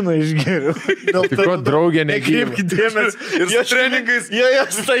 Aš vyną išgeriu. Tikro draugė negyva. Nekreipkit dėmesį. Ir su treningais. Jo,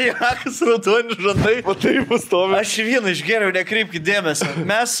 Stojakas raudoni žandai. O taip pastovi. Aš vyną išgeriu, nekreipkit dėmesį.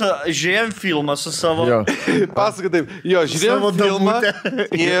 Mes žiūrėjom filmą su savo... Pasakai taip. Jo, žiūrėjom filmą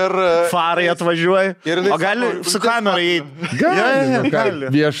ir... Farai atvažiuoja. O gali... Su kamera įeiti. Gali.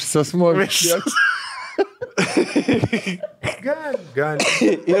 Viešas asmuo. Gali.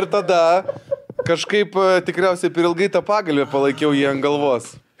 Ir tada kažkaip tikriausiai per ilgai tą pagalbę palaikiau jį ant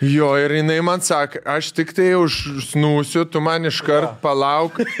galvos. Jo, ir jinai man sakė, aš tik tai užsnūsiu, tu man iškart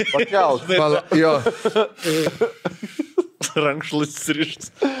palauk. Pakelt. Jo. Rankšluos rištas.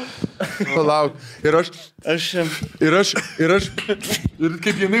 Palauk. Ir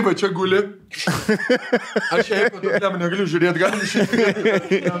kaip jinai va čia guli. Aš jai negaliu žiūrėti, galim išėti.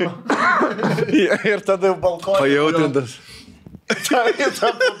 Ir tada balkoną. Pajautintas.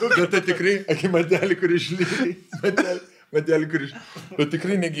 Bet tai tikrai, akimadelį, kur išlygiai. Madelį, kur išlygiai. Bet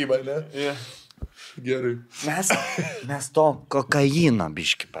tikrai negyva, ne? Yeah. Gerai. Mes to kokaino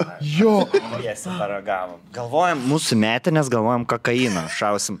biškį paragavom. Galvojam, mūsų metinės galvojam kokainą,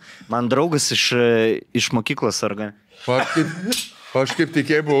 šausim. Man draugas iš mokyklos sarga. Aš kaip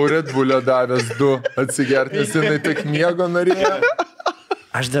tikėjau, buvau Red Bull'o davęs 2 atsigerti, nes jinai tik miego norėjo.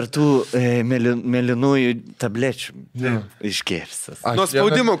 Aš dar tų mėlynųjų tablečių išgėrsis. Nuo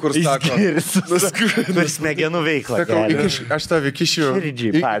spaudimo, kur sako. Kur smegenų veiklą. Aš tau įkišiu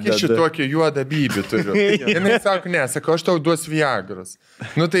tokį juodą bybį turiu. Jinai sako, ne, sako, aš tau duosiu Viagros.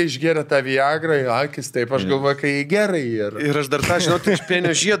 Nu tai išgeria tą Viagrą į akis, taip aš galvoju, kai gerai yra. Ir aš dar tą, žinau, tai iš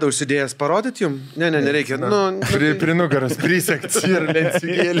pienio žiedą užsidėjęs parodyti jums? Ne, nereikia. Prie nugaras prisekts ir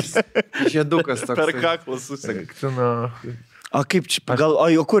lencigėlis. Žiedukas toks. Per kaklą susekts. O kaip čia,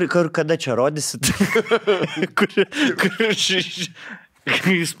 kada čia rodysit?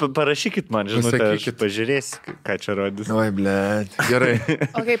 Jūs parašykit man, žinote, aš pažiūrėsiu, ką čia rodys. Oi, blėt, gerai.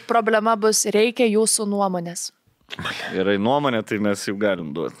 Okay, problema bus, reikia jūsų nuomonės. Gerai, nuomonę tai mes jau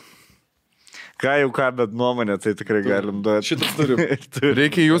galim duoti. Ką, bet nuomonę tai tikrai galim duoti. Šitas turim.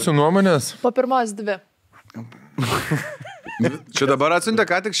 Reikia jūsų nuomonės? Po pirmos 2. Čia dabar atsiuntė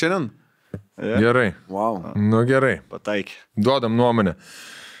ką tik šiandien? Gerai. Wow. Nu gerai. Pataikė. Duodam nuomonę.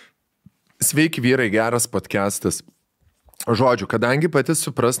 Sveiki vyrai, geras podcastas. Žodžiu, kadangi pati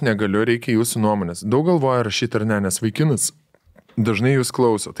supras negaliu, reikia jūsų nuomonės. Daug galvoja rašyti ar ne, nes vaikinas dažnai jūs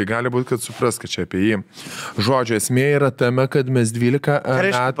klauso. Tai gali būti, kad supras, kad čia apie jį. Žodžio, esmė yra tame, kad mes 12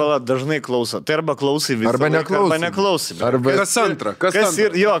 metų... Dažnai klauso. Tai arba klausai visą arba neklausai. Kas antra?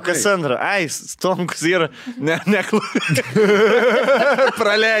 Kas antra? Ai, Stonks yra... Neklausai.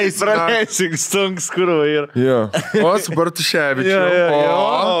 Praleisik, Stonks kurva yra. Jo. O, su Bartuševičiu.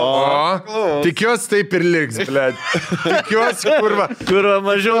 O. Tikiuosi taip ir liks, blėt. Tikiuosi, kurva. Kurva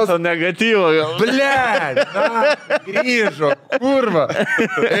mažiau to negatyvo. Blėt. Grįžo. Kurva.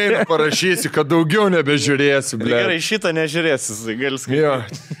 Einu parašysiu, kad daugiau nebežiūrėsiu, blėt. Gerai, šitą nežiūrėsiu, gali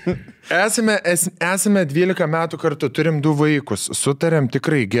skaityti. Esame 12 metų kartu, turim 2 vaikus. Sutarėm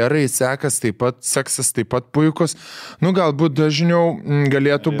tikrai gerai, seksas taip pat puikus. Nu, galbūt dažniau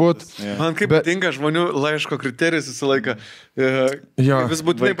galėtų būti. Man kaip patinka žmonių laiško kriterijus visą laiką. Vis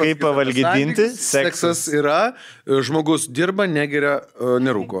būtinai kaip pavalgydinti. Seksas yra, žmogus dirba, negeria,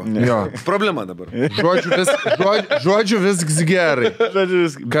 nerūko. Problema dabar. Žodžiu viskas gerai.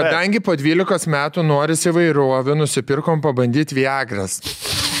 Kadangi po 12 metų norisi įvairovę, nusipirkom pabandyti Viagras.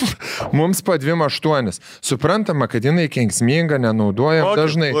 Mums po 2,8. Suprantama, kad jinai kenksminga, nenaudojam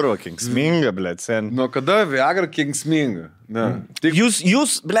dažnai. Kuro kenksminga, blėt, sen. Nuo kada Viagra kenksminga?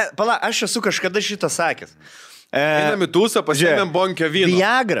 Jūs, blėt, pala, aš esu kažkada šitą sakęs. Einam į tūsą, pasiėmėm bonkę vyno.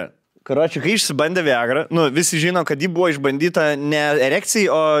 Viagra. Karočiui, kai išsibandė Viagra, visi žino, kad ji buvo išbandyta ne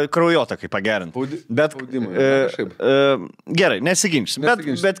erekcijai, o kraujotakai pagerinti. Bet, gerai, nesiginčysim,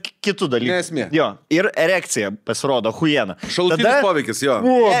 bet kitų dalykų. Nesmė. Jo, ir erekcija pasirodo, huiena. Šalutinis poveikis, jo.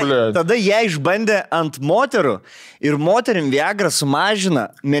 Tada jie išbandė ant moterų ir moterim Viagra sumažina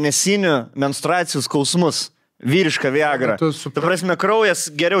mėnesinių menstruacijų skausmus. Vyriška Viagra. Ta prasme, kraujas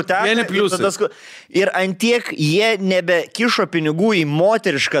geriau teka. Ir antiek jie nebekišo pinigų į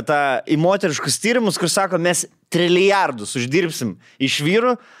moteriškus tyrimus, kur sako, mes trilijardus uždirbsim iš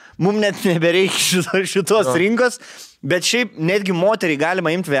vyrų, mums net nebereikia šitos rinkos, bet šiaip netgi moteriai galima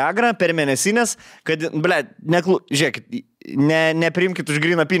imti Viagrą per mėnesinės, kad, žiūrėkit, nepriimkit už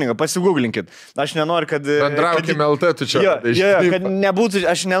gryną pinigą, pasigūglinkit. Aš nenoriu, kad... Bendraukime LT, tu čia. Kad nebūtų,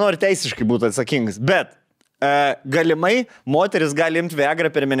 aš nenoriu teisiškai būti atsakingas, bet galimai moteris gali imti Viagrą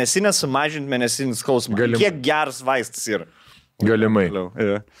per mėnesinę, sumažinti mėnesinį skausmą. Galimai. Kiek geras vaistas yra? Galimai.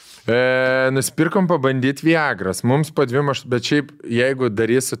 Ja. Nusipirkom pabandyti Viagras. Mums po 2 maštų, bet šiaip, jeigu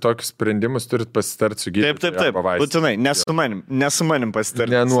darysi tokius sprendimus, turit pasitarti su gydytoju. Taip, būtinai, nesu manim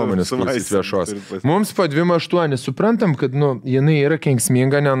pasitarti. Ne nuomonės klausyt viešos. Mums po 2,8, suprantam, kad, jinai yra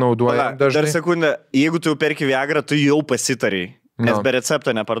kenksminga, nenaudojama dažnai. Dar sekundę, jeigu tu perki Viagrą, tu jau pasitarei. Nes be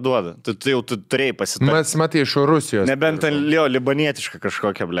recepto neparduoda. Tu jau turėjai pasitarti. Matai, iš Rusijos. Nebent libanietiška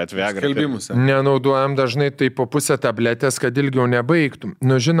kažkokia, blėt, Viagra. Nenaudojam dažnai tai po pusę tabletės, kad ilgiau nebaigtum.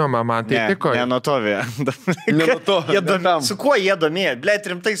 Žinoma, man tai tiko. Ne nuo to, Su kuo jie domėjo? Blėt,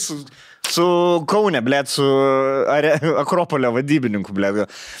 rimtai su Kaune, blėt, su Akropolio vadybininku, blėt.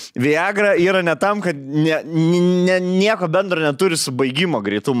 Viagra yra ne tam, kad nieko bendro neturi su baigimo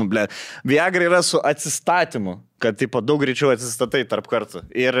greitumu, blėt. Viagra yra su atsistatymu. Kad taip daug greičiau atsistatai tarp kartų.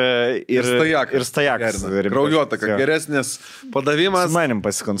 Ir stajakas. Kraujotaka, geresnis padavimas. Su manim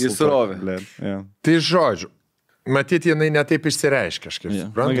pasikonsultuoti. Tai žodžiu, matyt, jinai netaip išsireiškia kažkaip.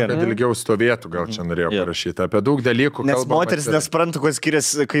 Suprantu, kad ilgiau stovėtų, gal čia norėjau parašyti. Apie daug dalykų. Nes moteris nesuprantu, kuo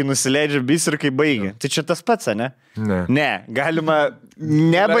skiriasi, kai nusileidžia bis ir kai baigia. Tai čia tas pats, ne? Ne. Galima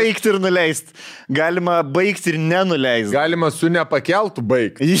nebaigti ir nuleisti. Galima baigti ir nenuleisti. Galima su nepakeltų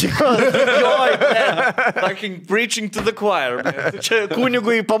baigti. Fucking preaching to the choir. Čia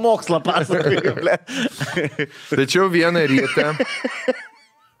kunigui į pamokslą pasakoju. Tačiau vieną rytą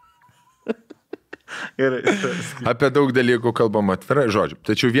apie daug dalykų kalbam atvirai, žodžiu.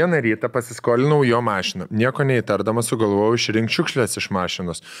 Tačiau vieną rytą pasiskolinau jo mašiną. Nieko neįtardama sugalvojau išrinkti šiukšlės iš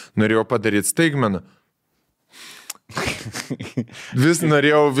mašinos. Norėjau padaryti staigmeną. Vis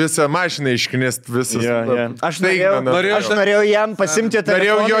norėjau visą mašiną išknist visas. Aš norėjau jam pasimti telefoną.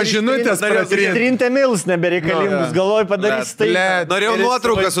 Norėjau jo žinutės pratrinti mils nebereikalingus. Galvoju padaryti tai. Norėjau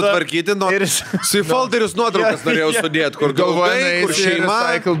nuotrauką sutvarkyti. Su folderius nuotraukas norėjau sudėti, kur galvoju, kur šeima.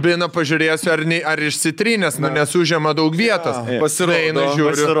 Cycle biną pažiūrėsiu, ar išsitrinės, nesužema daug vietos.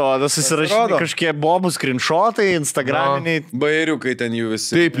 Pasirodo, susirašyti kažkiek bobų screenshotai, instagraminiai. Bairiukai ten jų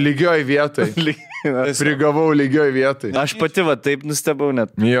visi. Taip, lygioj vietoj. Prigavau lygioj vietoj. Aš pati taip nustebau net.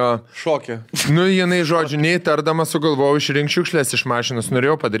 Jo. Šokė. Jinai žodžiu, neįtardama sugalvojau išrinkti šiukšlės iš mašinos.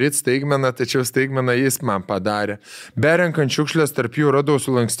 Norėjau padaryti staigmeną, tačiau staigmeną jis man padarė. Berenkant šiukšlės tarp jų radau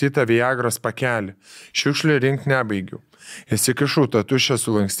sulankstytą Viagros pakelį. Šiukšlį rinkti nebaigiau. Įsikišau tą tuščią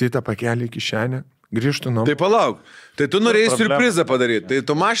sulankstytą pakelį į kišenę. Grįžtų namo. Tai palauk, tai tu norėjai siurprizą padaryti, tai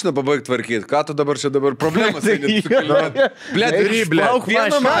tu mašiną pabaigti tvarkyti, ką tu dabar čia problemas? Blėt,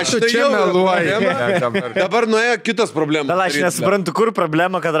 vieną mašiną čia meluoja. Dabar nuėjo kitas problemas. Aš nesuprantu, kur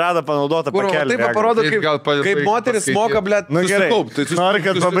problema, kad rado panaudotą pakelį. Tai parodo, kaip moteris moka, blėt, susikaupti. Nori,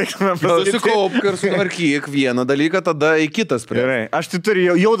 kad pabaigtume. Susikaupk ir sutvarkyk vieną dalyką, tada į kitas. Gerai, aš tai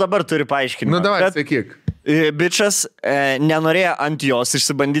jau dabar turiu paaiškinti. Davai, sakyk. Bičas nenorėjo ant jos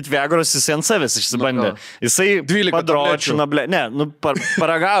išsibandyti Viagros, jisai ant savęs išsibandė. Jisai padročino,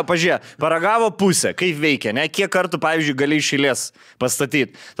 paragavo pusę, kaip veikia, ne? Kiek kartų, pavyzdžiui, gali iš eilės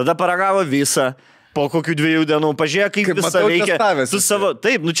pastatyti. Tada paragavo visą, po kokių 2 dienų, pažiūrėk, kaip visą veikia.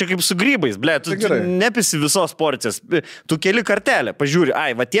 Taip, čia kaip su grybais, tu nepisi visos porcijos. Tu keli kartelę, pažiūri,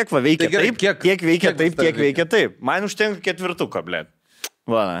 va tiek va veikia taip, tiek veikia taip, tiek veikia taip. Man užtenka 4,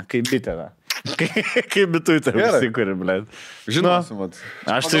 Va, kaip bitė, da. Kaip bitui tai įsikuri, blėt. Žinosim,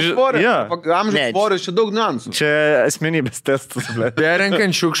 aš tai amžiaus svoris, čia daug niuansų. Čia asmenybės testas, blėt.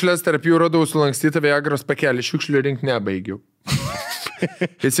 Berenkant šiukšlės, tarp jų radau sulankstytą Viagros pakelį, šiukšlių rinkti nebaigiau.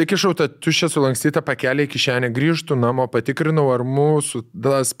 Įsikišau tą tuščią sulankstytą pakelį į kišenę, grįžtų namo, patikrinau, ar mūsų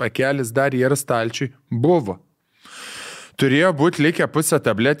tas pakelis dar yra stalčiui. Buvo. Turėjo būti likę pusę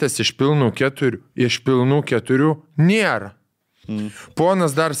tabletės iš pilnų 4. Iš pilnų 4 nėra.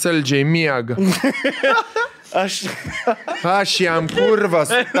 Ponas dar saldžiai miega. Aš jam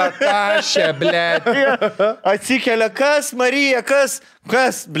kurvas patašė, blėt. Atsikelia, kas, Marija, kas,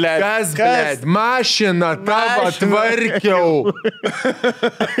 blėt? Kas, blėt? Mašiną tavo tvarkiau.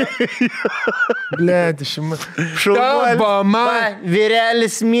 Blėt,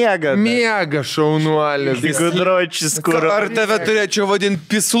 vyrelis miega. Miega, šaunuolis. Gudročis, kur. Ar tave turėčiau vadinti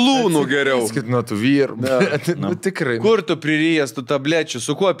pislūnų geriau? Skit nuo tų vyrų. Tikrai. Kur tu pririjęs tų tablečių,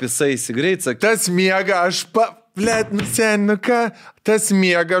 su kuo pisaisi, greit sakai? Tas miega, aš Blet, nu sen, nu ką, tas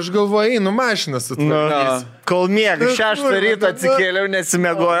miega, aš galvoju, einu mašiną sutvarkys. Kol miega, 6 ryto atsikėliau,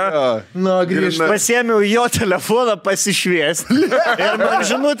 nesimiegoju. Grįžtu. Pasiėmiau jo telefoną pasišviesti. Ir man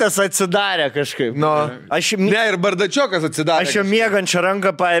žinutės atsidarė kažkaip. Ne, ir bardačiokas atsidarė. Aš jo miegančią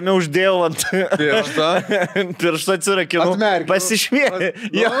ranką paėmiau, uždėjau ant piršto atsirakinau. Pasišviesti.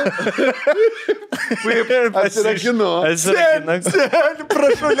 Atsirakinu.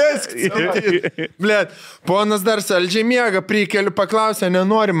 Prašau, leiskit. Blet, ponas dar saldžiai miega, prikeliu, paklausė,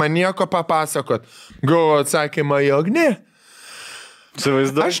 nenori man nieko papasakot. Gau atsakymą, jog ne.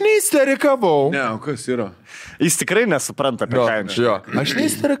 Aš neįsterikavau. Ne, o kas yra? Jis tikrai nesupranta apie ką. Aš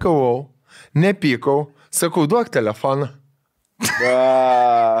neįsterikavau, nepykau, sakau, duok telefoną.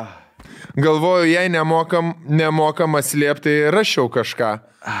 Galvoju, jei nemokama slėpti, rašiau kažką.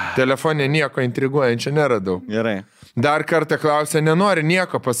 Telefone nieko intriguojančio neradau. Gerai. Dar kartą klausė, nenori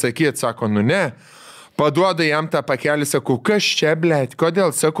nieko pasakyti, sako, nu ne. Paduoda jam tą pakelį, sakau, kas čia, blėt,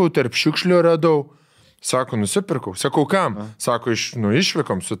 kodėl, sakau, tarp šiukšlių radau. Sako, nusipirkau. Sakau, kam? Sako,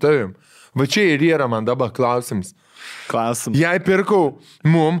 išvykom su tavim. Va čia ir yra man dabar klausimas. Jei pirkau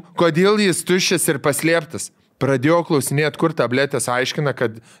kodėl jis tuščias ir paslėptas. Pradėjau klausinėti, kur tabletės aiškina,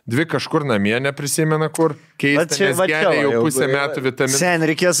 kad 2 kažkur namie neprisimena, kur keista, nes geria jau pusę metų vitaminų. Sen,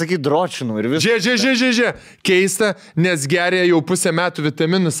 reikėjo sakyti dročinų ir visą. Žiūrė. Keista, nes geria jau pusę metų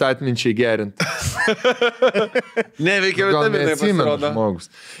vitaminus atminčiai gerinti. Neveikia vitaminai, pasirodo. Žmogus.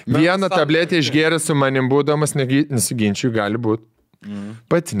 Vieną tabletę išgeria su manim būdamas, nesiginčiu, gali būti.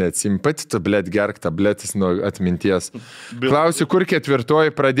 Pati neatsim, pati tablet gerk tabletis nuo atminties. Klausiu, kur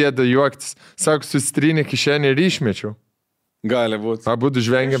 4 pradėda juoktis. Sako, sustrynė kišenį ir išmečiau. Gali būti. Abudu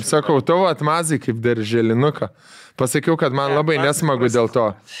žvengiam, sakau, tavo atmazai kaip darželinuką. Pasakiau, kad man labai nesmagu dėl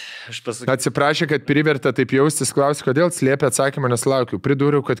to. Atsiprašė, kad privertė taip jaustis, klausiu, kodėl slėpė atsakymą, nesulaukiu.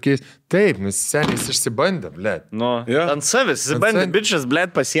 Pridūriau, kad keis. Taip, senis išsibandė, blėt. Ant savęs, išsibandė, bičias,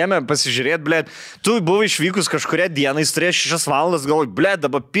 blėt, pasiėmė, pasižiūrėt, blėt. Tu buvai išvykus kažkuria dieną, jis turėjo 6 valandas, galvoju, blėt,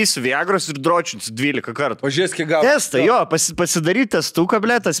 dabar pisiu Viagros ir dročinsiu 12 kartų. O žiūrėk, gal. Testą, jo, pasidaryti testuką,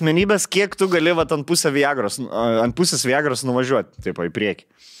 blėt, asmenybės, kiek tu gali ant pusės Viagros nuvažiuoti, taip, į priekį.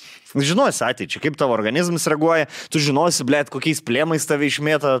 Žinosi ateičiai, kaip tavo organizmas reaguoja, tu žinosi, blėt, kokiais plėmais tave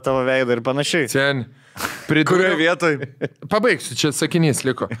išmėta tavo veidą ir panašiai. Sen, kurioje vietoje? Pabaigsiu, čia sakinys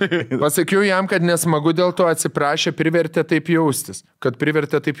liko. Pasakiau jam, kad nesmagu dėl to, atsiprašė, privertė taip jaustis.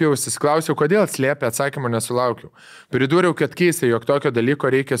 Klausiau, kodėl slėpė, atsakymą nesulaukiau. Pridūriau, kad keista, jog tokio dalyko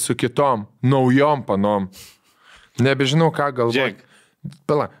reikia su kitom, naujom panom. Nebežinau, ką galvoti.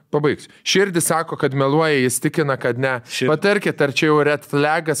 Pabaigsiu. Širdis sako, kad meluoja, jis tikina, kad ne. Patarkit, ar čia jau red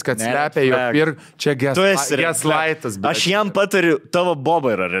flagas, kad slepia jo ir čia gaslightas. Aš jam patariu, tavo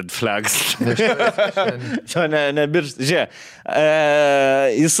boba yra red flagas. Nebirš. Žiūrėk,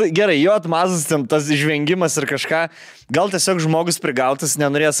 gerai, jo atmazas, tas žvengimas ir kažką, gal tiesiog žmogus prigautas,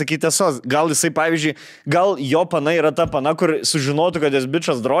 nenorėjo sakyti tiesos. Gal jisai, pavyzdžiui, gal jo pana yra ta pana, kur sužinotų, kad jis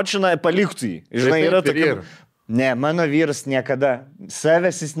bičas dročina, paliktų jį. Žinai, yra tokia. Ne, mano vyras niekada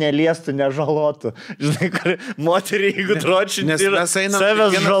savęs jis neliestų, nežalotų. Žinai, kur moterį, jeigu dročinti, yra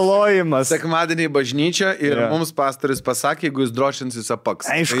savęs žalojimas. Sekmadienį į bažnyčią ir mums pastoris pasakė, jeigu jis dročins, jis apaks.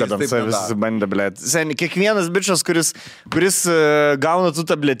 Aišku, kad ant savęs įsibandė, blėt. Sen, kiekvienas bičas, kuris gauna tų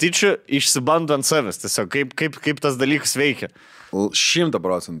tabletyčių, išsibando ant savęs. Tiesiog, kaip tas dalykas veikia.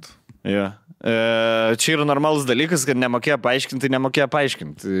 100%. Ja. Čia yra normalus dalykas, kad nemokėjo paaiškinti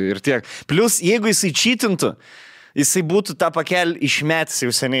ir tiek. Plus, jeigu jisai čytintų, jisai būtų tą pakelį išmetęs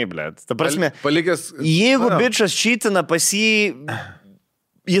jau seniai, blėt. Ta prasme, jeigu bičas čytina pas jį,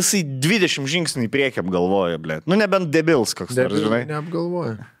 jisai 20 žingsnių į priekį apgalvoja, blėt. Nu, nebent debils koks nors, žinai.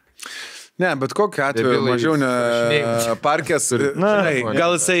 Neapgalvoja. Ne, bet kokiu atveju mažiau ne parkės.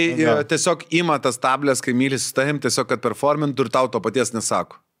 Gal jisai tiesiog ima tas tablės, kai myli su tavim, tiesiog kad performintų ir tau to paties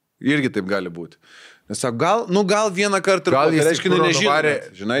nesako. Irgi taip gali būti. Nes gal vieną kartą... Gal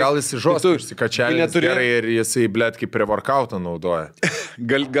jis žos užsikačialį gerai ir jisai, blėt, kaip prie workoutą naudoja.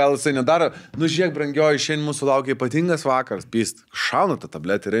 Gal jisai nedaro. Nu, žiūrėk, brangioji, šiandien mūsų laukia ypatingas vakaras. Pyst, šauna tą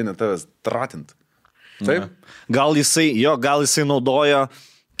tabletę ir eina tavęs tratint. Taip? Gal jisai naudojo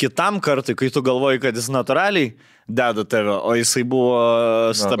kitam kartui, kai tu galvoji, kad jis natūraliai deda tave, o jisai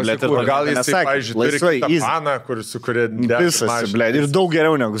buvo su tabletė. Gal jisai, pavyzdžiui, turi kitą paną, su kuria deda mažą. Ir daug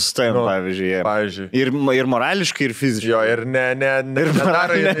geriau negu su tavim, pavyzdžiui. Ir morališkai, ir fiziškai. Jo, ir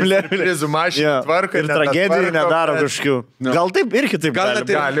nedaro prizų mašinų tvarką. Ir tragedijų nedaro kažkokių. Gal taip ir kitaip gali.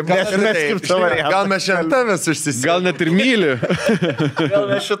 Gal mes šiandien tavęs užsisikėlėm. Gal net ir myli. Gal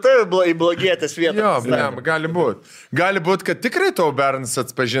mes šitą į blogėtės vietą. Jo, gali būti. Gali būti, kad tikrai tau Bernas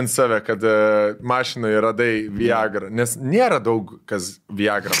atpažins save, kad mašinoje radai Viagrą. Viagra, nes nėra daug, kas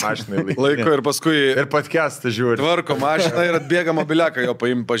Viagra mašinai laiko ir paskui... Ir podcastą žiūri. Tvarko mašiną ir atbėga mobiliaką jo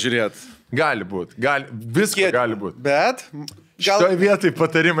pažiūrėti. Gali būti, visko gali būti. Bet... Šitoje vietoje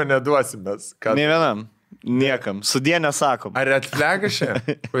patarimą neduosimės. Ne vienam, niekam, sudie nesakom. Ar red flagas čia?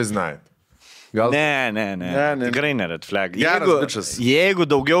 Vaznait. Gal... Ne. Tikrai ne red flag. Jeigu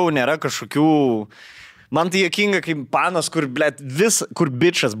daugiau nėra kažkokių... Man tai juokinga, kaip panas, kur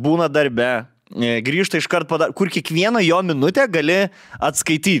bičas būna darbe, grįžta iš karto kur kiekvieną jo minutę gali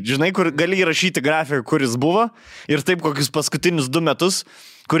atskaityti. Žinai, kur gali įrašyti grafiką, kur jis buvo ir taip kokius paskutinius 2 metus,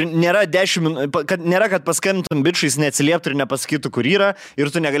 kur nėra 10 minučių, nėra, kad paskambintum bičais, neatsilieptų ir nepasakytų, kur yra, ir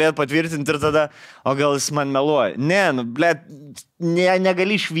tu negalėtum patvirtinti ir tada, o gal jis man meluoja.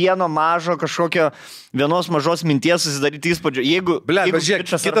 Negali iš vieno mažo kažkokio vienos mažos minties susidaryti įspūdžio. Jeigu žiūrėk,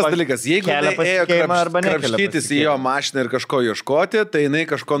 kitas dalykas, jeigu ėjo krapštytis į jo mašiną ir kažko ieškoti, tai jinai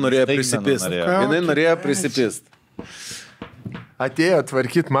kažko norėjo prisipist. Jinai norėjo prisipist. Atėjo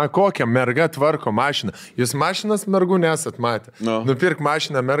tvarkyti, kokią mergą tvarko mašiną. Jūs mašinas mergų nesat matę. No. Nupirk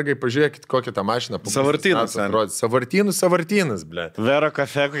mašiną mergai, pažiūrėkit, kokią tą mašiną. Savartynas. Savartynas, blėt. Vero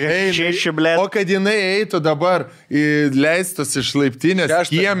kafe, kokia 6, blėt. O kad jinai eitų dabar, leistus iš laiptinės,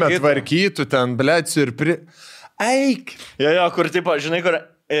 kiemę tvarkytų ten, blėt, Eik! Jo, kur tipo, žinai, kur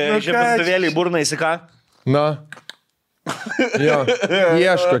žepintuvėlį burna įsika? Na. Jo,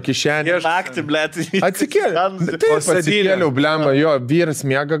 ieško kišenį. Naktį, blėt. Atsikėliau. Taip, atsikėliau, blemba, jo, vyras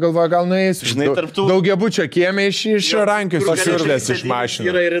miega, galvoja, gal nueisiu. Žinai, tarptų... Daugiabučio kiemė iš rankius pasiurlės iš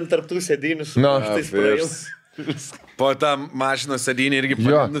mašinos. Yra ir tarptų sėdynių su štais po tą mašinos sėdynį irgi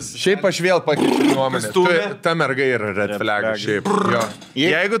pagrindus. Šiaip aš vėl pakeičiu nuomonę. Ta merga yra red flag šiaip. Jo.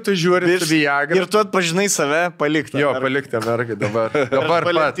 Jeigu tu žiūri Viagra... Ir tu atpažinai save, palik tą mergą. Jo, palik tą mergą dabar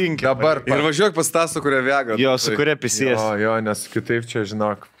pat. Ir važiuok pas tą, su kuria Viagra. Jo, su kuria pisės. Jo, nes kitaip čia,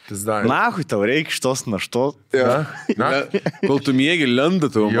 žinok, pizda. Nahui, tau reikia šitos naštos. Kol tu mėgi, lenda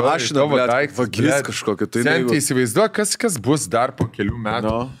tavo mašiną, vagis kažkokia. Senti įsivaizduok, kas bus dar po kelių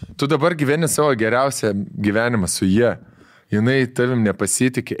metų. Tu dabar gyveni savo geriausią gyvenimą su jie. Jinai tavim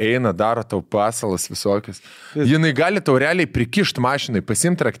nepasitikė, eina, daro tau pasalas visokias. Jinai gali tau realiai prikišti mašinai,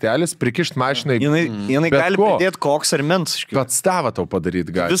 pasimti raktelis, prikišti mašinai. Jinai gali pridėti koks ar mens. Bet stavą tau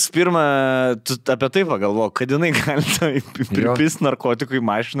padaryti gali. Vis pirma, tu apie tai pagalvok, kad jinai gali pripist narkotikų į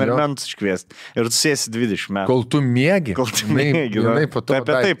mašiną ir mens iškviesti. Ir tu sėsi 20 metų. Kol tu mėgi. Jinai po to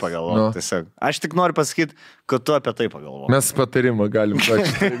apie tai pagalvok. Tiesiog. Aš tik noriu pasakyti, kad tu apie tai pagalvok. Mes patarimą galim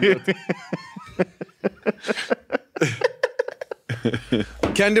sakyti.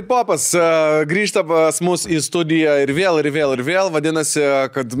 Candy Popas grįžta pas mus į studiją ir vėl. Vadinasi,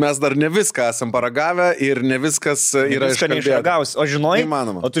 kad mes dar ne viską esam paragavę ir ne viskas yra iškalbėta.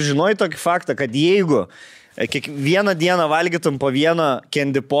 O tu žinojai tokį faktą, kad jeigu kiekvieną dieną valgytum po vieną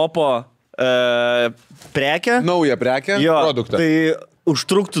Candy Popo prekę, naują prekę, produktą, tai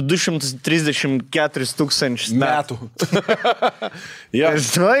užtruktų 234 000 metų.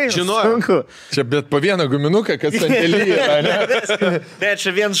 Žinau. Čia bet po vieną guminuką, kas sandėlyje, ne? Ne,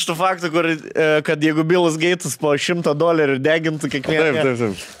 čia vienas iš tų faktų, kad jeigu Billas Gates po $100 degintų kiekvieną.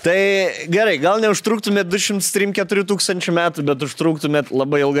 Taip. Tai gerai, gal neužtruktumėt 234 000 metų, bet užtruktumėt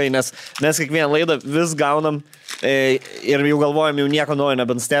labai ilgai, nes mes kiekvieną laidą vis gaunam ir jau galvojam, jau nieko naujo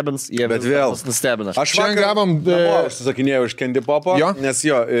nebent stebins, jie bet vėl nustebina. Aš gavom užsisakinėjau iš Candy Popo, nes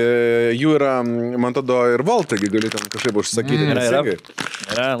jų yra, man tada ir Voltagi gali tam kažkaip užsakyti.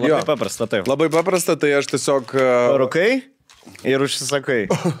 Yra labai paprasta, taip. Labai paprasta, tai aš tiesiog... Rūkai ir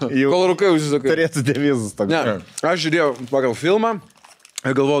užsisakai. Kol rūkai užsisakai. Turėtų devizus toks. Ne, aš žiūrėjau pagal filmą,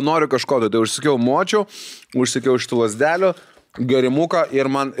 galvojau, noriu kažko, tai užsakiau močių, užsakiau iš tų lasdelių, garimuką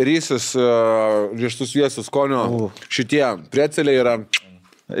ir man rysis rieštų sviestų skonio šitie preceliai yra...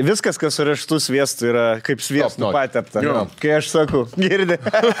 Viskas, kas su rieštų sviestu yra kaip sviestu patepta. Kai aš sakau, girdi.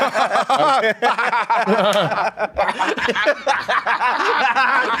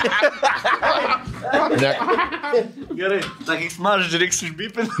 Gerai, sakyk, mažas reiks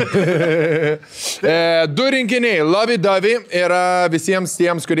išbypinti. 2 rinkiniai. Lovey-dovey yra visiems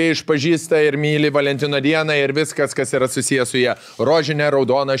tiems, kurie išpažįsta ir myli Valentino dieną ir viskas, kas yra susijęs su ją. Rožinė,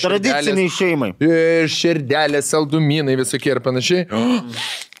 raudona, širdelės. Tradiciniai šeimai. Širdelės, saldumynai, visokie ir panašiai.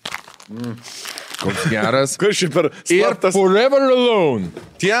 Koks geras. Ir Forever Alone.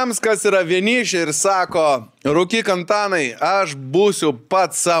 Tiems, kas yra vienišiai ir sako, rūkyk Antanai, aš būsiu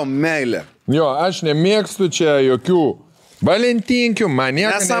pats savo meilė. Jo, aš nemėgstu čia jokių valentinkių, man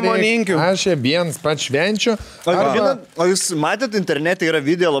nieko nesąmoninkių. Aš vienas pats švenčiu. O jūs matėt, internete yra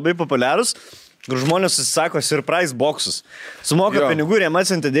video labai populiarus, kur žmonės susisako surprise boxus. Sumoka pinigų ir jie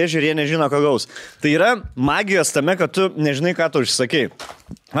atsiuntė dėžę ir jie nežino, ką gaus. Tai yra magijos tame, kad tu nežinai, ką tu užsakei.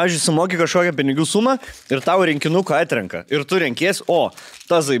 Aš sumoki kažkokią pinigų sumą ir tau rinkinuką atrenka. Ir tu renkies,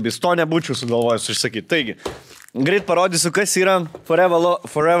 tas zaibis, to nebūčiau sugalvojęs užsakyti. Taigi, greit parodysiu, kas yra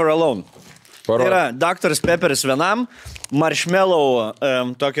Forever Alone. Tai yra Dr. Pepperis vienam, marshmallow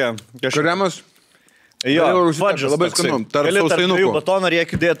tokia... Kremas? Jo, fudžas. Labai skanu. Gali tarp dviejų batoną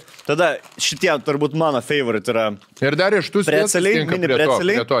reikia dėti. Tada šitie turbūt mano favorite yra. Ir dar iš tų preceliai, mini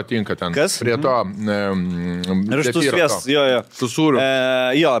preceliai. Prie to tinka ten. Kas? Prie to. Ir iš tų sviestas, jo. Su sūriu.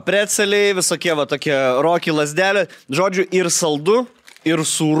 Jo, preceliai, visokie va tokie roki lasdelė. Žodžiu, ir saldu, ir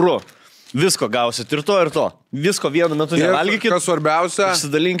sūru. Visko gausit, ir to. Visko vienu metu nevalgykit. Kas svarbiausia,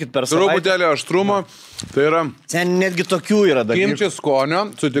 pasidalinkit per savaitę. Truputėlį aštrumo, tai yra... Ten netgi tokių yra dalykų. Kimči skonio,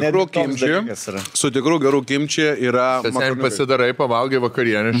 su tikru kimči. Su tikru geru kimči yra... Sen pasidarai, pavalgai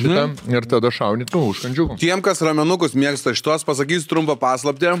vakarienę šitą ir tada šauni tų užkandžiukų. Tiem, kas ramenukus mėgsta šitos, pasakysiu trumpą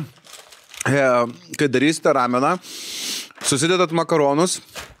paslaptį. Kai darysite rameną, susidedat makaronus.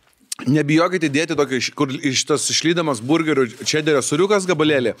 Nebijokite dėti tokį, kur iš tas išlydamas burgerių čederio suriukas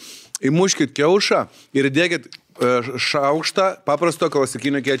gabalėlį. Įmuškit kiaušą ir dėkit šaukštą paprasto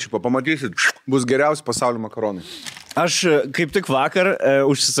klasikinio kečupo. Pamatysit, bus geriausi pasaulio makaronai. Aš kaip tik vakar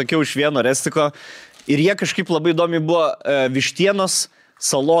užsisakiau iš vieno restiko ir jie kažkaip labai įdomi buvo vištienos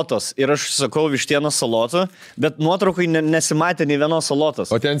salotos. Ir aš užsisakau vištienos salotų, bet nuotraukai nesimatė nei vienos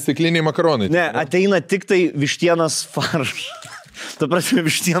salotos. O ten stikliniai makaronai. Ne, ateina tik tai vištienos farš. Ta prasme,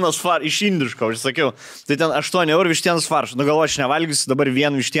 vištienos farš, iš indiško, aš sakiau. Tai ten 8 eurų vištienos farš. Nu galvo, aš nevalgysiu dabar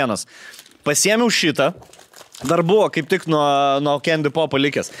vien vištienos. Pasiėmiau šitą, dar buvo kaip tik nuo Candy Popo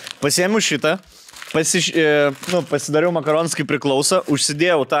likęs. Pasiėmiau šitą, pasidariau makaronus kaip priklauso,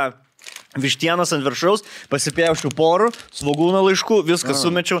 užsidėjau tą vištienos ant viršaus, pasipjaušiu porų, svogūno laiškų, viską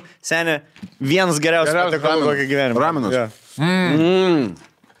sumečiau. Senė, vienas geriausias patiekalų kokį gyvenimą. Ramenas.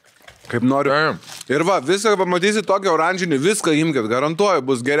 Kaip noriu. Ir va, viską pamatysit tokį oranžinį, viską imkit, garantuoju,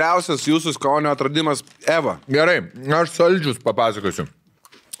 bus geriausias jūsų skonio atradimas Eva. Gerai, aš saldžius papasakosiu.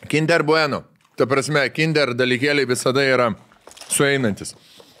 Kinder Bueno. Ta prasme, Kinder dalykėliai visada yra sueinantis.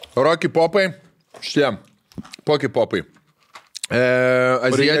 Rocky Popai, šitie, Poky Popai.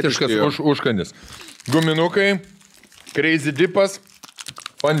 Azijietiškas užkandis. Guminukai, Crazy Dipas,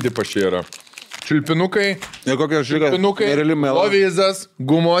 Pandipas čia yra. Šilpinukai, lovizas,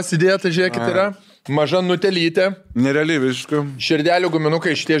 gumos įdėta, žiūrėkit, yra. Maža nutelytė. Nerealiai visiškai. Širdelių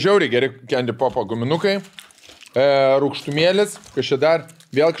guminukai, šitie žiauriai geri Candy Popo guminukai. Rūgštumėlis, kažkai dar,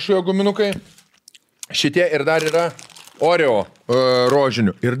 vėl kažkojo guminukai. Šitie ir dar yra Oreo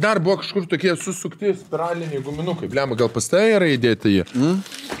rožinių. Ir dar buvo kažkur tokie susukti spiraliniai guminukai. Blema, gal pas tai yra įdėti jie?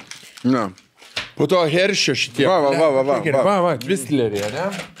 Ne. Po to Hershio šitie. Va, Twizzlerį, ne?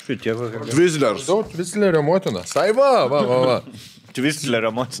 Šitie kokie. Twizzlers. Twizzlerio motina. Sai, va.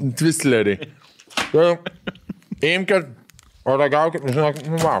 Twizzlerio motina. Twizzleriai. Imkit, o ragaukit, žinok,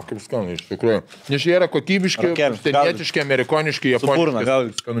 kaip skanu iš tikrųjų. Nes jie yra kokybiški, užsienietiški, amerikoniški,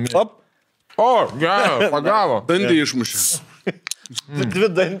 japoniški. Op. O, gerai, pagavo. Dantį išmušė.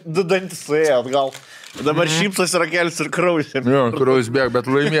 Du dantys suėjo atgal. Dabar šypsos rakelis ir kraujas. Jo, kraujas bėg, bet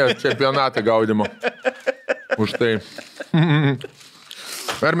laimėjo čempionatą gaudimo. Už tai.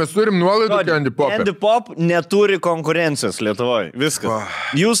 Ar mes turim nuolaidų Candy Pop? Candy Pop neturi konkurencijos Lietuvoje. Viskas.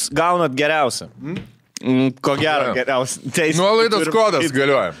 Jūs gaunat geriausią. Ko gero geriausia. Nuolaidos kodas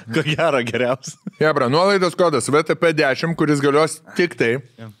galioja. Ko gero geriausia. Jebra, nuolaidos kodas VTP10, kuris galios tik tai,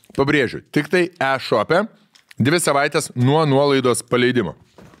 pabrėžiu, tik tai e-shop'e 2 savaitės nuo nuolaidos paleidimo.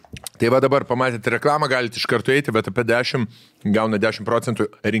 Tai va dabar pamatėte reklamą, galite iš karto eiti, VTP10 gauna 10%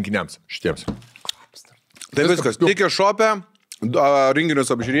 rinkiniams šitiems. Tai viskas, tik e-shop'e, renginius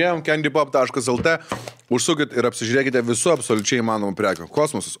apžiūrėjom, candypop.lt, užsukit ir apsižiūrėkite visų absoliučiai įmanomų prekių.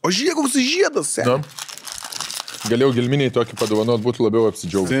 Kosmosas. O žiūrėk, koks žiedas. Nu. Galėjau gelminiai tokį padovanot, būtų labiau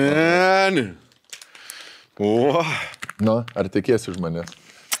apsidžiaugti. Seni. O. Nu, ar tikėsi už manęs?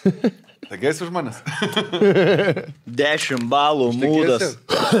 Tikėsi už manęs? 10 balų mūdas.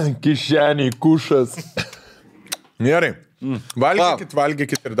 Kišeniai, kušas. Gerai.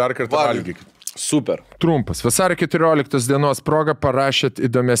 Valgykit ir dar kartą valgykit. Super. Trumpas. Vasario 14 dienos proga parašėt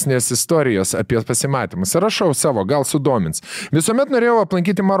įdomesnės istorijos apie pasimatymus. Rašau savo, gal sudomins. Visuomet norėjau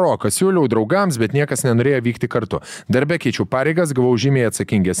aplankyti Maroką, siūliau draugams, bet niekas nenorėjo vykti kartu. Darbe keičiau pareigas, gavau žymiai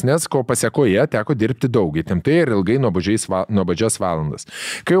atsakingesnės, ko pasiekoje teko dirbti daug, įtemptai ir ilgai nuobodžias valandas.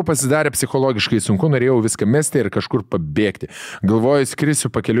 Kai jau pasidarė psichologiškai sunku, norėjau viską mesti ir kažkur pabėgti. Galvoju,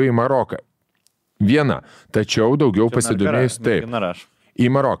 skrisiu pakeliu į Maroką. Viena, tačiau daugiau pasidomėjus taip. į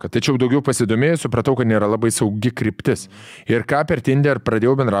Maroką. Tačiau daugiau pasidomėjus, supratau, kad nėra labai saugi kryptis. Ir ką per Tinder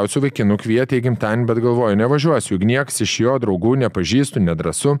pradėjau bendrauti su vaikinu, kvietė į gimtadienį, bet galvoju, nevažiuosiu, juk nieks iš jo draugų nepažįstu,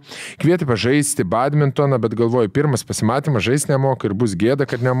 nedrąsu. Kvietė pažaisti badmintoną, bet galvoju, pirmas pasimatymas žaisti nemoku ir bus gėda,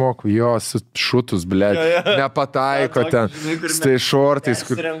 kad nemoku. Jo, šutus, blėt, nepataiko ten, stai šortais.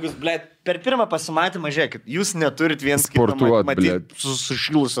 Per pirmą pasimatymą, žiūrėkit, jūs neturit viens kitą matyti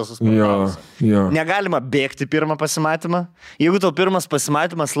sušilusios asmenybės. Negalima bėgti pirmą pasimatymą. Jeigu tau pirmas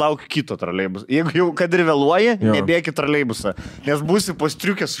pasimatymas, lauk kito troleibusą. Jeigu jau kad ir vėluoji, nebėgi troleibusą. Nes būsi po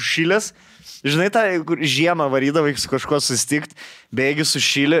striukę sušilęs. Žinai, tą žiemą varydavai su kažkuo susitikti, bėgi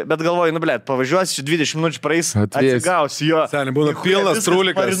sušilį, bet galvoju, blėt, pavažiuosiu 20 minučių praeis, atsigausiu jo. Seniai, būna pilnas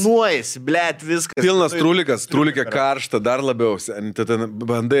trūlikas. Marinuojasi, blėt, viskas. Pilnas trūlikas, trūlikė karšta, dar labiau.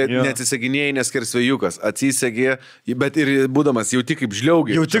 Bandai, neatsiseginėjai, neskers vėjukas, atsisegė, bet ir būdamas jauti kaip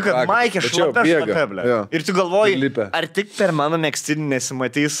žliaugiai. Jauti, kad Maikė šlapia, blėt. Ir tu galvoji, ar tik per mano megztinį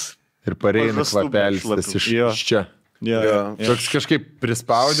nesimatys. Ir pareina kvapelis iš čia. Toks kažkaip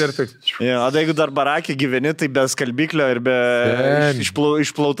prispaudė ir taip. O jeigu dar barakė gyveni, tai be skalbiklio ir be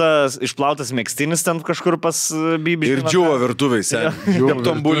išplautas megztinis ten kažkur pas Bibi. Ir džiuvo virtuviai, seniai.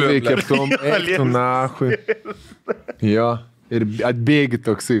 Keptom bulvių, keptom eiktų nahui. Jo, ir atbėgi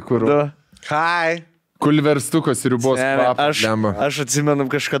toksai, kur. Hai. Kulverstukas ir ribos kvapas. Aš atsimenu,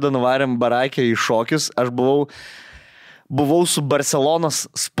 kažkada nuvarėm barakę į šokius, aš buvau su Barcelonos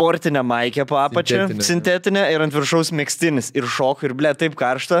sportinė maikė po apačią, sintetinė ir ant viršaus megztinis. Ir šoku, ir blė, taip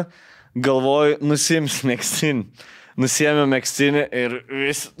karšta, galvoju, nusiims megztinį. Nusiėmė megztinį ir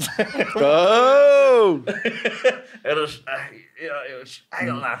vis... Ir aš...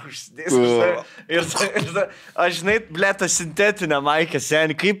 Ir aš, žinai, blė, ta sintetinė maikė,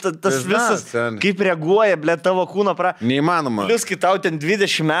 seniai, kaip tas visas, kaip reaguoja, blė, tavo kūno Neįmanoma. Plius, kai tau ten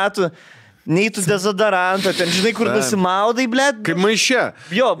 20 metų, nei tu dezodorantą, ten žinai, kur nusimaudai, blėt. Kaip maišė.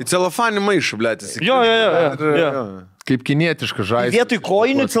 Jo. Į celofanį maišą, blėt. Jo. Kaip kinietiška žaisla. Vietoj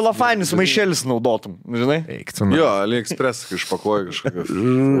kojinių celofanis maišelis naudotum, žinai? Jo, AliExpress išpakuoja kažkokios.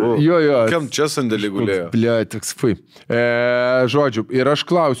 Jo. Kam čia sandėlį gulėjo? Blia, toks fui. Žodžiu, ir aš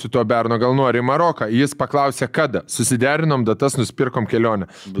klausiu to berno, gal nori į Maroką. Jis paklausė, kada. Susiderinom datas, nusipirkom kelionę.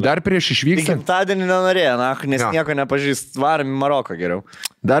 Dar prieš išvykstant... Gimtadienį nenorėjo, nes nieko nepažįst. Varom į Maroką geriau.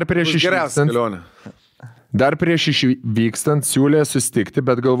 Dar prieš išvykstant... Dar prieš išvykstant siūlė susitikti,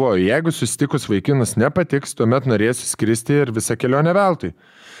 bet galvoju, jeigu susitikus vaikinus nepatiks, tuomet norėsiu skristi ir visą kelionę veltui.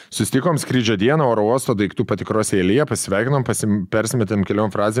 Susitikom skrydžio dieną, oro uosto daiktų patikros eilėje, pasiveikinom, persimetėm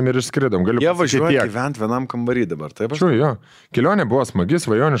keliom frazėm ir išskridom. Jie važiuoja gyventi vienam kambarį dabar, taip? Jo. Kelionė buvo smagi,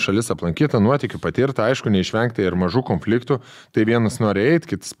 svajonių šalis aplankyta, nuotykių patirta, aišku, neišvengta ir mažų konfliktų, tai vienas nori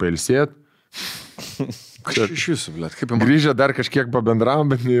eiti, kitas pailsėti. Aš iš jūsų, blėt, kaip įmanoma. Grįžę dar kažkiek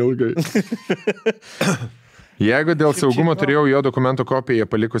pabendravom, bet neilgai. Jeigu dėl saugumo turėjau jo dokumento kopiją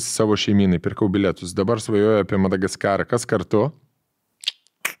palikusi savo šeimynai, pirkau bilietus, dabar svajoju apie Madagaskarą. Kas kartu?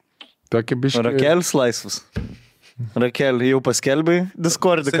 Tokį biškį. Rakelis laisvas. Rakel, jau paskelbai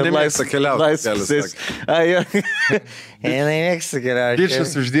Discord'ą, kad laisvas. Einai mėgsta keliauti.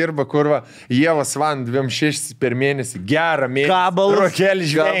 Bišas uždirba, kurva, Ievas van 2,6 per mėnesį, gerą mėnesį. Kabalus. Rakel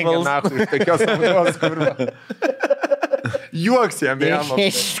žvengia, nahui, tokios amžiaus, kurva. Juoks jam jam.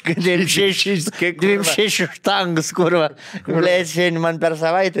 26 štangus, kurva. Blėt, šiandien man per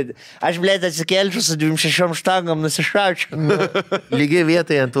savaitę. Aš, blėt, atsikelčiu su 26 štangom, nusišaučiu. Lygiai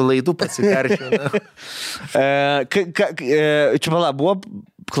vietoje ant tų laidų pasikarčiu. Čia pala,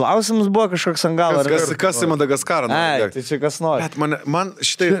 klausimas buvo kažkoks ant galo. Kas į Madagaskarą? Ai, tai čia kas nori. Bet man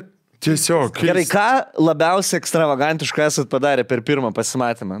šitai... Tiesiog. Gerai, ką labiausiai ekstravagantiškai esat padarę per pirmą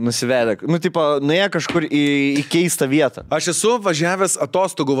pasimatymą? Nusivedę. Nuėjo kažkur į keistą vietą. Aš esu važiavęs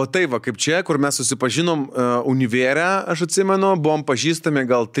atostogų, va tai va, kaip čia, kur mes susipažinom univerę, aš atsimenu, buvom pažįstami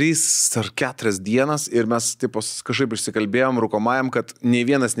gal 3 ar 4 dienas ir mes kažkaip išsikalbėjom rūkomajam, kad nei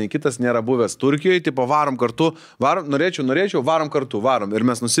vienas, nei kitas nėra buvęs Turkijoje, varom kartu, norėčiau, varom kartu. Ir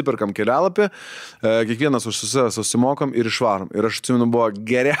mes nusipirkam kelialapį, kiekvienas už susimokom ir išvarom. Ir aš atsimenu, buvo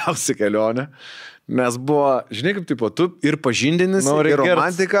geriausia kelionė, nes buvo, žinai, kaip tu ir pažindinis, ir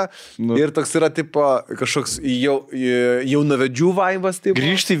romantika, ir toks yra kažkoks jaunavedžių vaibas.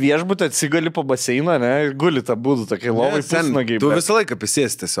 Grįžti viešbutį, atsigali po baseiną, ne, guli tą būdų, tokie lovai pusnagiai. Tu visą laiką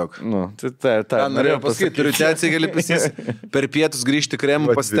pisės tiesiog. Norėjau pasakyti, turiu čia atsigali pisės, per pietus grįžti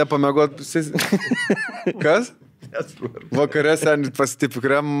kremų, pasite pamėgot pisės. Kas? Vakare sen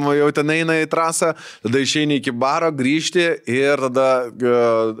pasitipikrem, jau ten eina į trasą, tada išeini iki baro, grįžti ir tada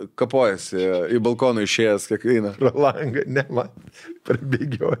kapojasi į balkoną išėjęs, kiek eina. Pro langą, ne man,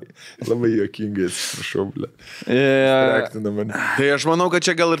 prabėgioji. Labai juokingai, atsiprašau, ble. Tai aš manau, kad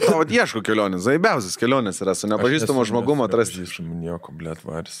čia gal ir tavo ieško kelionės. Zaibiausias kelionės yra su nepažįstamu žmogumu atrasti. Nieko, ble,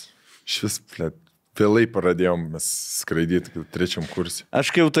 varis. Šis, ble, vėlai pradėjom mes skraidyti 3 kursį. Aš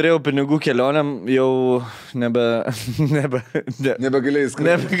kai jau turėjau pinigų kelionėm, jau nebegalėjai skraidyti.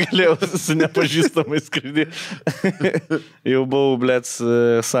 Nebegalėjau su nepažįstamai skraidyti. Jau buvau, blėt,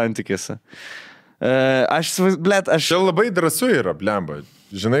 santykėse. Čia labai drąsu yra, blemba.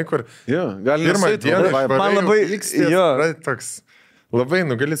 Žinai, kur... Jo, gali pirmą dieną. Man labai... Jo, toks... Labai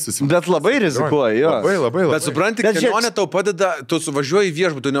nugali susipažinti. Bet labai rizikuoji, jo. Labai. Bet supranti, kelionė tau padeda, tu suvažiuoji į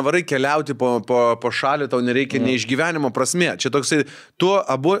viešbutį, tu nevarai keliauti po šalį, tau nereikia nei išgyvenimo prasmė. Čia toksai, tu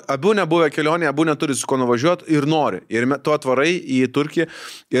abu nebuvę kelionė, abu neturi su ko nuvažiuoti ir nori. Ir tu atvarai į Turkiją,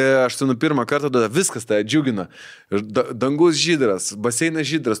 aš ten pirmą kartą, tada viskas tai džiugina. Dangus žydras, baseinas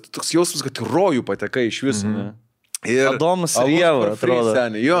žydras, toks jausmas, kad rojų patekai iš viso. Ir Adomas ir Ieva, atrodo.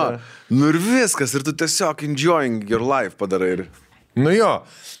 Jo, nu ir viskas, ir tu tiesiog enjoying your life padarai. Nu jo,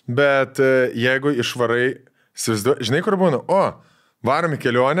 bet jeigu išvarai, žinai, kur būna, varom į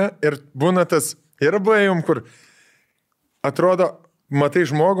kelionę ir būna tas, yra buvę jums, kur atrodo, matai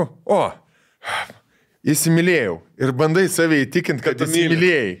žmogų, įsimylėjau ir bandai save įtikinti, kad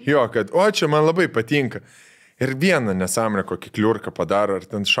įsimylėjai, jo, kad, čia man labai patinka. Ir vieną nesąmonę kokį kliurką padaro, ar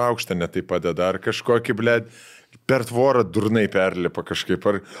ten šaukštą netai padeda, ar kažkokį, blėd, per tvorą durnai perlipa kažkaip,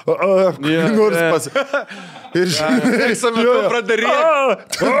 ar nors pas... Ir žinai, pradarė.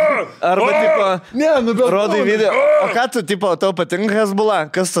 Arba, tipo, rodai video. O ką tu, tipo, tau patinka Hezbollah?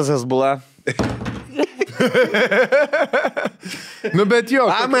 Kas tas Hezbollah? Nu, bet jo,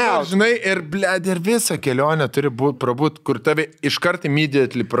 žinai, ir, blėd, ir visą kelionę turi prabūt, kur tave iškart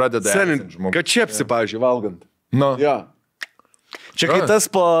immediately pradeda erzinti žmogus. Kad čepsi, pavyzdžiui, valgant. Nu. Ja. Čia kai tas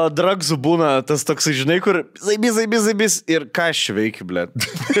po drugsų būna, tas toks, žinai, kur zaibys ir ką aš čia veikiu, blėt.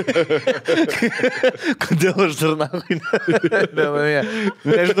 Kodėl aš dar nahui?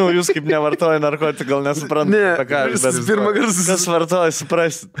 Nežinau, jūs kaip nevartoja narkotikų, gal nesuprantate. Pirmą kartą. Kas vartoja,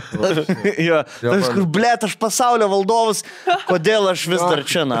 suprasit. Jo, tas kur, blėt, aš pasaulio valdovas, kodėl aš vis dar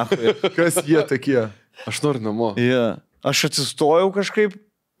čia, nahui. Kas jie tokie? Aš noriu namo. Jo, aš atsistojau kažkaip.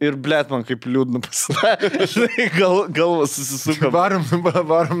 Ir, blėt, man kaip liūdna pasidarė. Žinai, galva susisuka. Varom namo.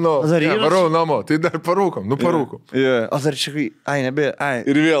 Varau namo. Tai dar parūkom. Nu, parūkom. Yeah. O dar čia,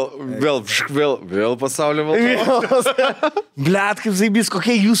 Ir vėl pasaulio valdovas. Blėt, kaip zaibys,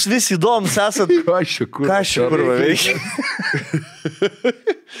 kokie jūs visi įdomus esat. Ką aš kur veikia.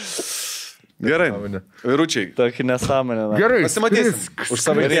 Gerai. Vyručiai. Tokį nesąmonę. Gerai. Pasimatysim. Už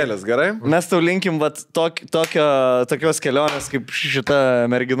savaitėlės, gerai? Mes tau linkim tokios kelionės, kaip šita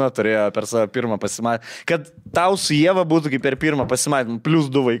mergina turėjo per savo pirmą pasimatymą. Kad tau su Ieva būtų kaip per pirmą pasimatymą, plus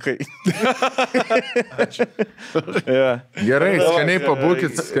 2 vaikai. Gerai, skaniai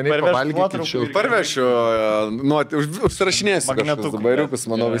pabūkit, skaniai pavalgykit šiltai. Parvešiu, užsirašinėsiu kažkokius bairiukus,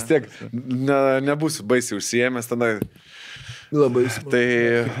 manau, vis tiek nebūsiu baisiai užsiėmęs tada. Labai smagu. Tai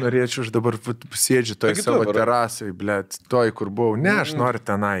norėčiau, aš dabar sėdžiu toj savo terasai, blėt, toj, kur buvau. Ne, aš noriu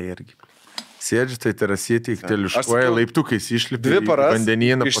tenai irgi. Sėdžiu tai terasytį, teliškuoja, laiptukais išlipi,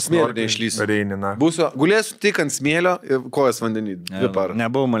 vandenyną pasnorkiai išlysiu. Gulėsiu tik ant smėlio ir kojas vandenį. 2 paras.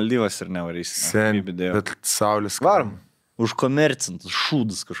 Nebuvau Maldyvas ir nevarysiu. Bet saulės. Varom. Už komercintus,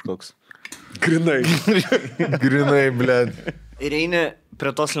 šūdas kažkoks. Grinai. Grinai, blėt. Ir eini prie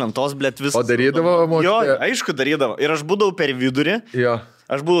tos lentos, blėt, viskas. O darydavo močiutė? Jo, aišku, darydavo. Ir aš būdavau per vidurį. Jo.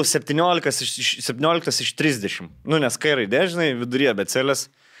 Aš buvau 17 iš 30. Nu, nes kai raidė, žinai, viduryje becelės.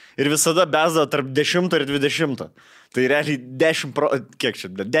 Ir visada bezdavo tarp 10 ir 20. Tai realiai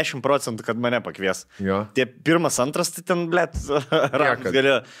 10%, kad mane pakvies. Jo. Tie 1, 2, tai ten, blėt, rakas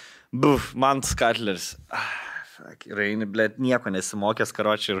galėjo. Man Skatleris. Raini, blėt, nieko nesimokęs,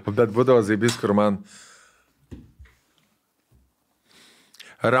 karočiui. Bet būdavo zaibys, kur man...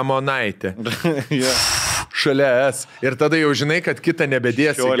 Ramonaitė. Šalia es. Ir tada jau žinai, kad kitą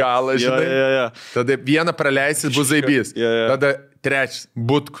nebedės į galą, žinai. Tada vieną praleisit bus zaibys. Tada 3.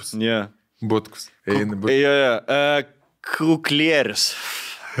 Butkus. Butkus. Kuklieris.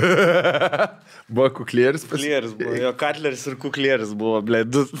 Buvo kuklieris? Kuklieris buvo. Jo, Katleris ir kuklieris buvo, blė.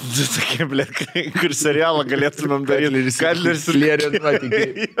 Du tokie, blė, kur serialą galėtumėm daryti. Katleris ir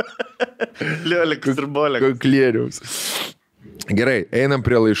kuklieris. Liolikas ir Bolekas. Kuklieriaus. Gerai, einam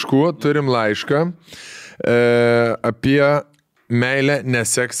prie laiškų. Turim laišką apie meilę,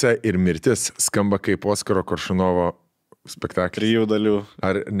 neseksą ir mirtis. Skamba kaip Oskaro Koršunovo spektaklis. 3 dalių.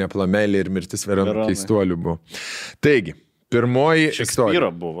 Ar Neplamelė ir Mirtis Veronų keistuolių buvo. Taigi, pirmoji istorija.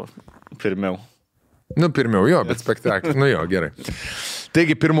 Šekspyro buvo pirmiau. Pirmiau jo, bet spektaklis. Jo, gerai.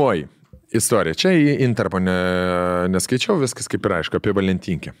 Taigi, pirmoji istorija. Čia į Interpo neskaičiau, viskas kaip ir aišku, apie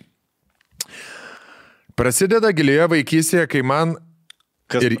Valentinkę. Prasideda gilioje vaikystėje, kai man...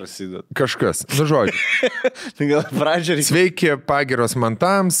 Kas prasideda? Kažkas. Žodžiu. Gal pradžia reikia. Sveiki pagiros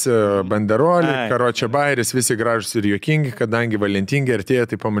mantams, banderolį, karočia bairis, visi gražus ir juokingi, kadangi Valentinė artėja,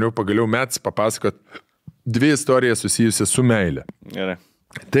 tai pamaniau pagaliau metus papasakot 2 istorijas susijusias su meile. Gerai.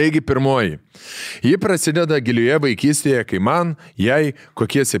 Taigi pirmoji. Ji prasideda gilioje vaikystėje, kai man, jai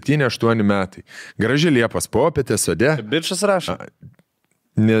kokie 7-8 metai. Graži Liepos popietė sode. Bičas rašo?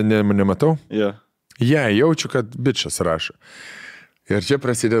 Nematau? Jo. Jaučiu, kad bičas rašo. Ir čia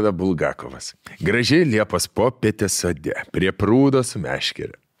prasideda Bulgakovas. Gražiai Liepos popietė sode, prie prūdo su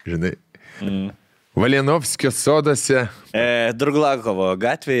meškere. Žinai? Valienovskio sodose. Durglakovo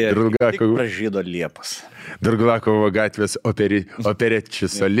gatvėje. Tik pražydo Liepos. Durglakovo gatvės operečių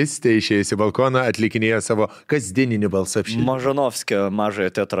solistė išėjusi balkoną atlikinėjo savo kasdieninį balsą apšilį. Mažanovskio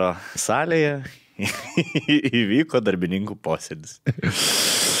mažojo teatro salėje įvyko darbininkų posėdis.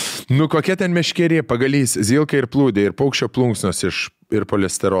 Kokia ten meškerė, pagalys, zilka ir plūdė, ir paukščio plunksnos ir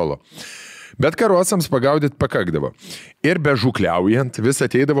polisterolo. Bet karosams pagaudyti pakakdavo. Ir be žukliaujant vis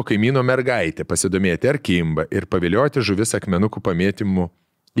ateidavo kaimyno mergaitė pasidomėti ar kimba ir pavilioti žuvis akmenukų pamėtymų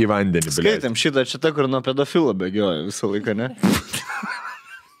į vandenį. Skaitėm šitą, kur nuo pedofilo bėgioja visą laiką, ne?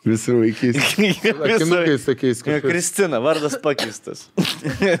 Visų vaikys. Akinukais tokiais kažkas. Kristina, vardas pakeistas.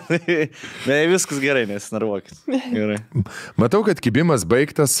 Ne, viskas gerai, nesnarvokit. Gerai. Matau, kad kibimas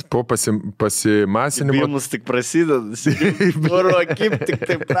baigtas po pasimasinimo. Kibimas tik prasideda. Kurva, kaip tik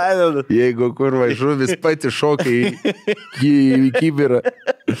taip pradeda. Jeigu kurva žuvis pati šokai į kibirą.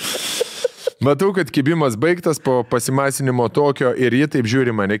 Matau, kad kibimas baigtas po pasimasinimo tokio ir ji taip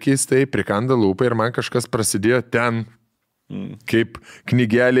žiūri mane keistai, prikanda lūpą ir man kažkas prasidėjo ten. Kaip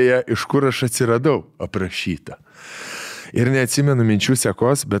knygelėje, iš kur aš atsiradau, aprašyta. Ir neatsimenu minčių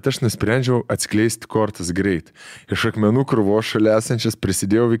sekos, bet aš nusprendžiau atskleisti kortas greit. Iš akmenų krūvos šalia esančias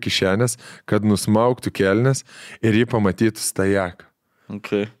prisidėjau į kišenės, kad nusmauktų kelnes ir jį pamatytų stajaką.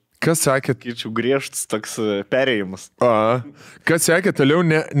 Okay. Kas sakė? Kyčiau griežtas toks perėjimas. Kas sakė, toliau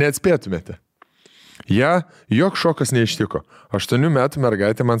neatspėtumėte. Jok šokas neištiko. 8 metų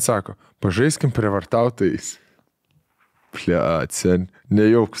mergaitė man sako, pažaiskim prievartautojais. Sen,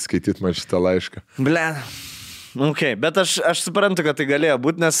 nejauk skaityti man šitą laišką. Bet aš suprantu, kad tai galėjo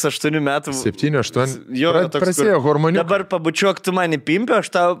būti, nes 8 metų... 7-8. Prasidėjo hormonių. Dabar pabučiuok tu mane pimpę, aš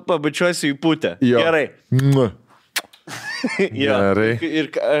tau pabučiuosiu į putę. Gerai. Gerai.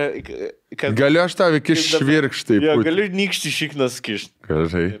 Galiu aš tau įkišti švirkštą į putę. Galiu nykšti šiknas kišti.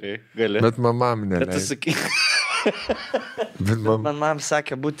 Gerai. Bet mamam neleidžia. Man mam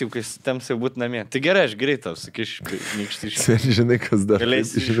sakė būti, kai tamsiai būti namie. Tai gerai, aš greit tau sakyšiu, nykšti iš... Žinai, kas dar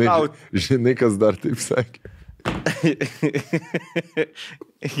žinai, kas dar taip sakė.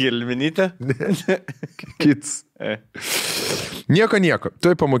 Gelminytė? Kits. Nieko,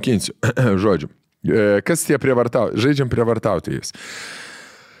 tuoj pamokinsiu. Žodžiu. Kas tie žaidžiam prievartautojais.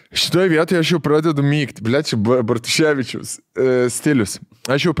 Šitoje vietoje aš jau pradedu mykti. Čia Bartuševičius stilius.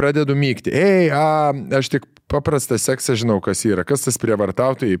 Aš jau pradedu mykti. Aš tik paprastą seksą žinau, kas yra. Kas tas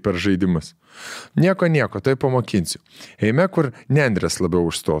prievartautojai per žaidimus. Nieko, tai pamokinsiu. Eime, kur nendrės labiau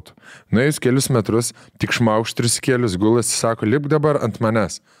užstotų. Nuėjus kelius metrus, tik šmaukšt 3 kelius, gulas sako, lipk dabar ant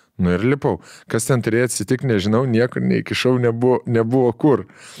manęs. Ir lipau. Kas ten turėjo atsitikti, nežinau, niekur neįkišau, nebuvo kur.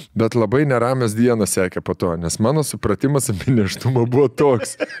 Bet labai neramios dienos sekė po to, nes mano supratimas apie nėštumą buvo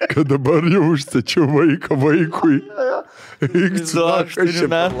toks, kad dabar jau užstačiau vaikui.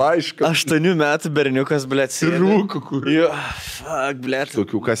 8 metų berniukas, blėt, sėdė. Rūko, kur. Fuck, blėt.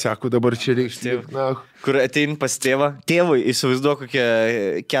 Tokių kasiakų dabar čia reikšti. Kur atein pas tėvą. Tėvui, įsivaizduoju, kokie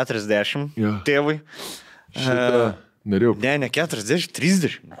 40. Tėvui. Šitą. Norėjau. Ne, 40,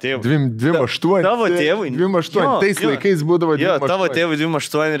 30. 2,8. Tavo tėvui. 2,8. Tais laikais būdavo 2,8. Jo, tavo tėvui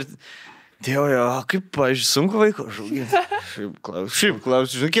 2,8 ir... Tėvui, kaip, pavyzdžiui, sunku vaiko žauginti. Šiaip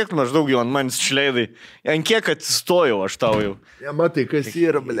klausiu, žinai, kiek maždaug jau ant manęs išleidai. Ant kiek atsistojau aš tau jau. Matai, kas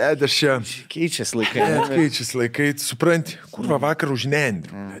yra, blėd, aš čia... Keičias laikai. Keičias laikai, supranti, kurva vakar už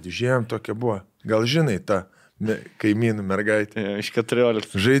nendrį. Žiūrėjom, tokia buvo. Gal žinai tą kaimynų mergaitė. Iš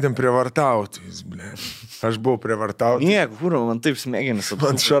 14. Žaidėm prievartautojus, blėd. Aš buvau prievartautojus. Nieko, kurva, man taip smegenis.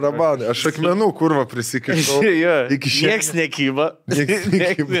 Man šarabanai. Aš akmenų kurva prisikišau. Nieks nekyba.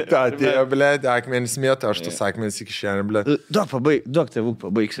 Ta, atėjo, blėd, akmenis mėta, aš tas akmenis iki šiandien, blėd. Duok tėvuk,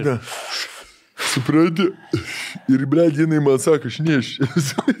 pabaigsiu. Supranti. Ir, blėd, jinai man sako, aš neščiau.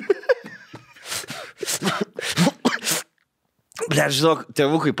 Ble, žinok,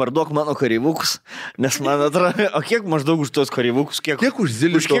 tėvukai, parduok mano kareivukus, nes man atrodo, o kiek maždaug už tos kareivukus, kiek už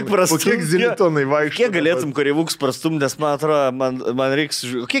zilitonai, kiek zilitonai vaikščiai. Kiek galėtum kareivukus prastumti, nes man atrodo, man reiks,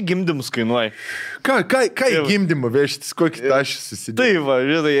 kiek gimdymus kainuoja. Ką gimdymą vežtis, kokį tašį susidėti? Tai va,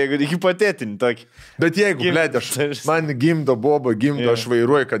 žinai, jeigu hipotetinį tokį. Bet jeigu, ble, man gimdo boba, aš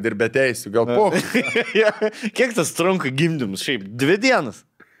vairuoju, kad ir be teisių, gal po. Kiek tas trunka gimdymus? Šiaip 2 dienas.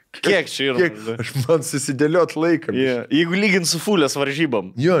 Kiek čia yra? Aš man susidėliot laiką. Jeigu lygint su fulės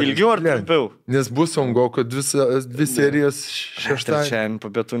varžybom. Ilgiau ar trumpiau? Nes bus Songoko 2 serijos 6. Trečiąjį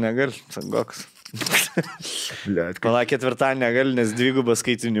po pietų negali, Songokas. Pala, 4 negali, nes 2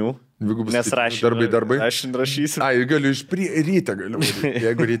 skaitinių. Nes rašy. Darbai. Aš rašysiu. Galiu iš rytą galiu.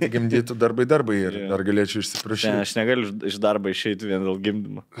 Jeigu rytą gimdytų darbai ir dar galėčiau išsiprašyti. Ne, aš negaliu iš darbo išeiti vien dėl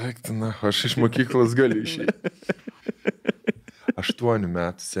gimdymo. Aš iš mokyklos galiu išeiti. 8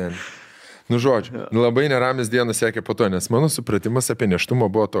 metų seniai. Nu, žodžiu, labai neramis dienas sekė po to, nes mano supratimas apie nėštumą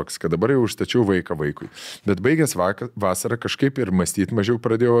buvo toks, kad dabar jau užstačiau vaiką vaikui. Bet baigęs vasarą kažkaip ir mąstyti mažiau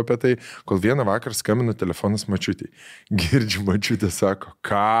pradėjau apie tai, kol vieną vakarą skambino telefonas mačiutei. Girdžiu, mačiutė sako,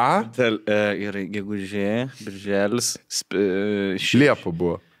 ką? Ir gegužė, birželis, Liepa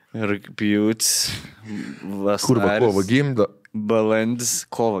buvo. Rugpjūtis, vasaris. Kur va, kovo gimdo? Balandis,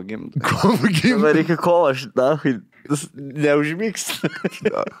 kovo gimdo. Dabar reikia kovo, neužmyks.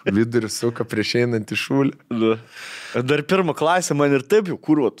 Viduris suka prieš einant į šulį. Dar 1 klasė man ir taip jau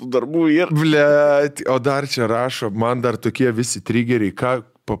kurva, tų darbų ir. Blet, o dar čia rašo, man dar tokie visi trigeriai,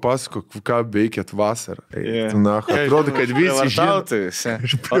 papasakok, ką veikėt vasarą. Atrodo, kad visi žino.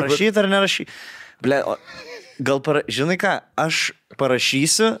 Parašyt ar nerašyt? Ble, gal žinai ką, aš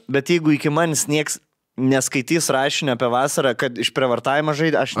parašysiu, bet jeigu iki manis nieks neskaitys rašinio apie vasarą, kad išprievartavimą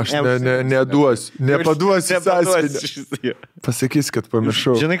žaidė, aš neduosiu, nepaduosiu sąsiuvinio. Pasakys, kad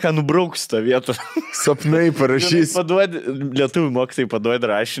pamiršau. Žinai, ką nubrauks tą vietą. Sapnai parašys. Lietuvių mokytojai paduodi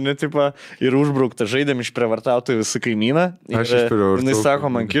rašinį, tipo, ir užbrauktą žaidėm išprievartautojų visą kaimyną. Aš išprievartau. Jis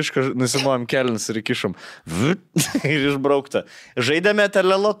sako, man kiška, nusimojom kelinis ir kišom. Ir išbraukta. Žaidėme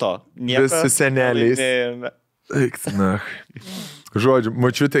teleloto. Visi seneliais. Žodžiu,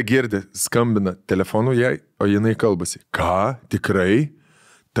 mačiutė girdi, skambina telefonu jai, o jinai kalbasi. Ką? Tikrai?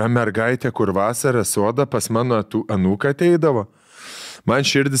 Ta mergaitė, kur vasarą soda pas mano anūką ateidavo? Man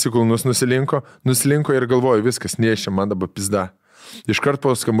širdis į kulnus nusilinko ir galvoju, viskas, nešia, man dabar pizda. Iškart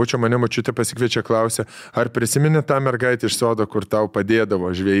po skambučio mane mačiutė pasikviečia, klausia, ar prisimeni tą mergaitę iš sodo, kur tau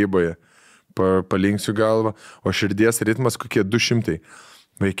padėdavo žvejyboje? Palinksiu galvą, o širdies ritmas kokie 200.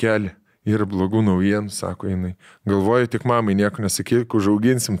 Vaikeli. Ir blogų naujienų, sako jinai. Galvoju, tik mamai nieko nesakyk,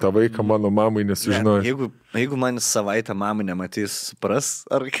 užauginsim tą vaiką, mano mamai nesužinojo. Jeigu man savaitę mamai nematys, supras,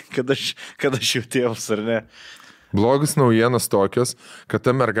 ar kad aš jau tėvas, ar ne? Blogas naujienas tokios, kad ta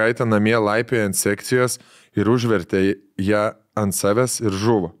mergaitė namie laipioja ant sekcijos ir užvertė ją ant savęs ir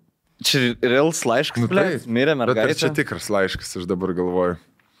žuvo. Čia reals laiškas, mirė mergaitė. Bet čia tikras laiškas, aš dabar galvoju.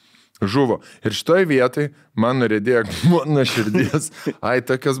 Žuvo. Ir šitoj vietoj man nuredėjo mano širdies.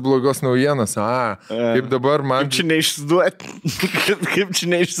 Tokios blogos naujienos. Kaip dabar man... Kaip čia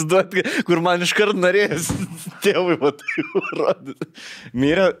neišsiduoti, kur man iškart norėjęs tėvui tai rodyti.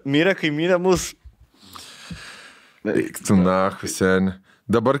 Mirė, kai mirė mūsų. Eiktų nahu, seni.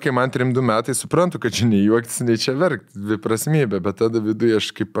 Dabar, kai man 3-2 metai, suprantu, kad čia nei juoktis, nei čia verkti, dviprasmybė, bet tada viduje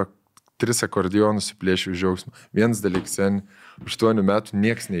aš kaip 3 akordionus įplėšiu džiaugsmą. Vienas dalykas, seni, 8 metų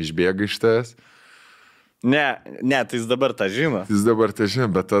nieks neišbėga iš tavęs. Ne, tai jis dabar tą žino.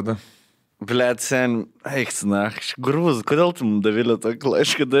 Bet tada... Blet, sen, eiksina, grūz, kodėl tu mums Davilė tokį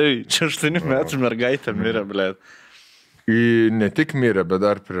laišką davai? Čia 8 metų mergaitė mirė, blet. Ne tik mirė, bet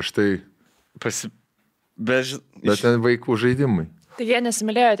dar prieš tai... Bet ten vaikų žaidimai. Tai jie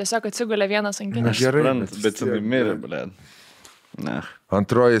nesimylėjo, tiesiog atsigulė vienas ant kito. Aš suprantu, bet jinai mirė, blet.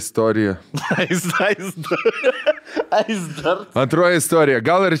 Antroji istorija. Antroji istorija.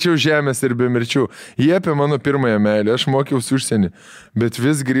 Gal arčiau žemės ir be mirčių. Jie apie mano pirmąją meilę. Aš mokiausi užsienį, bet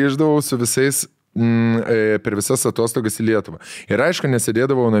vis grįždavau su visais per visas atostogas į Lietuvą. Ir aišku,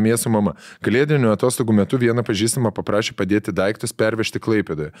 nesėdėdavau namie su mama. Kalėdinių atostogų metu vieną pažįstamą paprašė padėti daiktus pervežti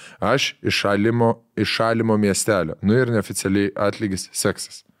Klaipėdoje. Aš iš šalimo miestelio. Nu ir neoficialiai atlygis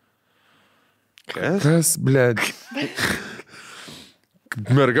seksas. Kas, blėd?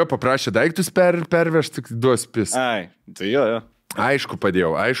 Merga paprašė daiktus pervežti, duos pis. Tai jo. Aišku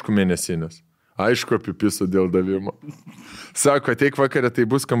padėjau, aišku mėnesinės. Aišku, apipisu dėl davimo. Sako, ateik vakarė, tai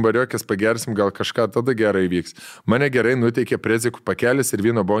bus kambariokės, pagersim, gal kažką tada gerai vyks. Mane gerai nuteikė prezikų pakelis ir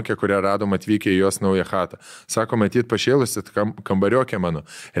vyno bonkė, kurią radom atvykę į jos naują chatą. Sako, matyt, pašėlusi kambariokė mano.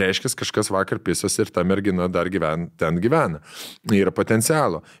 Reiškia, kažkas vakar pisos ir ta mergina dar ten gyvena. Yra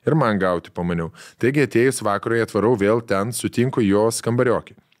potencialo. Ir man gauti, pamaniau. Taigi atėjus vakarui atvarau vėl ten, sutinku jos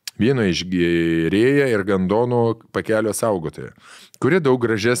kambariokį. Vyno išgėrėja ir gandonų pakelio saugotoja, kuri daug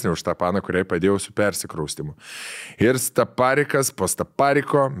gražesnė už tą paną, kuriai padėjau su persikraustimu. Ir staparikas po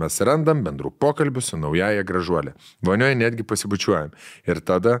stapariko mes randam bendrų pokalbių su naujaja gražuolė. Vonioje netgi pasibučiuojam. Ir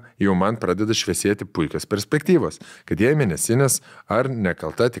tada jau man pradeda šviesėti puikios perspektyvos, kad jei mėnesinės ar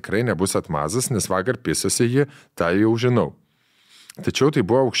nekalta tikrai nebus atmazas, nes vakar pisosi ji, tą jau žinau. Tačiau tai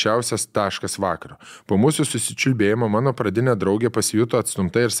buvo aukščiausias taškas vakaro. Po mūsų susičiulbėjimo mano pradinė draugė pasijuto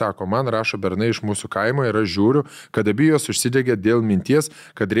atstumta ir sako, man rašo bernai iš mūsų kaimo ir aš žiūriu, kad abi jos užsidegė dėl minties,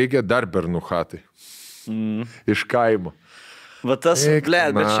 kad reikia dar bernų chatai. Iš kaimo. Va tas,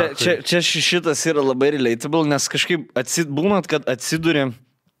 bet čia šitas yra labai relatable, nes kažkaip būnat, kad atsiduri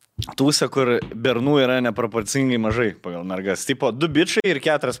tūse, kur bernų yra neproporcingai mažai pagal mergas. Tipo 2 bičiai ir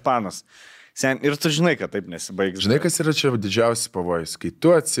 4 panas. Ir tu žinai, kad taip nesibaigs. Žinai, kas yra čia didžiausias pavojus? Kai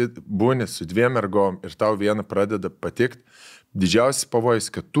tu būni su 2 mergom ir tau viena pradeda patikti, didžiausias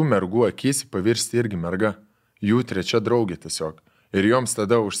pavojus, kad tu mergų akys pavirsti irgi merga. Jų 3 draugė tiesiog. Ir joms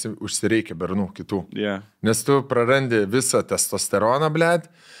tada užsireikia bernų kitų. Yeah. Nes tu prarandi visą testosteroną,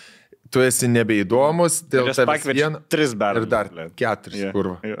 blėd. Tu esi nebeįdomus, dėl tavęs vieną. 3 bernų. Ir dar 4,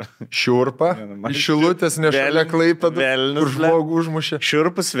 kurva. Šiurpa, iš Šilutės, ne šalia Klaipėdų, kur žmogų užmušė.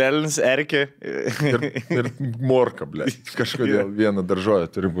 Šiurpus, velnis, erkė. Ir morka, blė. Kažkodėl viena daržovė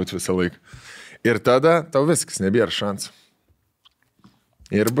turi būti visą laiką. Ir tada tau viskas, nebėra šansų.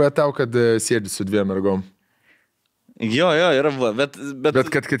 Ir buvo tau, kad sėdi su 2 mergom. Jo, yra, bet... Bet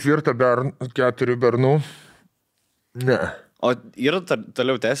kad 4 bernų, ne. O yra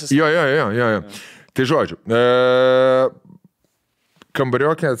toliau tęsis? Jo. Tai žodžiu,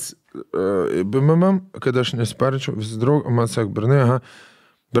 kambariokės, kad aš nesiparinčiau, visi draugai, man sako,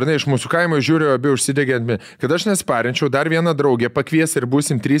 bernai iš mūsų kaimo žiūriu, abi užsidegė ant mėne. Kad aš nesiparinčiau, dar vieną draugę pakvies ir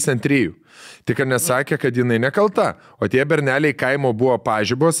būsim 3 ant 3. Tik ar nesakė, kad jinai nekalta, o tie berneliai kaimo buvo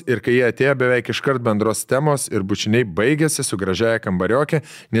pažybos ir kai jie atėjo beveik iškart bendros temos ir bučiniai baigėsi su gražiaja kambariokė,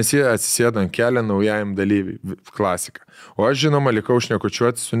 nes jie atsisėdo ant kelią naujajam dalyviui. Klasika. O aš žinoma likau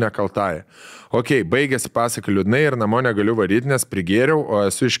šnekučiuoti su nekaltaja. Ok, baigėsi pasaka liūdnai ir namo negaliu varyti, nes prigėriau, o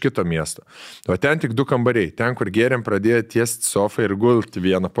esu iš kito miesto. O ten tik 2 kambariai. Ten, kur gėrėm, pradėjo tiesti sofą ir gulti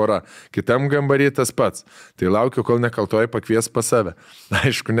vieną porą. Kitam kambariai tas pats. Tai laukiu, kol nekaltoji pakvies pas save.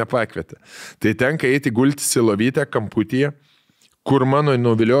 Aišku, nepakvietė. Tai tenka eiti gulti silovytę kamputyje, kur mano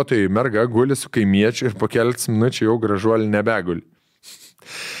nuviliotojai merga guli su kaimiečiu ir po keletas minučių jau gražuolį nebeguli.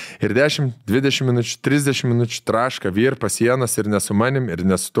 Ir 10, 20 minučių, 30 minučių traška virpa sienas ir nesu manim, ir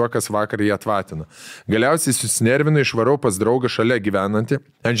nesu tuo, kas vakar jį atvatino. Galiausiai susinervinu, išvarau pas draugą šalia gyvenantį,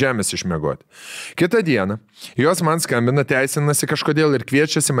 ant žemės išmiegoti. Kitą dieną jos man skambina, teisinasi kažkodėl ir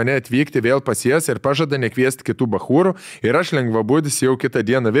kviečiasi mane atvykti vėl pas jas ir pažada nekviesti kitų bachūrų ir aš lengvabūdis jau kitą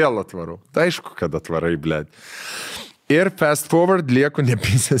dieną vėl atvarau. Tai aišku, kad atvarai, blėd. Ir fast forward lieku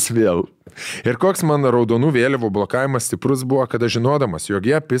nepisęs vėl. Ir koks mano raudonų vėliavų blokavimas stiprus buvo, kada žinodamas, jog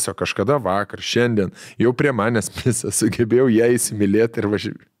jie piso kažkada vakar, šiandien, jau prie manęs piso, sugebėjau ją įsimylėti ir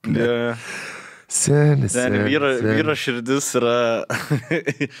važiuoti. Senis. Vyro širdis yra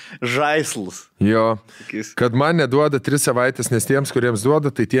žaislas. Jo, kad man neduoda 3 savaitės, nes tiems, kuriems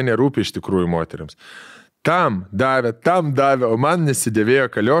duoda, tai tie nerūpi iš tikrųjų moteriams. Tam davė, o man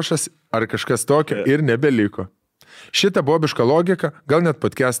nesidėvėjo kaliošas ar kažkas tokio ir nebeliko. Šitą bobišką logiką gal net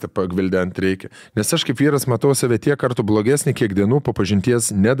podcast'ą pagvildent reikia, nes aš kaip vyras matau save tiek kartų blogesnį, kiek dienų po pažinties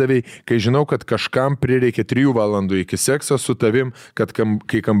nedavėjai, kai žinau, kad kažkam prireikė 3 valandų iki sekso su tavim, kad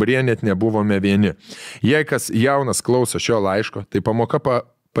kai kambaryje net nebuvome vieni. Jei kas jaunas klauso šio laiško, tai pamoką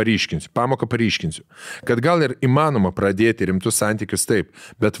paryškinsiu, kad gal ir įmanoma pradėti rimtus santykius taip,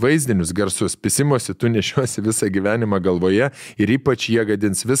 bet vaizdinius garsus pisimosi tu nešiosi visą gyvenimą galvoje ir ypač jie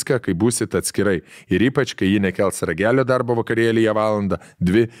gadins viską, kai būsit atskirai ir ypač, kai jį nekels ragelio darbo vakarėlyje valandą,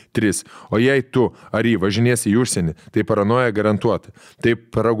 2, 3, o jei tu ar jį važinėsi į užsienį, tai paranoja garantuoti.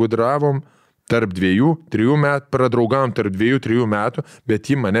 Taip pragudravom tarp 2-3 metų, pradraugavom tarp 2-3 metų,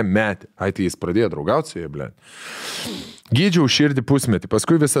 bet jį mane metė. Ai, tai jis pradėjo draugauti su jie, blėt. Gydžiau širdį pusmetį,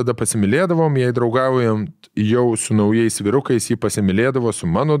 paskui visada pasimylėdavom, jei draugaujam jau su naujais vyrukais, jį pasimylėdavo su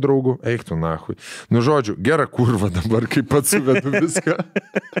mano draugu, eik tu nahui. Nu žodžiu, gera kurva dabar, kaip pats suvedu viską.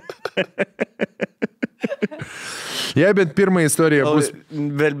 Jei bent pirmą istoriją bus...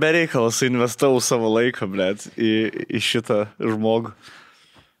 Bereikalas investavau savo laiką, blėt, į šitą žmogų.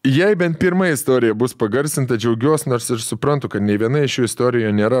 Jei bent pirma istorija bus pagarsinta, džiaugiuosi, nors ir suprantu, kad nei viena iš šių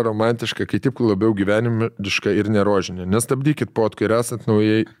istorijų nėra romantiška, kai tik labiau gyvenimiška ir nerožinė. Nestabdykit potką ir esant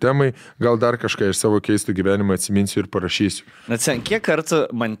naujai temai, gal dar kažką iš savo keistų gyvenimą atsiminsiu ir parašysiu. Net sen, kiek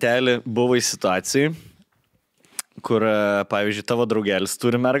kartų mantelį buvo į situacijai, kur, pavyzdžiui, tavo draugelis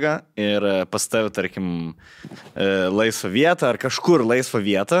turi mergą ir pas tavę, tarkim, laisvą vietą ar kažkur laisvą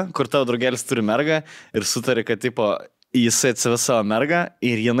vietą, kur tavo draugelis turi mergą ir sutari, kad, tipo, jisai atsives savo mergą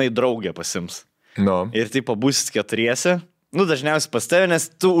ir jinai draugė pasims. No. Ir tipo būsit keturiese. Nu, dažniausiai pas tave, nes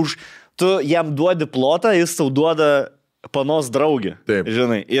tu jam duodi plotą, jis tau duoda panos draugį. Taip.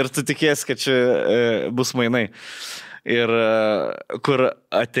 Žinai, ir tu tikėsi, kad čia bus mainai. Ir kur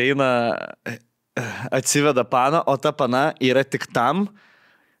ateina, atsiveda paną, o ta pana yra tik tam,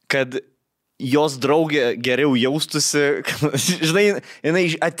 kad jos draugė geriau jaustusi, žinai,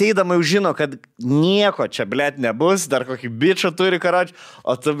 jinai ateidama jau žino, kad nieko čia, blėt, nebus, dar kokį bičą turi karač,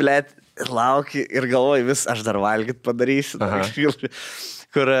 o tu, blėt, lauki ir galvoji, vis aš dar valgyt padarysiu.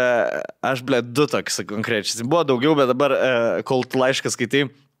 Kur aš, blėt, 2 toks konkrečiai. Buvo daugiau, bet dabar, kol tu laišką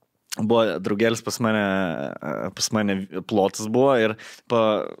skaitai, buvo draugelis pas mane plotas buvo ir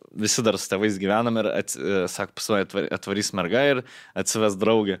visi dar su tėvais gyvenam ir, sako, pas mane atvarys merga ir atsives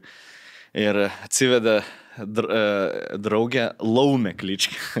draugę. Ir atsiveda draugę Laumė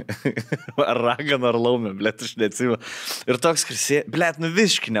kličką. Ar Ragana, ar Laumė, blėt, aš neatsivu. Ir toks krisė, blėt, nu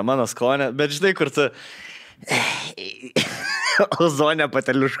visiškai ne mano skonė, bet žinai, kur tu ozonę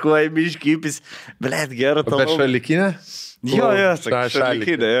pateliuškuoji, biškypis, blėt, gerą tą. Bet šalikinę? Jo,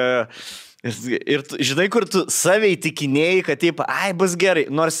 šalikinę, jo. Ir tu, žinai, kur tu savai tikinėjai, kad taip, ai, bus gerai,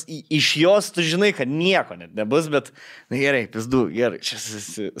 nors iš jos tu žinai, kad nieko net nebus, bet, na gerai, pizdu, gerai, čia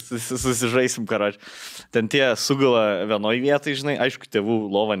susižaisim, karoč. Ten tie sugula vienoj vietai, žinai, aišku, tėvų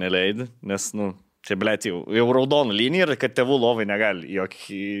lovą neleidi, nes, nu, čia, blėt, jau raudonų linija ir kad tėvų lovai negali,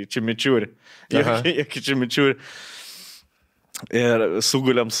 jokį čimičiūrį. Jokį čimičiūrį. Ir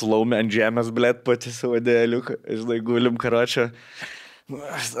suguliam su Laumė ant žemės, blėt, pati savo dėliuką, žinai, gulim, karočio.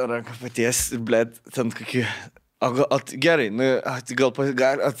 Aš tą ranką paties, blėt, ten kokį... Gerai, nu, gal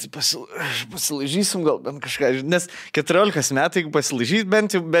pasilaižysim, gal bent kažką, nes 14 metų, jeigu pasilaižys,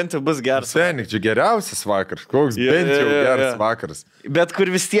 bent jau bus geras. Senik, čia geriausias vakaras, koks bent jau geras vakaras. Bet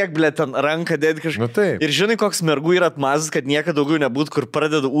kur vis tiek, blėt, ten ranką dėti kažką. Nu, taip. Ir žinai, koks mergų yra atmazas, kad niekada daugiau nebūtų, kur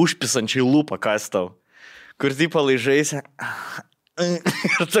pradeda užpisančiai lūpą kas tau. Kur tai palaižaisi. Ir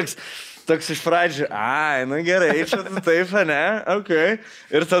toks iš pradžių, ai, nu gerai, čia taip, ne, okei.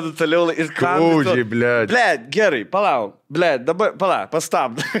 Ir tada toliau, ir ką... Kūdžiai, blėt. Blėt, gerai, palauk, blėt, dabar, palauk,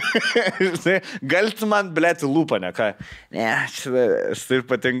 pastabd. Gal tu man, blėt, į lūpą, ne, ką? Ne, čia, aš taip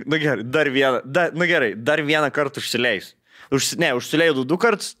patink, nu gerai, dar vieną kartą užsileis. Užsileidau 2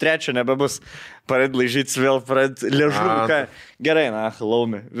 kartus, 3 nebebus. Pradėt laižytis vėl, pradėt liežuvį. Gerai, na,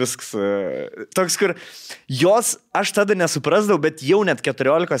 Laumė, viskas. Toks, kur jos, aš tada nesuprasdavau, bet jau net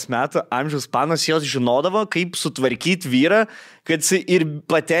 14 metų amžiaus panos jos žinodavo, kaip sutvarkyti vyrą, kad jis ir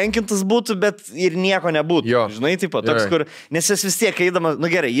patenkintas būtų, bet ir nieko nebūtų. Jo. Žinai, taip, toks, kur, nes jis vis tiek eidamas,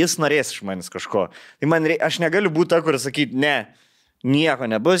 nu gerai, jis norės iš manęs kažko. Tai aš negaliu būti ta, kur sakyti, ne. Nieko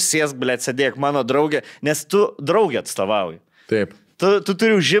nebus, sėsk, blėt, sėdėk mano draugė, nes tu draugę atstovauji. Taip. Tu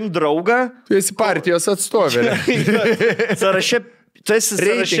turi užimti draugą. Tu esi partijos atstovė. Sąraše, tu esi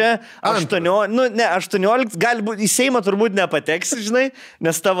sąraše 18, gali būti, į Seimą turbūt nepateksi, žinai,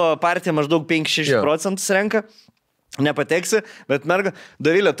 nes tavo partija maždaug 5-6% renka. Nepateksi, bet merga,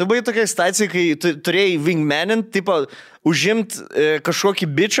 Dovilė, tu buvai tokia situacija, kai tu turėjai wingmanint, tipo, užimti kažkokį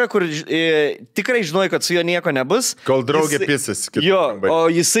bičą, kur tikrai žinoj, kad su juo nieko nebus. Kol draugė pisas. Jo, o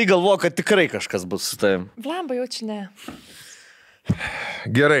jisai galvo, kad tikrai kažkas bus su tavim. Blemba, jau čia ne.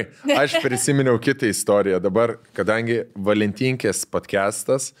 Gerai, aš prisiminiau kitą istoriją. Dabar, kadangi Valentinkės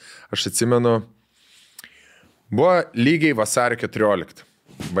podcastas, aš atsimenu, buvo lygiai vasario 14.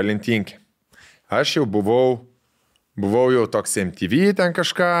 Valentinkė. Aš jau buvau jau toks MTV ten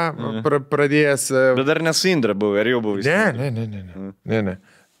kažką pradėjęs. Bet dar nesu Indra buvau, ar jau buvau? Ne.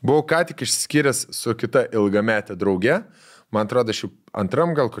 Buvau ką tik išsiskyręs su kita ilgametė drauge. Man atrodo, aš jau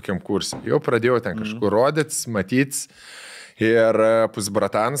antram gal kokiam kursui. Jau pradėjau ten kažkur rodytis, matytis. Ir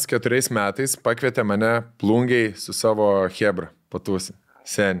pusbratanas 4 metais pakvietė mane plungiai su savo hebra patusi.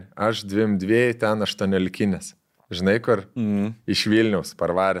 Sen, aš 2 ten 18. Žinai, kur? Iš Vilniaus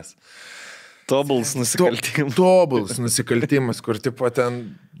parvaręs. Tobulas nusikaltimas. Tobulas nusikaltimas, kur tipo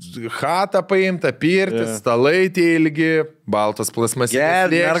ten chata paimta, pirtis, stalai tie ilgi, baltos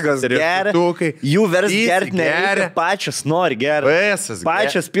plasmasinės mergos geria. Jų vers gerti nereikia, pačios nori gerti.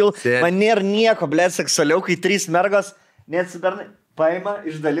 Pačios pil. Man nėra nieko, blėt, seksualiau, kai 3 mergos neatsidarnai. Paima,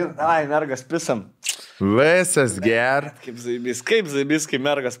 išdalina. Ai, mergas, pisam. Visas ger. Kaip zaibys, kai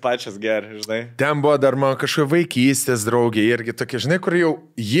mergas pačias ger, žinai. Ten buvo dar man kažkokia vaikystės draugė irgi tokie, žinai, kur jau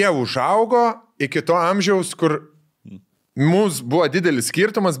jie užaugo iki to amžiaus, kur mums buvo didelis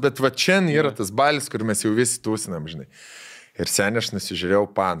skirtumas, bet va čia yra tas balis, kur mes jau visi tūsinam, žinai. Ir seniai aš nusižiūrėjau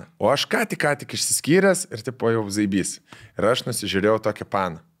paną. O aš ką tik išsiskyręs ir tipo jau zaibys. Ir aš nusižiūrėjau tokią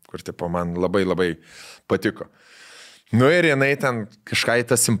paną, kur tipo man labai labai patiko. Nu ir jinai ten kažką į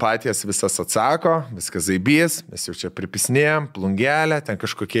tas simpatijas visas atsako, viskas zaibys, mes jau čia pripisnėjom, plungelę, ten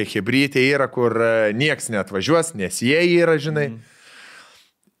kažkokie hebrytė yra, kur nieks neatvažiuos, nes jie yra, žinai.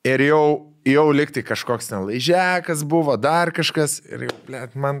 Ir jau likti kažkoks ten laižekas buvo, dar kažkas. Ir jau,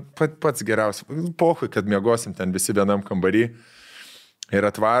 blėt, man pats geriausias. Pohui, kad miegosim ten visi vienam kambarį. Ir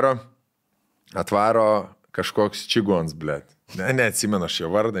atvaro kažkoks čigons, blėt. Neatsimenu aš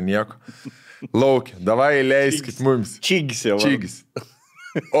jo vardą, nieko. Laukia, davai leiskit mums. Čygis jau. Čygis.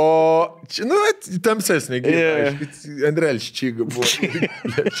 O, nu, tamsesnė, Andrelis Čyga buvo.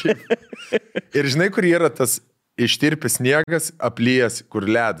 Ir žinai, kur yra tas ištirpęs sniegas, aplyjas, kur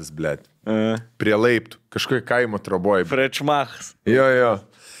ledas, blėt. Prie laiptų. Kažkokia kaimo troboj. Frečmachas. Jo.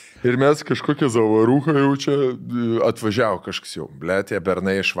 Ir mes kažkokią zavarūką jau čia atvažiavo kažkas jau. Blėt, jie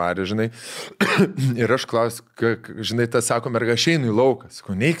bernai išvarė, žinai. Ir aš klausiu, žinai, tas sako, merga, aš einu į lauką.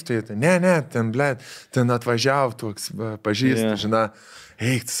 Sako, neiktų jie. Ne, ten, blėt, ten atvažiavo toks pažįstas, žinai.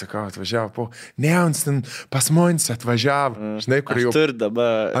 Eik, tu sakau, atvažiavo. Ne, jis ten pas monis atvažiavo. Žinai, kur jau.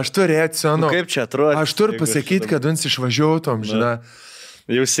 Aš turiu atsionu. Nu, kaip čia atrodo? Aš turiu pasakyti, kad jis išvažiuotom, žinai.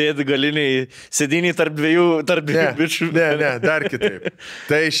 Jau sėdi galiniai, sėdiniai tarp dviejų bičių. Ne, dar kitaip.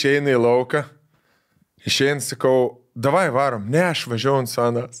 Tai išeina į lauką. Išeina, sakau, davai varom. Ne, aš važiuoju ant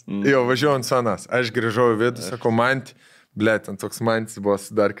sanas. Jo, važiuoju ant sanas. Aš grįžau į vidų, sakau, manti. Blėt, ten toks mantis buvo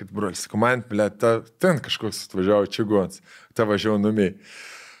dar kit brolis. Sakau, manti, blėt, ten kažkoks atvažiavo čigons. Ta važiavo numiai.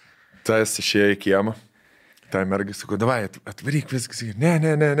 Tas išėjo į kiemą. Ta merga, sakau, davai, atvaryk viskas. Ne.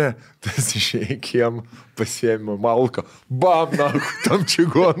 Tas išėjo į kiemą, pasiėmė malką. Bam, naku, tam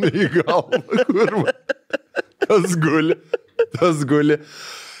čigonui į galvą, kurva. Tas guli.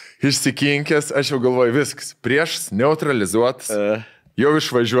 Išsikinkęs, aš jau galvoju, viskas. Priešas neutralizuotas. Jau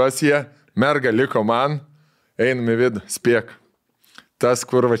išvažiuos jie. Merga liko man. Einam į vidų, spėk. Tas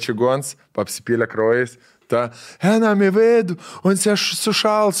kurva čigons, apsipylė kraujas. Einam į vidų, o jis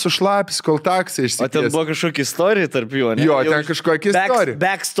sušlapis, kol taksai išsikės. O ten buvo kažkokia istorija tarp jų, ne? Jo, ten kažkokia istorija.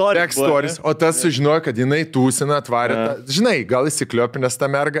 Backstory. O tas sužinojo, kad jinai tūsina, atvarė. Žinai, gal įsikliopinės tą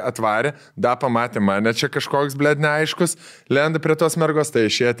mergą, atvarė, pamatė mane čia kažkoks, blėd, neaiškus, lenda prie tos mergos, tai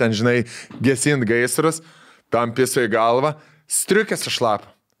išėjo ten, žinai, gesint gaisrus, tam piso į galvą, striukės sušlapą.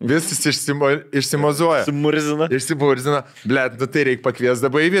 Visas išsimozuoja. Išsimurzina. Blet, nu tai reikia pakvies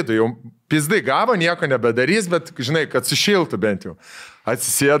dabar į vidų. Jau pizdai gavo, nieko nebedarys, bet, žinai, kad sušiltų bent jau.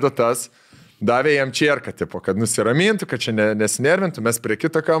 Atsisėdo tas, davė jam čierką, tipo, kad nusiramintų, kad čia nesinervintų, mes prie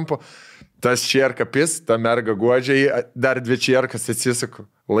kito kampo. Tas čierka pis, ta merga guodžiai, dar 2 čierkas atsisako.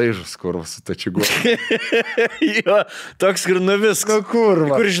 Laižus, kurva, su ta čiguoja. Jo, toks ir nuvis. Nu,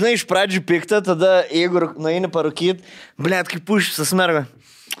 kurva. Kur, žinai, iš pradžių pikta, tada, jeigu nueini parūkyt, blet, kaip pušis merga.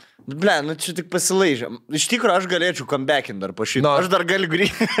 Ble, nu čia tik pasilaižė. Iš tikrųjų, aš galėčiau comebackinti dar po šitą. No. Aš dar galiu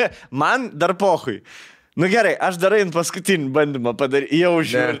grįžti. Man dar pohui. Nu gerai, aš dar einu paskutinį bandymą padaryti. Jau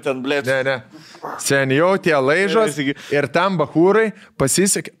žiūrėjau ten, ble. Ne. Sen jau tie laižos ir tam bahūrai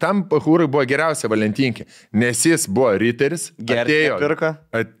pasisekė. Tam bahūrai buvo geriausia Valentinki. Nes jis buvo riteris. Atėjo.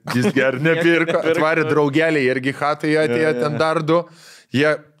 Jis ger nepirko. Atvarė draugelį irgi hatai atėjo ten dar 2.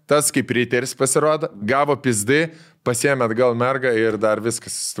 Jie tas kaip riteris pasirodo. Gavo pizdai. Pasiėmė atgal mergą ir dar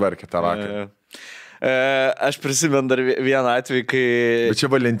viskas sutvarkė tą vakarą. Aš prisimenu dar vieną atvejį, kai... Bet čia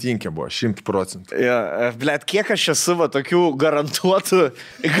Valentinkė buvo, 100%. Ja, blet, kiek aš esu tokių garantuotų,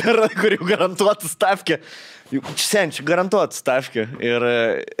 kurių garantuotų stavkė. Čia garantuotų stavkė. Ir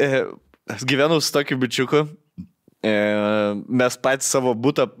gyvenau su tokiu bičiuku. Mes patys savo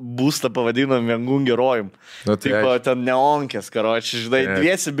būstą pavadinom Viengungi rojum. Taip, ten neonkės, karočiui, žinai,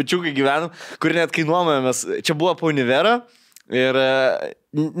 2 bičiukai gyvenom, kur net kai nuomojomės, čia buvo po Univera ir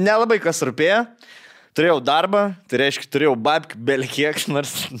nelabai kas rūpėjo. Turėjau darbą, tai reiškia, turėjau babkių belkiek,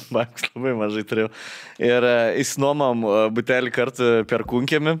 nors babkių labai mažai turėjau. Ir įsinuomom butelį kartą per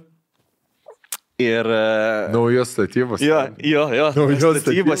Kunkėmi. Ir... Naujos statybos. Jo. Naujos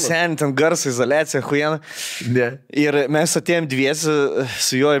statybos, sen, ten garso izoliacija, huijana. Ne. Ir mes atėjom dviesi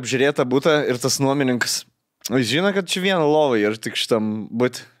su juo apžiūrėtą butą ir tas nuomininkas. Žino, kad čia viena lova ir tik šitam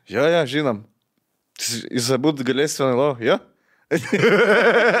būti. Jo, žinom. Jis būt galės vieną lovą. Jo.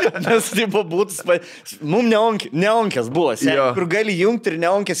 Nes tipo būtų, mums neonkės buvo, kur gali jungti ir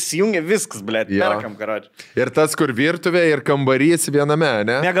neonkės įjungia viskas, blėt, perkam, karoči. Ir tas, kur virtuvė ir kambarys viename,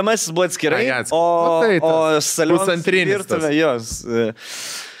 ne? Mėgamasis buvo atskirai, o salionas virtuvė jos.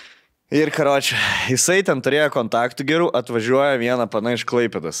 Ir karoči, jisai ten turėjo kontaktų gerų, atvažiuoja vieną pana iš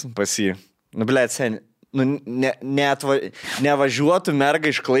Klaipėdos pas jį. Nu, blėt, seniai. Nu, nevažiuotų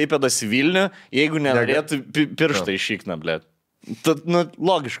merga iš Klaipėdos į Vilnių, jeigu nenorėtų pirštą iššykną, blėt. Nu,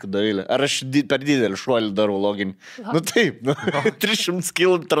 logiška, Dovilė. Ar aš per didelį šuolį darau loginį? Nu taip, 300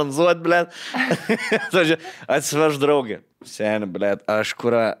 kg tranzuot, blėt. Atsiveš draugė. Seniai, blėt, aš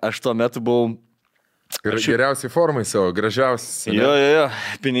tuo metu buvau... Geriausiai formai savo, gražiausiai. Jo,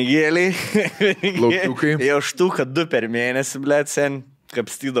 pinigėliai. Laukiukai. Jau štuka 2 per mėnesį, blėt, seniai.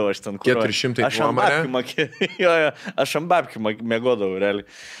 Kapstydavo aš ten, kur 400 aš ant babkių mėgodavau, realiai.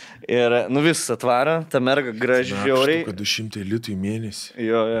 Ir, nu, visas atvaro, ta merga graži žiauriai. 200 litų į mėnesį.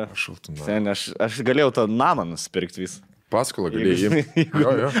 Jo. Sen, aš galėjau tą namą nusipirkti visą. Paskolą galėjai.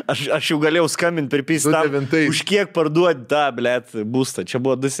 Aš jau galėjau skambinti per pystą. Už kiek parduoti tą, blėt, būstą. Čia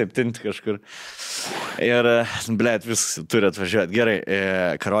buvo 2,7 kažkur. Ir, blėt, viskas turi atvažiuoti. Gerai,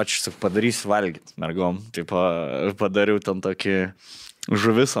 karočiui, padarysiu valgyti mergom. Taip, padariau ten tokį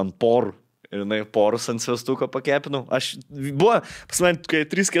žuvis ant porų. Ir jinai porus ant svestuko pakepinau. Aš buvo, pas man, kai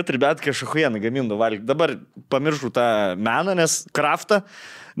 3-4 bet, kai aš achujeną gamindau valgyti. Dabar pamiršau tą meną, nes kraftą,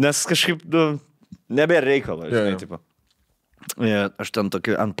 nes kažkaip, nebėra reikalo, žinai, tipo. Aš ten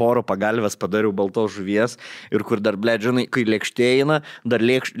tokį ant porų pagalvės padariau baltos žuvies ir kur dar, blėt, žinai, kai lėkštėjina, dar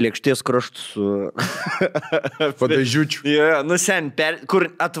lėkštės kraštų su... Padažiučiu. Nu sen, kur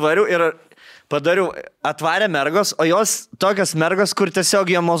atvariu ir... Padariau atvarę mergos, o jos tokios mergos, kur tiesiog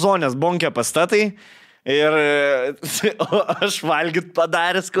į Amazonės bonkę pastatai ir aš valgyt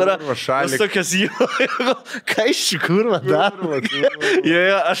padaręs, kur aš tokios ką iš kurva daro.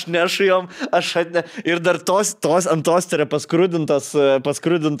 Aš nešu jom, ir dar ant tosterio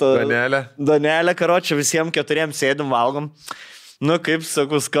paskrudinta Danelė, karočią visiems 4 sėdim valgom. Nu, kaip,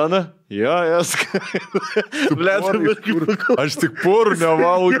 sakau, skana? Jo, aš tik porų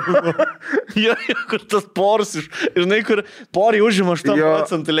nevalgiu. Jo, kur tas porus žinai, kur porai užima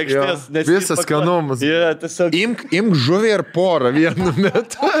 8% lėkštės. Visas skanumas. Imk žuvį ir porą vienu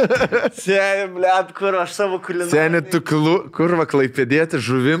metu. Seniai, blėt, kur aš savo kulinarį. Seniai, tu kurva klaipėdėti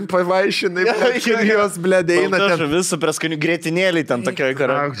žuvim pavaišinai, ir jos, blėt, eina ten. Žuvis su praskaniu grėtinėliai ten tokia.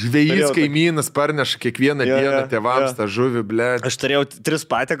 Žvejys kaimynas parneša kiekvieną dieną tėvams tą žuvį, blėt. Aš turėjau 3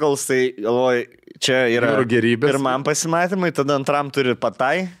 patiekalus, tai galvoju, čia yra pirmam pasimatymui, tada antram turi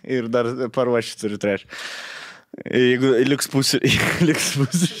patai ir dar paruošį turi 3. Jeigu liks pusė.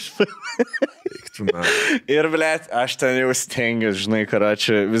 Ir, blėt, aš ten jau stengiuosi, žinai,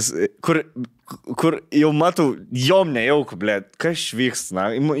 karočią, kur jau matau, jom nejauku, blėt, kas vyksta, na,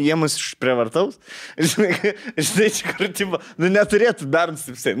 jie mus išprievartaus, žinai, čia kur, tipo, nu, neturėtų berns,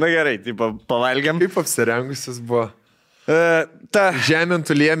 taip sėti, nu, gerai, tipo, pavalgiam. Kaip apsirengusius buvo?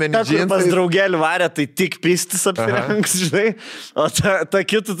 Žemintų liemenį džinsai. Pas draugelį varė, tai tik pistis apsirengs, žinai, o ta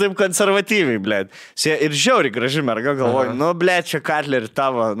kitų taip konservatyviai, blėt. Ir žiauriai graži merga, galvoju, nu, blėt, čia Katlerį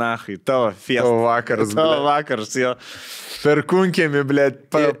tavo, nahai, tavo fiesta. Tavo vakaras, jo. Perkunkėmi, blėt,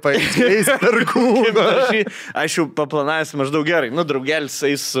 paėskės perkūną. Aš jau paplanavęs maždaug gerai, nu, draugelis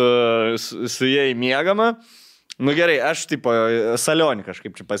eis su jie į miegamą. Nu, gerai, aš, tipo, salionį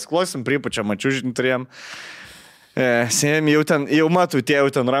kažkaip čia pasiklosim, pripučiam, mačiužinį turėjom. Sėjom, jau matau, tie jau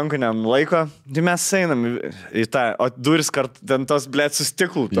ten rankoniam laiko, tai mes einam į tą, o duris kart ten tos, blėt, su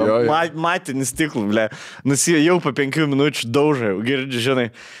stiklu, matinį stiklų, blėt, jau po 5 minučių daužai, girdži, žinai,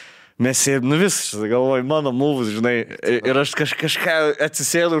 mes jie, nu vis, galvoju, mano mūvus, žinai, ir aš kažką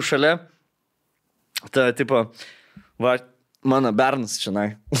atsisėdau šalia, ta, tipo, va, mano bernas,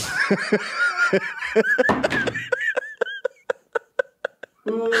 žinai.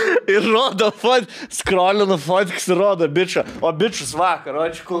 Ir rodo, skrolinu fotkiks ir rodo bičą. O bičus vakar, o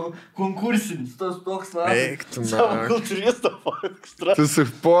čia konkursinis, tas toks vakar. Eik tu, na. Savo kultūristo fotkiks. Tu su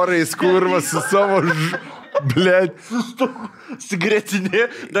porais kurvas, su savo blėt. Su gretinė,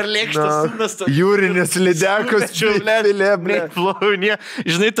 dar lėkštas sumestas. Jūrinės lydekos. Blėt, plaunė.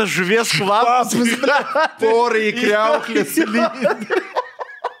 Žinai, tas žuvies kvapas. Porai į kriauklės lydė.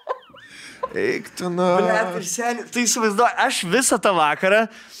 Eik tu, na. Blet, ir seniai, tai įsivaizduoju, aš visą tą vakarą,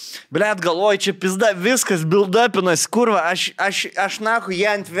 blet, galvoju, čia pizda, viskas build-upinas, kurva, aš naku, jie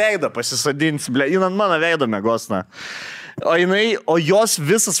ant veido pasisadins, blet, jin ant mano veido mėgos, na. O jos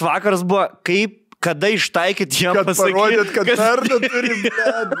visas vakaras buvo, kaip kada ištaikyti jam pasakyti. Parodyt, kad dardą turi,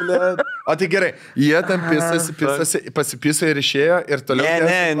 blėt. O tai gerai, jie ten pasipisa ir išėjo ir toliau.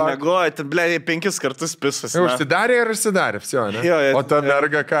 Ne, negoja, ten, blėt, 5 kartus pisas. Užsidarė ir užsidarė, vsio, ne? Jo, o ta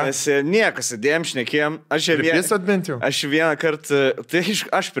merga ką? Mes niekas sėdėjom, šnekėjom. Pripisat bent jau? Aš vieną kartą, tai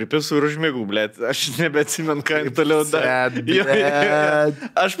aš pripisau ir užmigau, blėt. Aš nebeatsimenu, ką toliau darė.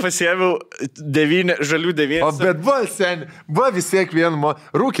 Aš pasiėmiau žalių 9. O bet buvo vis tiek vienu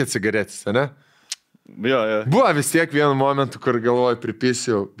rūkė cigaretės, ne? Jo. Buvo vis tiek vienu momentu, kur galvoju,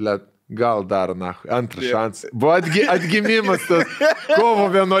 pripisiu, blėt, gal dar, antrą šansą. Buvo atgimimas tas kovo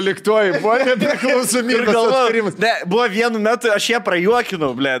 11-oji, buvo nepriklausomybės atkūrimas. Ne, buvo vienu metu, aš ją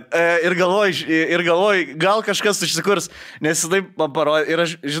prajuokinau, blėt, ir galvoju, gal kažkas užsikurs, nes jis taip man parodė, ir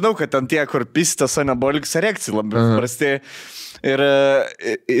aš žinau, kad ten tie, kur pistas anabolikas erekcija labai prastėja. Ir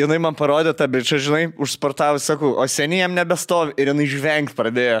jinai man parodė tą bičią, žinai, užsportavus, sakau, o seniai jam nebestovi ir jinai žvengt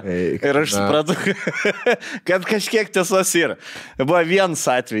pradėjo. Ir aš supratau, kad kažkiek tiesos yra. Buvo vienas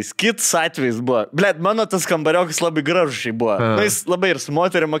atvejs, kitas atvejs buvo. Blet, mano tas kambariokas labai gražušiai buvo. Nu, jis labai ir su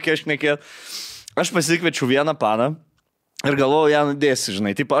moterį mokėjo šnekėti. Aš pasikviečiau vieną paną ir galvojau, ją nudėsiu,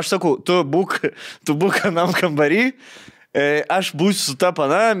 žinai. Taip, aš sakau, tu būk anam kambarį. Aš būsiu su ta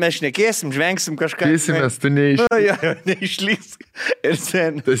pana, mes šnekėsim, žvengsim kažką. Pysimės, tu neišlys. Ir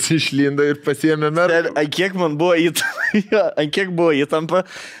sen. Tas išlindo ir pasiėmė merą. Ant kiek buvo įtampa,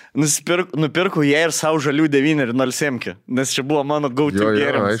 nupirkau ją ir savo žalių 9 ir 0,7, nes čia buvo mano gauti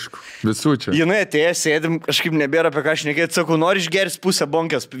gėrimas. Aišku, visų čia. Jinai atėjo, sėdim, kažkaip nebėra apie ką šnekėti, sakau, nori išgersi pusę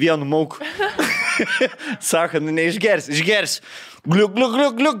bonkės vienu mauku. Sako, neišgersi, išgersi.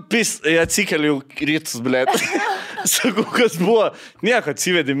 Gliuk, pis, atsikeliu rytus, blėt. Sakau, kas buvo? Nieko,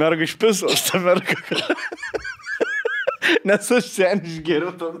 atsivedė mergą iš piso, aš tą mergą. Nes aš sen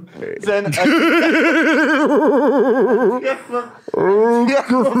išgeriu tam.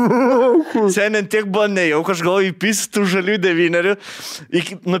 Sen tiek buvo nejauk, aš galvoju, įpisit tų žalių 9.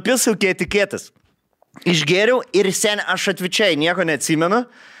 Nupisau iki etiketės. Išgeriau ir sen aš atvičiai, nieko neatsimenu.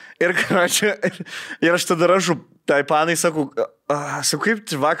 Ir aš tada rašau, tai panai, sakau, kaip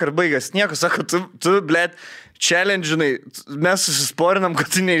vakar baigęs, nieko, sako, tu blėt, challenge, žinai, mes susisporinam, kad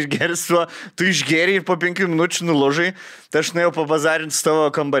tu neišgersi, tu išgeri ir po 5 minučių nuložai, tai aš nuėjau pabazarinti su tavo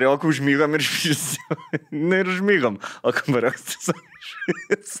kambariokų, užmygom ir užmygom, o kambariokų tiesiog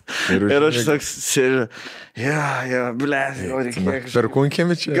išvis. Ir aš toks, blėt, reikėjo.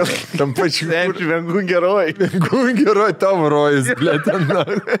 Perkunkėmi čia? Tam pačiu. Vengungeroj. Vengungeroj tavo rojus, blėt,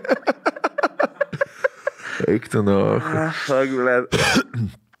 Eiktų,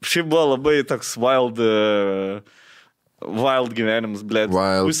 Šiaip buvo labai toks wild gyvenimas, blėt.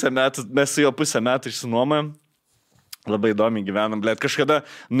 Mes su jo pusę metų išsinuomojom. Labai įdomiai gyvenam, blėt. Kažkada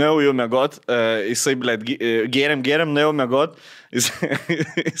nuėjau miegot, jisai, blėt, gėrėm, nuėjau miegot,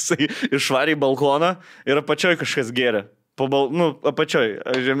 jisai išvarė į balkoną ir apačioj kažkas gėrė. Apačioj,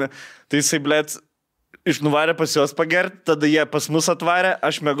 žemė. Tai jisai, blėt, išnuvarė pas juos pagerti, tada jie pas mus atvarė,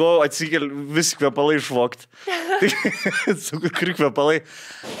 aš mėgau atsikeliu, visi kvepalai išvokti. Kur kvepalai?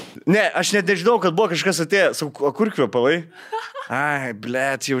 Ne, aš net nežinau, kad buvo kažkas atėjo. Sakau, o kur kvepalai? Ai,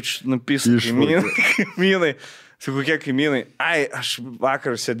 blėt, jaučiu, nupysau kaimynai. Sakau, kokie kaimynai? Ai, aš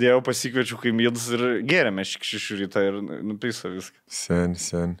vakar sėdėjau, pasikviečiau kaimynus ir gėrėme 6 rytą ir nupysau viską.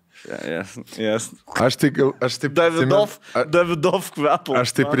 Sen. Yes. Aš taip Davidov kvepalų.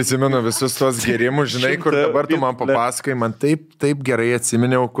 Aš taip prisimenu visus tos gėrimus, žinai, kur dabar tu man papasakai, man taip gerai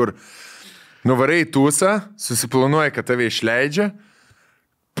atsiminiau, kur nuvarai į tūsą, susiplanuoji, kad tave išleidžia,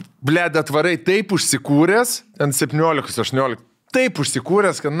 blėd, atvarai taip užsikūręs, ant 17-18, taip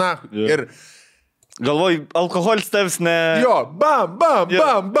užsikūręs, kad ir... Galvoju, alkoholis tavs ne... Jo,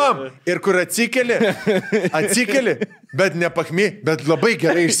 bam. Ir kur atsikeli, bet nepakmi, bet labai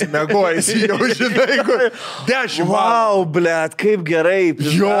gerai išsimegojasi, jau žinai, kur 10 valandų. Wow, blėt, kaip gerai.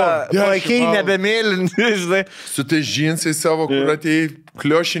 Jo, vaikai nebemėlinti, žinai. Su tais džinsais savo, kur atėjai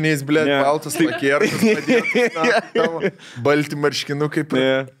kliošiniais, blėt, baltas lakierkas, balti marškinukai.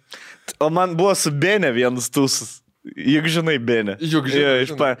 O man buvo su Bene vienas tūsas. Juk žinai, Bene.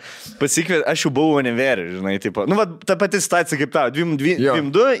 Pasikviet, aš jau buvau univerį, žinai, tipo. Ta pati situacija kaip tau,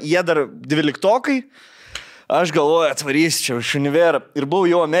 2, jie dar 12-okai, aš galvoju, atvarysiu čia iš univerą. Ir buvau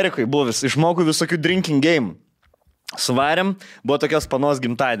jau Amerikoje buvęs, išmokau visokių drinking game. Suvarėm, buvo tokios panos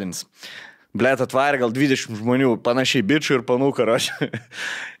gimtadienis. Blėt, atvarė gal 20 žmonių, panašiai bičių ir panų karočių.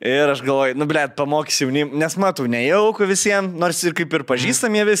 Ir aš galvoju, blėt, pamokysiu jaunim, nes matau, nejauku visiems, nors ir kaip ir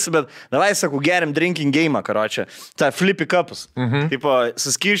pažįstam jie visi, bet davai, sakau, geriam drinking game, karočią. Ta flippy cupus. Tipo,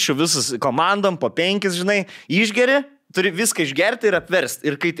 suskirčiu visus komandom po 5, žinai, išgeri, turi viską išgerti ir apversti.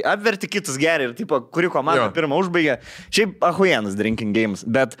 Ir kai apverti, kitas geria. Ir tipo, kuri komanda pirmą užbaigia. Šiaip ahujenas drinking games.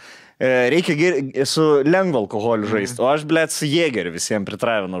 Bet reikia su lengvu alkoholiu žaisti. O aš, blėt, su jėgeriu visiems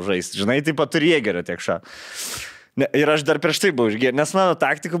pritravinau žaisti. Žinai, taip pat turi jėgerio tiek šą. Ir aš dar prieš tai buvau išgėręs, nes mano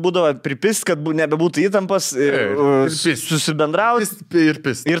taktika būdavo pripist, kad nebebūtų įtampas, susibendrauti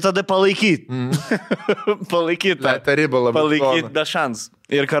ir tada palaikyti. Palaikyti be šans.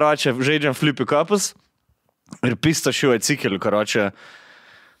 Ir karočią žaidžiam flippy cupus ir pist aš jau atsikeliu, karočią.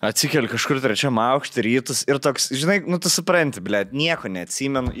 Atsikeliu kažkur trečiam aukštį rytus ir toks, žinai, tu supranti, blėt, nieko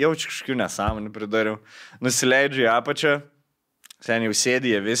neatsimenu, jaučiu kažkokių nesąmonių pridariau. Nusileidžiu į apačią, sen jau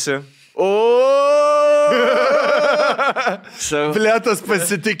sėdė jie visi. Blėtas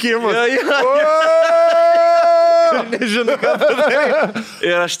pasitikimas. Nežinau, ką padaryti.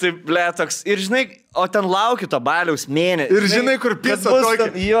 Ir aš taip, blėt, toks. Ir žinai, o ten laukiu to baliaus mėnesį. Ir žinai, kur pisa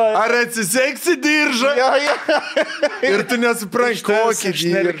tokį. Ar atsiseksi diržą? Ir tu nesupranti, kokį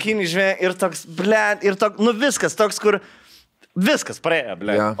šnelikinį, žinai, ir toks, blėt, ir toks, viskas, toks, kur... Viskas praėjo,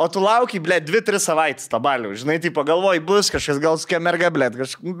 blėt. Yeah. O tu lauki, blėt, 2-3 savaitės tą balių. Žinai, tai pagalvoji, bus kažkas, gal su kemerga, blėt,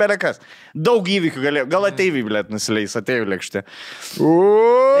 kažkas, belekas. Daug įvykių galėjo. Gal ateiviai, blėt, nusileis, ateivių lėkštė.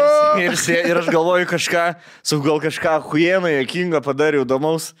 Ir aš galvoju kažką, gal kažką huijeno, jokingo padariau,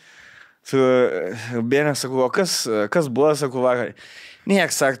 įdomaus. Bėnė, sakau, o kas buvo, sakau, vakar.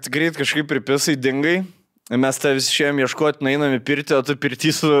 Nieks, sakt, greit kažkaip pripisai, dingai. Mes tą visi šiandien ieškoti, einame pirti, o tu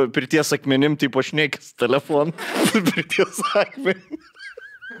pirties akmenim, tai pašnekis telefon. Pirties akmenim.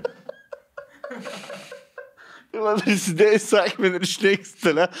 Man prisidėjus akmenį ir šnekis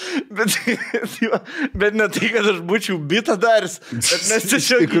tele. Bet ne tai, kad aš būčiau bitą daris. Bet mes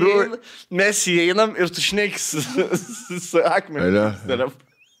tiesiog mes įeinam ir tu šnekis su akmeniu.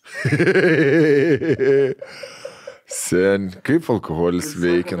 Sen, kaip alkoholis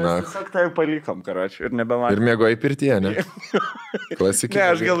veikia, na. Tiesiog tai palikom, karočiui, ir nebematė. Ir mėgoji pirtyje, ne? Klasikinė. Ne,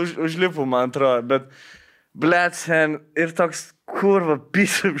 aš gal užlipu, man atrodo, bet, blėt, sen, ir toks kurva,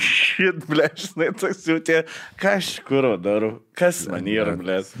 piece of shit, blėt, žinai, toks jau tie, ką aš kurva darau, kas man yra,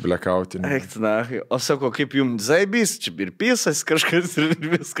 blėt. Blekautinė. Eik, na, o sako, kaip jums zaibys, čia ir pisas, kažkas ir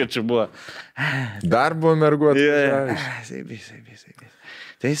viską čia buvo. Dar buvo merguoti. Zaibys.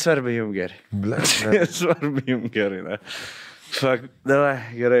 Tai svarbiai jums gerai. Svarbiai jums gerai, ne? Šak, davai,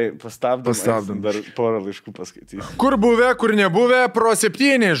 gerai, pastabdom, dar porą laiškų paskaitysiu. Kur buvę, kur nebuvę, pro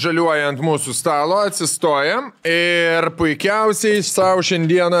 7 žaliuoja ant mūsų stalo, atsistojam ir puikiausiai savo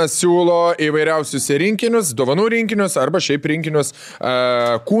šiandieną siūlo įvairiausius rinkinius, dovanų rinkinius arba šiaip rinkinius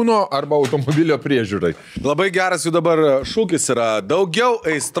kūno arba automobilio priežiūrai. Labai geras jų dabar šūkis yra daugiau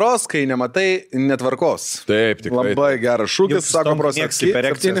aistros, kai nematai netvarkos. Taip, tikrai. Labai geras šūkis, sako pro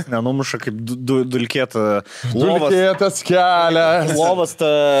 7. Nenumuša kaip dulkėta lovas. Dulkėtas kelias. Lovas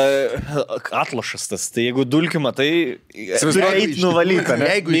atlošas tas, tai jeigu dulkima, tai turi eiti nuvalyta.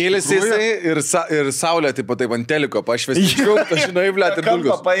 Jeigu mėlisi jisai ir saulė taip ant teliko pašvesti, žinai, blėt, ir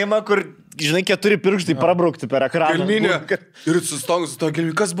dulkus. Kampą paima, kur, žinai, 4 pirkštai prabraukti per ekraną. Gelminė. Ir sustongus to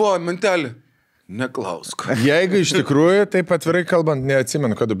gelminė. Kas buvo, mentelį? Neklausk. Jeigu iš tikrųjų, taip atvirai kalbant,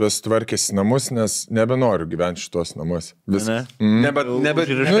 neatsimenu, kada besitvarkėsi namus, nes nebenoriu gyventi šitos namus. Viskas.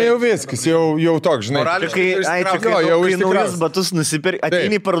 Nu jau viskas, jau toks, žinai. Kai naujas batus nusipirki,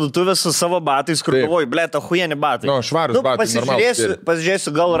 ateini į parduotuvę su savo batais, kur galvoji, blėt, ahuieni batai. Nu, švarus batai, normalus.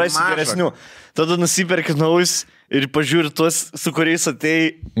 Pasižiūrėsiu, gal rasi geresnių. Tada nusipirki naujus ir pažiūri tuos, su kuriais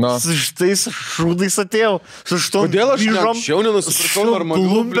atėjai, su šitais šūdais atėjau, su šitom Kodėl aš anksčiau nenusipirkau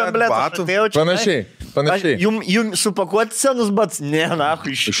normalių batų? Panašiai. Jums supakuoti senus bats? Ne,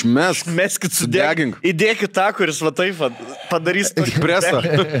 nahu, išmeskit sudegink. Įdėkit tą, kuris va taip padarys tokį presą.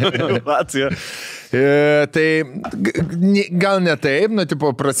 Tai gal ne taip, nu,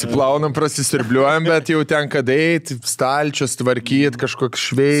 tipo, prasiplaunam, prasisirbliuojam, bet jau ten kadait, stalčius tvarkyt, kažkoks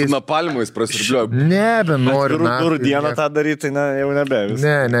šveis. Su napalmais prasirbliuojam. Nebenoriu. Durų dieną tą daryti, tai jau nebe.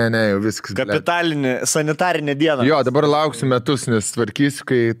 Ne, jau viskas. Kapitalinė, sanitarinė diena. Jo, dabar lauksiu metus, nes tvarkysiu,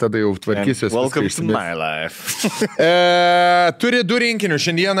 kai tada jau tvarkysiu. Welcome to my life. Turi 2 rinkinius.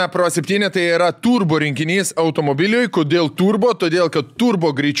 Šiandieną Pro 7 tai yra turbo rinkinys automobiliui. Kodėl turbo? Todėl, kad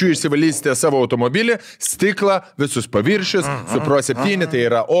turbo greičiu išsivalysite savo automobilį. Stiklą, visus paviršius, su Pro 7, tai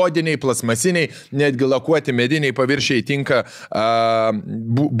yra odiniai, plasmasiniai, netgi lakuoti mediniai paviršiai tinka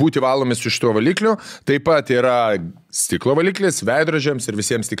būti valomi su šituo valikliu. Taip pat yra stiklo valiklis veidrodžiams ir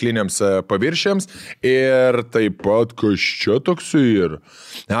visiems stikliniams paviršiams. Ir taip pat, kas čia toksai yra?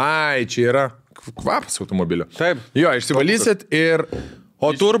 Ai, čia yra kvapas automobilio. Taip. Jo, išsivalysit ir... O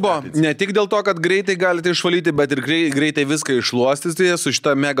turbo, ne tik dėl to, kad greitai galite išvalyti, bet ir greitai viską iššluostyti su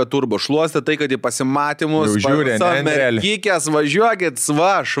šitą mega turbo šluostę, tai kad į pasimatymus, mergikės, važiuokit,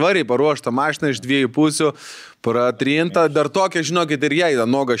 švariai paruoštą mašiną iš 2 pusių, Pratrinta, dar tokia, žinokit, ir jai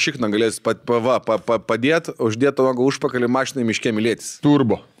nogą šikną galės padėti, uždėti nogą užpakalį mašinai miške mylėtis.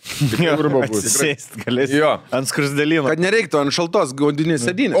 Turbo. Turbo bus. Atsisėst galės. Jo. Ant skruzdelino. Kad nereiktų ant šaltos gaudinės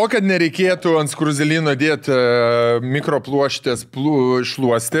sėdynės. O kad nereikėtų ant skruzelino dėti mikropluoštės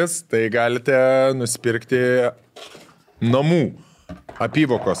šluostės, tai galite nusipirkti namų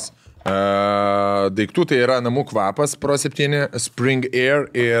apyvokos daiktų, tai yra namų kvapas Pro 7 Spring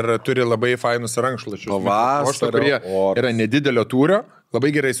Air ir turi labai fainus rankšluočius. Kurie yra nedidelio tūrio, labai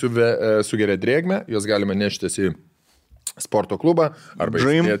gerai sugeria drėgmę, juos galima neštis į sporto klubą arba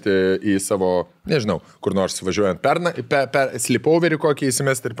įsidėti į savo, nežinau, kur nors važiuojant per slipoverį kokį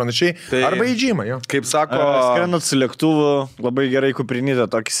įsimesti ir panašiai, tai, arba į džymą, jo. Kaip sako... Skrendant su lėktuvu, labai gerai kuprinytę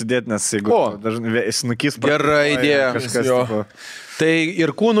tokį sėdėti, nes jeigu snukys... Gera idėja. Kažkas tipo... Tai ir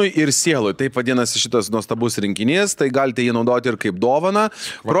kūnui, ir sielui. Taip vadinasi šitas nuostabus rinkinys, tai galite jį naudoti ir kaip dovaną.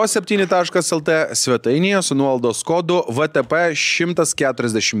 Pro7.lt svetainėje su nuolaidos kodu VTP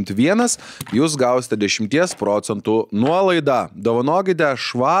 141 jūs gausite 10% nuolaidą. Dovanokite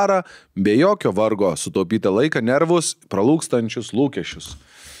švarą, be jokio vargo, sutaupytą laiką, nervus, pralūkstančius lūkesčius.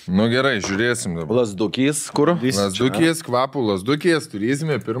 Nu gerai, žiūrėsim dabar. Lasdukys, kur? Lasdukys, kvapų lasdukys,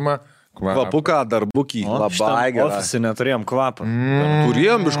 turėsime pirmą. Kvapuką, darbukį, labai gerai. Ofisį neturėjom kvapą.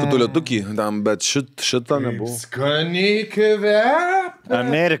 Turėjom biškutų ledukį, bet šitą nebuvo. Skaniai kvepia.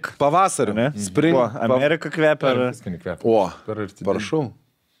 Amerika. Pavasarį, ne? Spring. Amerika kvepia. Skaniai kvepia. O, parašau.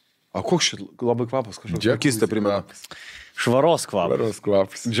 O koks šit labai kvapas kažkoks? Džekistė primena. Švaros kvapas. Švaros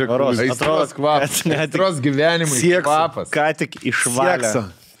kvapas. Švaros. Aistros kvapas. Aistros gyvenimui kvapas. Ką tik išvalė.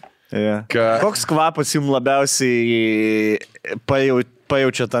 Koks kvapas jums labiausiai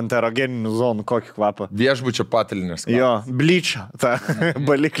pajaučiat ant erogeninių zonų, kokį kvapą? Viešbučio patalinės kvapas. Jo, blyčio, ta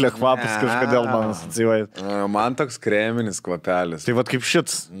baliklio kvapas kažkodėl man asocijuoja. Man toks kreminis kvapelis. Tai vat kaip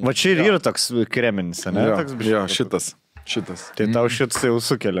šits, va čia ir yra toks kreminis, ne? Jo, šitas. Tai tau šitas jau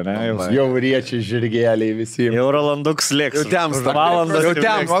sukelia, ne? Jau riečiai žirgeliai visi. Jau Rolanduks lėks. Jau temsta. Jau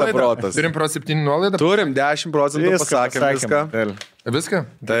temsta protas. Turim Pro 7 nuolaidą? Turim 10% pasakėm viską. Viską?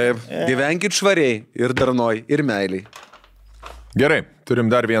 Taip. Gyvenkit švariai ir darnoj, ir meiliai. Gerai, turim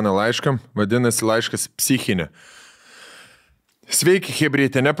dar vieną laišką, vadinasi laiškas psichinė. Sveiki,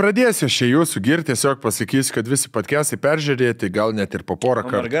 hebrytė, nepradėsiu aš jūsų girti, tiesiog pasakysiu, kad visi podcastai peržiūrėti, gal net ir po porą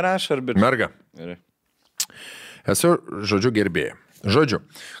kartų. Merga rašo ar biržą? Merga. Esu, žodžiu, gerbėja. Žodžiu,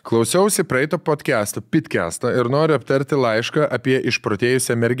 klausiausi praeito podcast'o, pitcast'o ir noriu aptarti laišką apie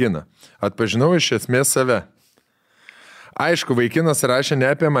išprotėjusią merginą. Atpažinau iš esmės save. Aišku, vaikinas rašė ne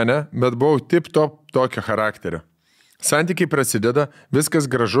apie mane, bet buvau tip-top tokio charakterio. Santykiai prasideda, viskas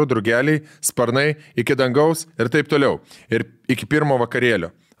gražu, drugeliai, sparnai, iki dangaus ir taip toliau. Ir iki pirmo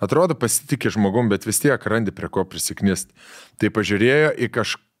vakarėlio. Atrodo, pasitikė žmogum, bet vis tiek randi prie ko prisiknist. Tai pažiūrėjo į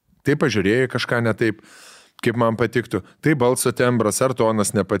kažką ne taip, kaip man patiktų. Tai balso tembras ar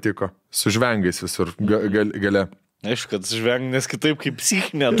tonas nepatiko. Su žvengais visur gale. Aišku, kad žvengnės kitaip kaip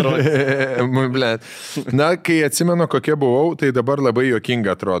psichinė atrodo. Na, kai atsimenu, kokia buvau, tai dabar labai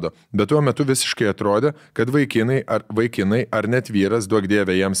juokinga atrodo. Bet tuo metu visiškai atrodė, kad vaikinai ar net vyras, duok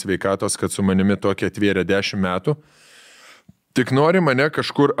dieve jiems sveikatos, kad su manimi tokia atvėrė 10 metų, tik nori mane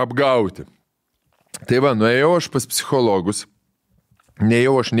kažkur apgauti. Tai va, nuėjau aš pas psichologus.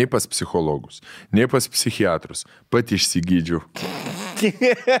 Nejau aš nei pas psichologus, nei pas psichiatrus. Pat išsigydžiau.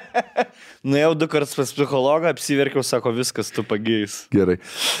 Nuėjau 2 kartus pas psichologą, apsiverkiau, sako, viskas, tu pagėjus. Gerai.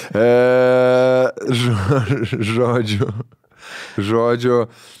 Žodžiu,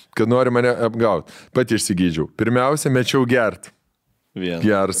 kad nori mane apgauti. Pat išsigydžiau. Pirmiausia, mečiau gert.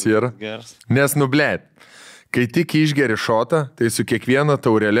 Geras yra. Nes nublėt. Kai tik išgeri šotą, tai su kiekviena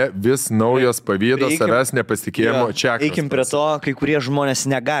taurelė vis naujos pavydos, savęs nepasitikėjimo čekros. Eikim prie to, kai kurie žmonės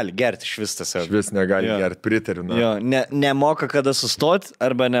negali gerti iš vis tiesiog. Iš vis negali gerti, pritariu. Jo, nemoka kada sustoti,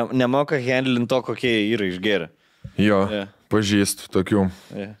 arba nemoka handlinti to, kokie jie yra išgeria. Jo, pažįstu tokių.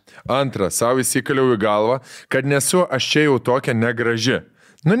 Antra, savo įsikaliau į galvą, kad nesu aš čia jau tokia negraži.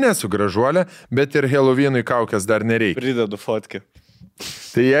 Nu, nesu gražuolė, bet ir Halloweenui kaukės dar nereikia. Pridedu fotkę.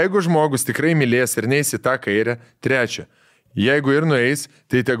 Tai jeigu žmogus tikrai mylės ir neis į tą kairę, trečia, jeigu ir nueis,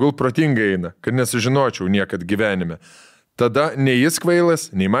 tai tegul protingai eina, kad nesužinočiau niekad gyvenime. Tada nei jis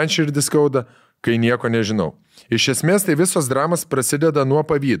kvailas, nei man širdis skauda, kai nieko nežinau. Iš esmės tai visos dramos prasideda nuo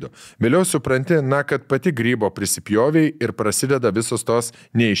pavydo. Vėliau supranti, kad pati grybo prisipjoviai ir prasideda visos tos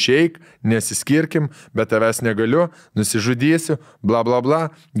neišeik, nesiskirkim, bet tavęs negaliu, nusižudysiu, bla bla bla,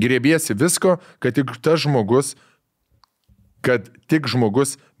 griebiesi visko, kad tik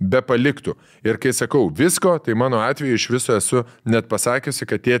žmogus be paliktų. Ir kai sakau visko, tai mano atveju iš viso esu net pasakiusi,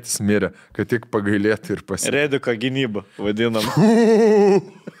 kad tėtis mirė, kad tik pagailėtų ir pasiektų. Rediko gynyba, vadinam.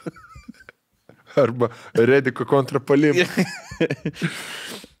 Arba Rediko kontrapalimą.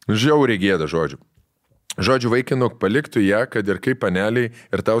 Žiauriai gėda, žodžiu. Žodžiu, vaikinuk, paliktų ją, kad ir kaip paneliai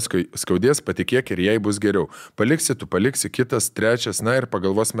ir tau skaudės, patikėk ir jai bus geriau. Paliksi, tu paliksi, kitas, trečias, na ir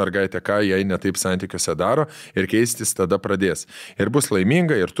pagalvos mergaitė, ką jai netaip santykiuose daro ir keistis tada pradės. Ir bus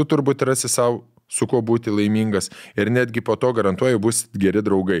laiminga, ir tu turbūt rasi savo, su kuo būti laimingas. Ir netgi po to garantuoju, bus geri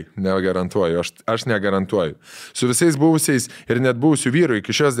draugai. Negarantuoju, aš negarantuoju. Su visais buvusiais ir net buvusių vyrų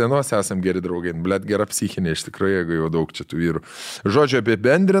iki šios dienos esam geri draugai. Blet, gera psichinė, iš tikrųjų, jeigu jau daug čia tų vyrų. Žodžiu,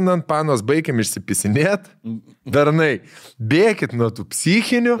 apibendrinant, panos, baigiam išsipisinėt. Darnai, bėkit nuo tų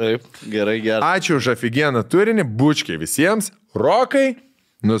psichinių. Taip, gerai. Ačiū už aфиgeną turinį, bučkiai visiems. Rokai,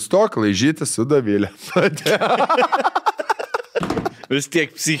 nustok laižyti su Dovilė. Vis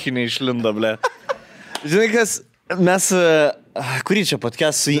tiek psichiniai išlindo, ble. Žinai, kas, mes, kurį čia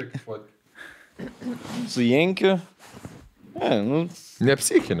podcast su Jenkiu? Ne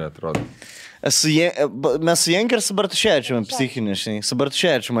psichinė, atrodo. Mes su Jenkiu ir su Bartuševičiumi psichinė, žinai, su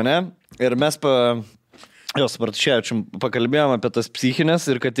Bartuševičiumi, ne? Ir mes su Bartuševičiumi pakalbėjom apie tas psichinės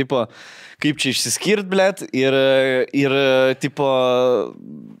ir kad, tipo, kaip čia išsiskirt, blėt, ir tipo,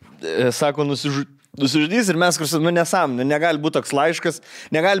 sako, nusižudys ir mes kursim, negali būti toks laiškas,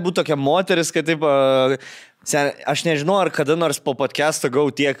 negali būti tokia moteris, kad taip, aš nežinau, ar kada nors po podcast'o gau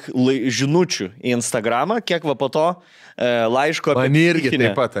tiek žinučių į Instagramą, kiek va po to laiško apie man irgi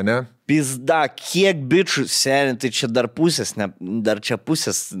taip pat, ne? Pizda, kiek bičių, seniai, tai čia dar pusės, dar čia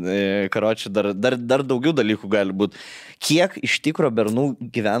pusės, karočią, dar daugiau dalykų gali būti. Kiek iš tikro bernų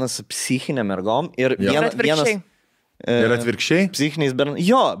gyvena su psichinė mergom ir vienas... Ir atvirkščiai? Psichiniais bernai.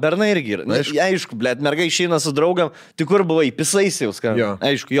 Jo, bernai irgi. Aišku, blėt, mergai išeina su draugam, tai kur buvai, pisais jau skamba.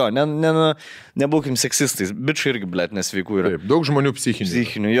 Aišku, jo, nebūkim seksistais, bičių irgi, blėt, nesveikų yra. Taip, daug žmonių psichinių.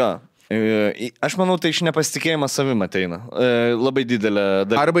 Psichinių, jo. Aš manau, tai iš nepasitikėjimo savim ateina. Labai didelė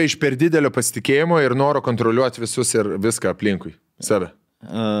dalis. Arba iš per didelio pasitikėjimo ir noro kontroliuoti visus ir viską aplinkui. Save.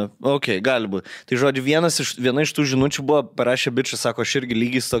 Ok, gali būti. Tai žodžiu, viena iš tų žinučių buvo, parašė bičias, sako, aš irgi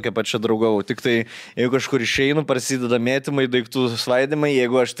lygiai su tokia pačia draugavau. Tik tai, jeigu kažkur išeinu, prasideda mėtymai, daiktų svaidimai,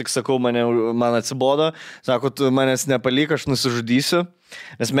 jeigu aš tik sakau, man atsibodo, sako, tu manęs nepalik, aš nusižudysiu.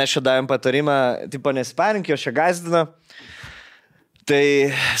 Nes mes čia davėm patarimą, tipo, nesiparink, jo čia gazdina. Tai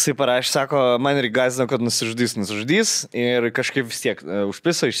jisai parašė, sako, man irgi gazdina, kad nusižudys. Ir kažkaip vis tiek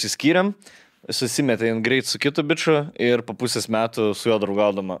užpiso, išsiskyrėm. Susimetė ant greit su kitu bičiu ir po pusės metų su juo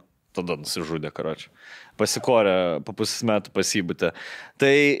draugaudama tada nusižudė, karočią. Pasikorė, po pusės metų pasibūtė.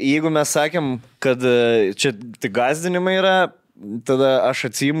 Tai jeigu mes sakėm, kad čia tik gazdinimai yra, tada aš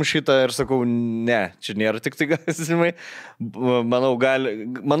atsiimu šitą ir sakau, ne, čia nėra tik tai gazdinimai.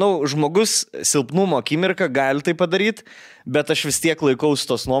 Manau, žmogus silpnumo akimirką gali tai padaryti, bet aš vis tiek laikausi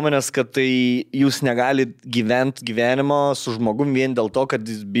tos nuomonės, kad tai jūs negalit gyventi gyvenimo su žmogum vien dėl to, kad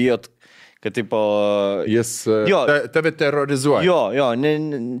jūs bijot, kad tipo... Jis tave terrorizuoja. Jo,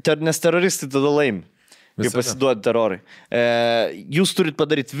 nes teroristai tada laimi, kai pasiduoda terorai. Jūs turit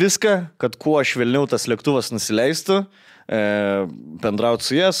padaryti viską, kad kuo švelniau tas lėktuvas nusileistų, bendrauti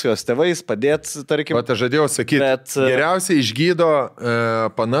su jos tėvais, padėti, tarkim. Vat aš žadėjau sakyti, geriausiai išgydo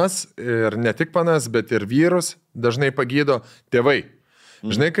panas, ir ne tik panas, bet ir vyrus dažnai pagydo tėvai.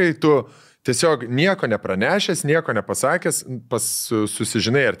 Žinai, kai tu tiesiog nieko nepranešęs, nieko nepasakęs,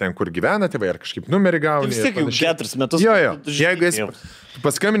 susižinai, ar ten kur gyvena tėvai, ar kažkaip numerį gauni. Vis tiek jau 4 metus. Jo, jeigu esi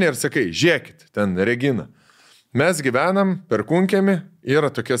paskambinė ir sakai, žiūrėkit, ten Regina, mes gyvenam per Kunkėmi,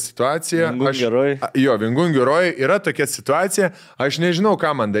 yra tokia situacija. Vingungų rojai, yra tokia situacija, aš nežinau, ką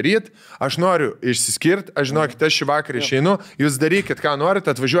man daryti, aš noriu išsiskirti, aš žinokit, aš šį vakarą išeinu, jūs darykit, ką norit,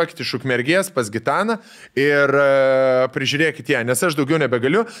 atvažiuokit iš Ukmergės pas Gitaną ir prižiūrėkit ją, nes aš daugiau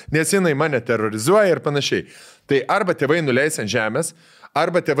nebegaliu, nes jinai mane terrorizuoja ir panašiai. Tai arba tėvai nuleis ant žemės,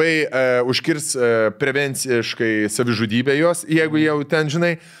 arba tėvai užkirs prevenciškai savižudybę jos, jeigu jau ten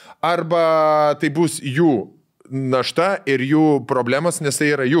žinai, arba tai bus jų našta ir jų problemos, nes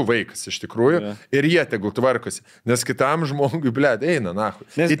tai yra jų vaikas iš tikrųjų, ir jie tegul tvarkosi, nes kitam žmogui, blėd, eina, nahu.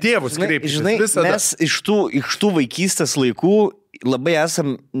 Į tėvus kreiptis. Žinai, visada. Mes iš tų vaikystės laikų labai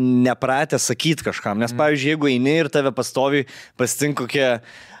esam nepratę sakyti kažkam, nes, pavyzdžiui, jeigu eini ir tave pastovi pasitink kokie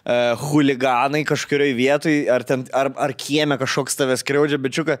huliganai kažkurioje vietoje, ar kieme kažkoks tave skriaudžia,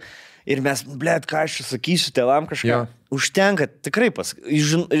 bičiuką, ir mes, blėt, ką aš sakysiu tėvam kažką. Užtenka, tikrai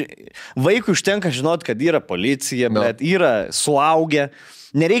vaikui užtenka žinot, kad yra policija, blėt, yra suaugę.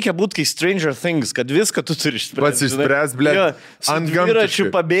 Nereikia būti kai Stranger Things, kad viską tu turi išspręsti. Pats išspręs, blėt, ant dviračių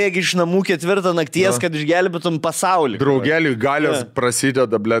pabėgi iš namų 4 nakties, kad išgelbėtum pasaulį. Draugeliui galios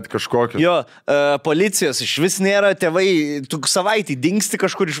prasideda, blėt, kažkokio. Jo, policijos iš vis nėra, tėvai, tu savaitį dingsti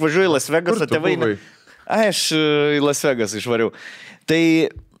kažkur, išvažiuoji į Las Vegasą, tėvai. Aš į Las Vegasą išvariau. Tai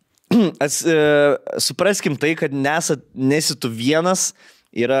supraskim tai, kad nesi tu vienas,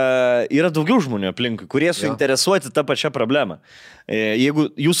 yra daugiau žmonių aplinkui, kurie suinteresuoti tą pačią problemą. Jeigu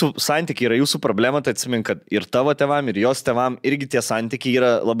jūsų santykiai yra jūsų problema, tai atsimink, kad ir tavo tėvam, ir jos tėvam irgi tie santykiai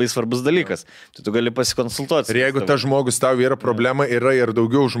yra labai svarbus dalykas. Tai tu gali pasikonsultuoti. Ir jeigu tas žmogus tau yra problema, yra ir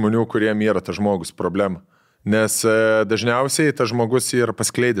daugiau žmonių, kuriem yra tas žmogus problema. Nes dažniausiai tas žmogus yra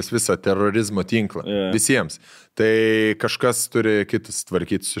paskleidęs visą terorizmo tinklą. Visiems. Tai kažkas turi kitas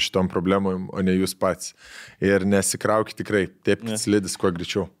tvarkyti su šitom problemom, o ne jūs pats. Ir nesikraukit tikrai, taip slidis kuo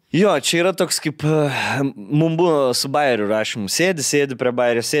greičiau. Jo, čia yra toks kaip mum buvo su Bayeriu rašymu. Sėdi prie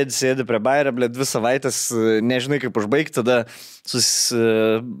Bayerio, sėdi prie Bayerio, 2 savaitės, nežinai kaip užbaigti, tada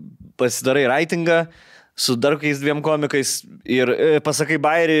pasidarai writingą su dar kokiais 2 komikais ir pasakai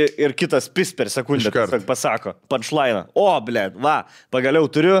Bayerį ir kitas pis per sekundę pasako, punchline. O, blėt, va, pagaliau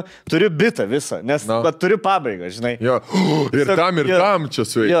turiu bitą visą, nes turiu pabaigą, žinai. Jo, ir tam čia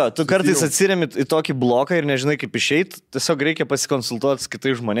su jais. Jo, tu kartais atsiremi į tokį bloką ir nežinai kaip išeit, tiesiog reikia pasikonsultuoti su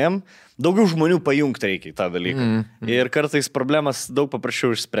kitais žmonėm. Daugiau žmonių pajungti reikia į tą dalyką. Ir kartais problemas daug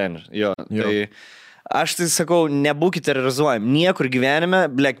paprasčiau išsprendžia. Jo, tai... Aš tai sakau, nebūkite terrorizuojami. Niekur gyvenime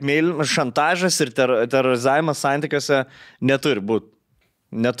blackmail, šantažas ir terrorizavimas santykiuose neturi būti.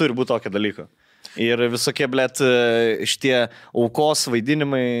 Neturi būti tokio dalyko. Ir visokie, šitie aukos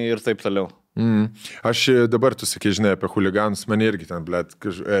vaidinimai ir taip toliau. Aš dabar, tu sakai, žinai, apie huliganus, man irgi ten,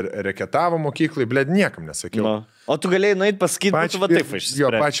 reketavo mokyklai, niekam nesakiau. No. O tu galėjai nueit pasakyti, būtų va taip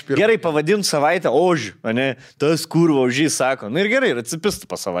išspręsti. Gerai, pavadint savaitę ožių, ne? Tas kurva ožys sako. Ir gerai, ir atsipistų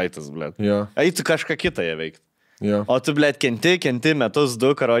po savaitės, Eitų kažką kitą jie veikti. O tu, kenti metus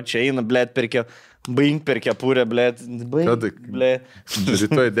 2, karočią eina, baink per kepurę, Rytoj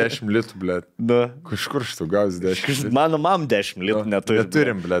 10 litų, Kažkur šitų gaus 10 litų. Mano mam 10 litų neturi.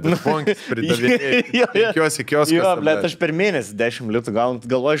 Neturim, Ponkis pridavinėjai. Kioskai. Jo, aš per mėnesį 10 litų gaunu.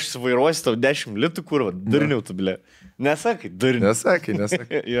 Galvoju, aš įsivairuosiu tau 10 litų, kurva, durniau tu, Nesakai, durniau. Nesakai.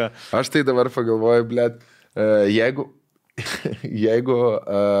 Aš tai dabar pagalvoju, jeigu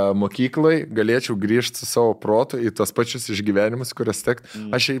mokyklai galėčiau grįžti su savo protu į tos pačius išgyvenimus, kurias tekt,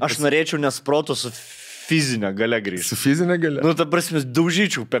 aš norėčiau nes proto su fizinė galia grįžti. Su fizinė galia? Nu, ta prasme,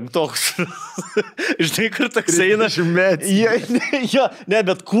 daužyčiau 5. Žinai, kur toks eina. Jo, ne,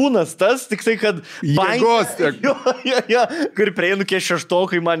 bet kūnas tas, tik tai, kad... Jėgos tiek. Jo, kur prieinu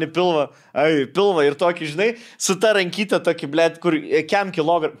 6 man į pilvą ir tokį, žinai, su ta rankytė tokį, kur kem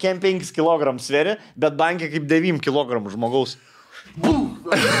 5 kg sveri, bet bankė kaip 9 kg žmogaus.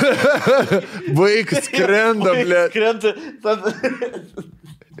 Vaikas skrenda, Skrenda,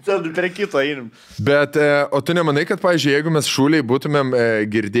 tad prie kito einam. Bet, o tu nemanai, kad, pavyzdžiui, jeigu mes šūliai būtumėm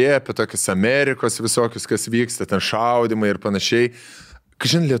girdėję apie tokius Amerikos visokius, kas vyksta, ten šaudimai ir panašiai,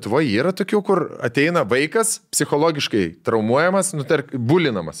 kažin Lietuvoje yra tokių, kur ateina vaikas, psichologiškai traumuojamas,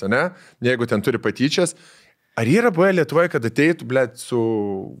 bulinamas, ne? Jeigu ten turi patyčias. Ar yra buvę Lietuvoje, kad ateitų, su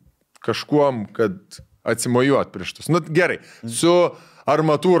kažkuom, kad atsimojuot prieš tus? Nu, gerai, su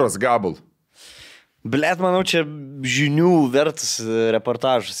armatūros gabalu. Manau, čia žinių vertas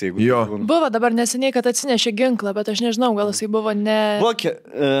reportažas, jeigu... Jo. Buvo dabar neseniai, kad atsinešė ginklą, bet aš nežinau, gal jisai buvo ne...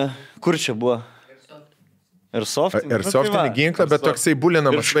 Kur čia buvo? Airsoftinį ginklą, bet toksai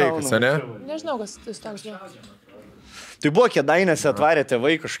bulinamas vaikas, ne? Nežinau, kas tas toks buvo. Tai buvo Kėdainiuose atvarė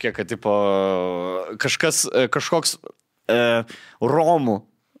tėvai kažkiek, kad tipo, kažkoks romų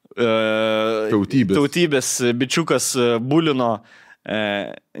tautybės bičiukas bulino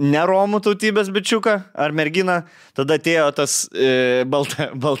ne romų tautybės bičiuką ar merginą, tada atėjo tas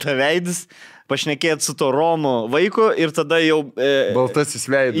baltaveidis pašnekėti su to romų vaiku ir tada jau... Baltasis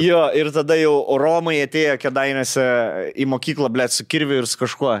veidas. Jo, ir tada jau romai atėjo Kėdainiuose į mokyklą, su kirviu ir su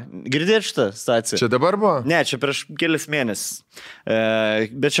kažkuo. Girdėt šitą staciją? Čia dabar buvo? Ne, čia prieš kelias mėnesius.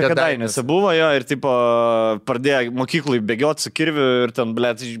 Bet čia Kėdainiuose buvo, jo, ir tipo pradėjo mokyklai bėgioti su kirviu ir ten,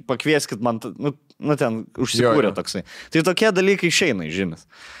 pakvieskit man, ten užsikūrė toksai. Tai tokie dalykai išeina iš žemės.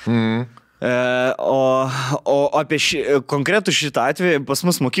 O apie konkretų šitą atvejį pas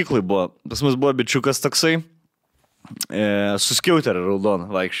mus mokyklai buvo. Pas mus buvo bičiukas toksai su skiauterį raudoną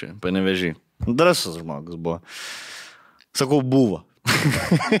vaikščiai, Panevėžy. Drąsus žmogus buvo. Sakau, buvo.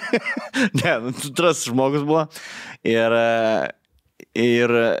 Ne, drąsus žmogus buvo. Ir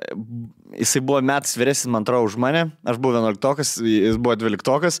jisai buvo metais vyresnis, man atrodo, už mane. Aš buvau 11-okas, jis buvo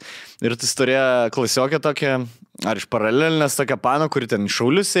 12-okas. Ir jis turėjo klasiokę tokią, ar iš paralelinės tokią paną, kuri ten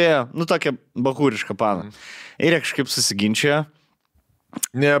šaulius ėjo. Tokią bahūrišką paną. Ir jie kažkaip susiginčiojo.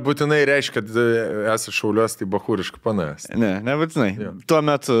 Nebūtinai reiškia, kad esi šauliuos, tai bahūriškai panas. Nebūtinai. Ja. Tuo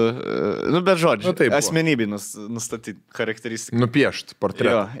metu, bet žodžiu, asmenybį nustatyti charakteristiką. Nupiešti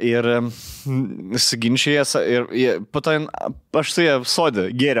portretą. Ir suginčijęs, ir po to aš su jie sodė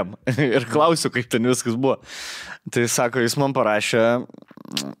gėriam ir klausiu, kaip ten viskas buvo. Tai sako, jis man parašė,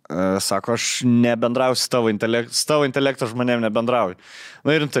 sako, aš nebendrauju su tavo intelekto žmonėm nebendrauju.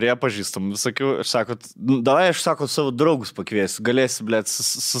 Na ir turėjo pažįstam, visokių, aš sako, davai aš sako, savo draugus pakviesiu, galėsi, blėt,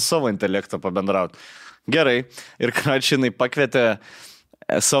 su savo intelekto pabendrauti. Gerai, ir kračiai pakvietė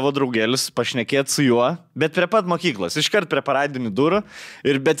savo draugėlius pašnekėti su juo, bet prie pat mokyklos, iškart prie paradinių durų,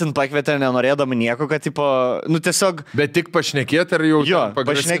 bet jin pakvietė nenorėdami nieko, kad tipo, tiesiog... Bet tik pašnekėti ar jau... Jo,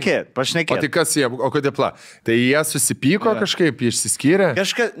 pašnekėti. O tai kas jie, o kodėl? Tai jie susipyko kažkaip, išsiskyrė?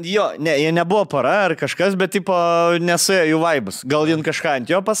 Jie nebuvo para ar kažkas, bet tipo nesuėjo jų vaibus. Gal jin kažką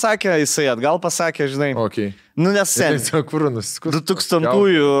ant jo pasakė, jisai atgal pasakė, žinai. Okay. Nes sen.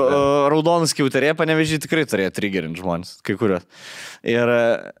 2000-ųjų raudonus kiauterė Panevėžį tikrai turėjo trigerint žmonės, kai kurios. Ir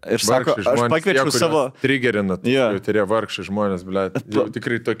sako, aš pakviečiau savo... Trigerinat, kiauterė vargšai žmonės, blėt.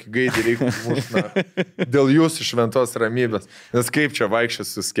 Tikrai tokį gaidį reikia mūsų. Dėl jūsų šventos ramybės. Nes kaip čia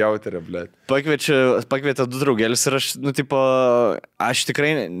vaikščias su kiauterė, blėt. Pakvietė du draugėlius ir aš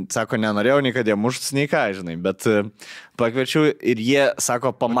tikrai, sako, nenorėjau nei kad jie muštus, nei ką, žinai, bet pakviečiau ir jie,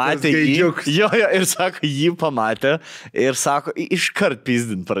 sako, pamatė jį. Jo, ir sako, jį pamatė ir sako, iškart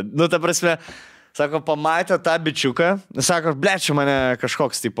pizdint. Ta prasme, sako, pamatė tą bičiuką, sako, blečia mane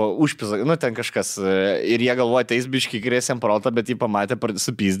kažkoks, tipo, užpisa, ten kažkas. Ir jie galvoja, teis biškiai grėsiam protą, bet jį pamatė,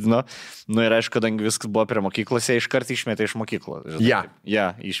 supizdino. Ir aišku, kadangi viskas buvo prie mokyklos, jie iškart išmetė iš mokyklos. Ja,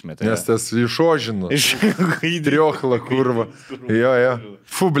 išmetė. Nes tas išožino. Driochla kurva. Jo.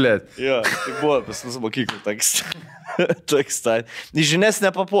 Fu, blėt. Jo, tai buvo pas mūsų mokyklų toks. Į žinias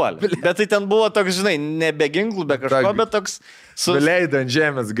nepapuolė. Bet tai ten buvo toks, žinai, ne be ginklų, be kažko, bet toks... Leidant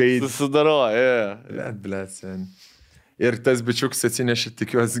žemės gaidį. Susidaro, Blėt, sen. Ir tas bičiuks atsinešė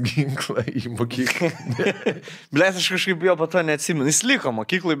tikiuosi ginklą į mokyklą. Blėt, aš kažkaip jo po to neatsimenu. Jis liko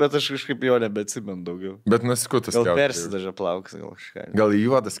mokyklai, bet aš kažkaip jo nebeatsimenu daugiau. Bet nusikutas kiauterė. Gal persidažė plaukas, gal kažką. Gal į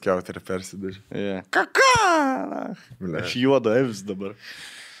juodas kiauterė persidažė. Kaka! Aš juodo evis dabar.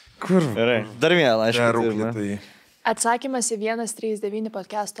 Kur? Gerai. Dar vieną, aišku. Atsakymas į 139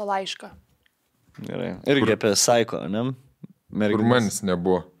 podcast'o laišką. Gerai. Irgi apie Psycho, ne? Kur manis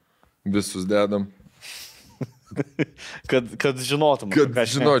nebuvo. Visus dedam. kad žinotum. Kad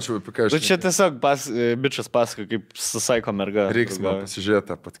žinočiau, apie ką aš. Čia tiesiog bičias pasako, kaip su Psycho merga. Reiks man pasižiūrėti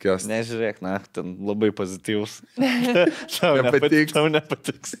tą podcast'ą. Nežiūrėk, ten labai pozityvus. Tau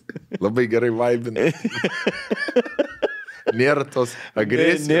nepatiks. Labai gerai vaibina. Nėra tos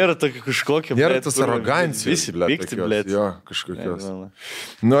agresijos. Nėra tokio kažkokio. Nėra tos arogancijos. Visi pikti, blėt. Jo, kažkokios.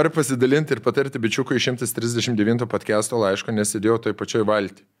 Noriu pasidalinti ir patarti bičiukui 139 podcast'o laiško, nes sėdėjau toj pačioj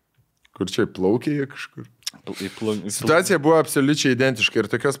valty. Kur čia plaukė jie kažkur. Situacija buvo absoliučiai identiška ir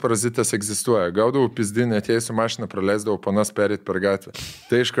tokios parazitės egzistuoja. Gaudavau pizdinį, atėjus su mašina, praleisdavau panas perėti per gatvę.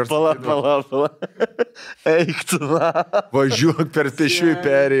 Tai iš karto... Pala. Eik tu, važiuok per pešiųjų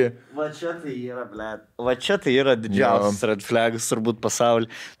perėją. Va čia tai yra, blėt. Va čia tai yra didžiausias red flagas turbūt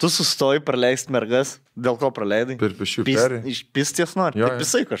pasaulyje. Tu sustoji praleisti mergas. Dėl ko praleidai? Per pešiųjų perėją. Iš pisties nori. Tai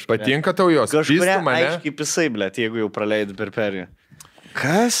pisai kažkuria. Patinka tau jos. Kažkuria aiškiai pisai, blėt, jeigu jau praleidai per perėją.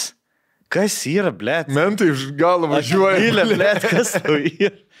 Kas yra, blėt? Mentai iš galo važiuoja. Akvilė, blėt, kas tau yra?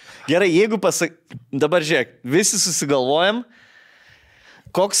 Gerai, jeigu dabar žiūrėk, visi susigalvojam,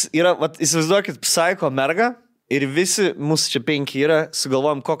 koks yra, įsivaizduokit, Psycho merga ir visi, mūsų čia 5 yra,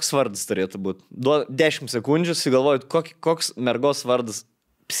 sugalvojam, koks vardas turėtų būti. 10 sekundžių sugalvojat, koks mergos vardas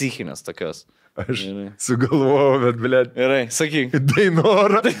psichinės tokios. Aš sugalvojau, bet, blėt. Gerai, sakyk.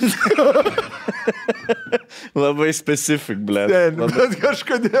 Dainora. Labai specific, blėt. Bet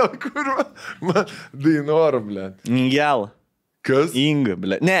kažkodėl, kurva. Dainora, blėt. Ingela. Kas? Inga,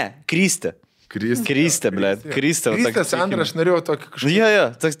 blėt. Ne, Kristė. Kristė, blėt. Kristė, Sandra, aš norėjau tokį kažkokį. Jo,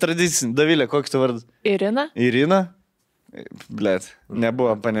 toks tradicinis. Davilė, koks tu vardas? Irina. Blėt,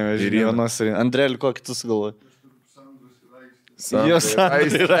 nebuvo Panevėžį. Andrėlį, kokį tu sugalvoji? Jos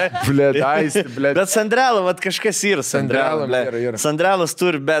Sandra. Blėt. Bet Sandrela, kažkas yra. Sandrelas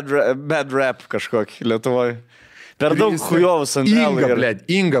turi bad rap kažkokį Lietuvoje. Per daug hujovų Sandrelų. Inga, blėt.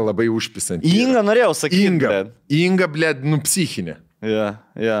 Inga labai užpisant. Inga norėjau sakyti. Inga, blėt, psichinė. Ja.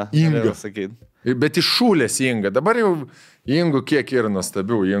 Inga. Sakyti. Bet iššūlės Inga. Dabar jau Ingų kiek yra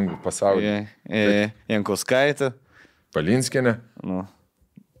nuostabių Ingų pasaulyje. Jankauskaitė. Palinskienė.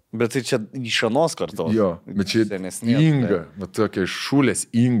 Bet tai čia iš anos kartos. Jo, bet čia Inga, bet tokia šūlės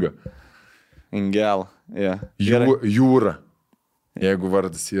Inga. Ingel, Jūra. Jeigu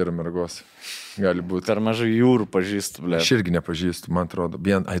vardas yra mergos. Gali būti. Per mažai jūrų pažįstu, ble. Aš irgi nepažįstu, man atrodo.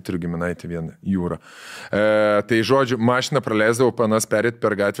 Turiu giminaitį vieną jūrą. Tai žodžiu, mašiną praleisdavau panas perėti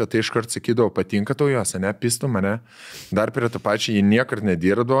per gatvę, tai iškart sakydavau, patinka tau jos, ne, pistų mane. Dar prie to pačią jį niekart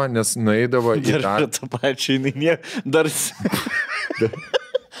nedirdavo, nes nueidavo į dar... Dar prie to pačią jinai dar...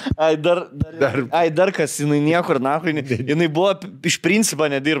 Dar kas, jinai niekur, jinai buvo iš principo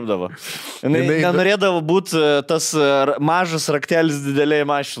nedirbdavo. Jinai nenorėdavo būti tas mažas raktelis dideliai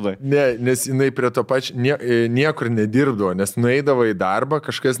mašinai. Ne, nes jinai prie to pačiu niekur nedirbdavo, nes nueidavo į darbą,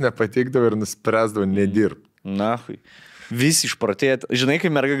 kažkas nepatikdavo ir nuspręsdavo nedirbti. Nahui. Visi išprotėti. Žinai, kai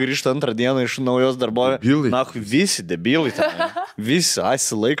merga grįžta antrą dieną iš naujos darbovės. Nahui, visi debilai ten. Visi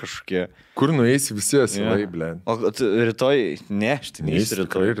asilai kažkokie. Kur nueisi visi asilai, blė. O rytoj, ne, aš tai neįsiu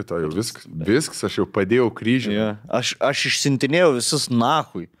rytoj. Viskas, aš jau padėjau kryžį. Ja. Aš išsintinėjau visus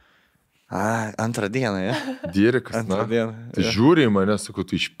nahui. Antrą dieną, ja? Dirikas, antrą dieną. Tai žiūri į mane, sakau,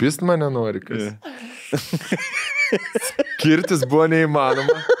 tu išpist mane nori, kas. Ja. Kirtis buvo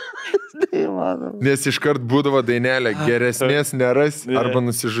neįmanoma. Nes iškart būdavo dainelė, geresnės neras arba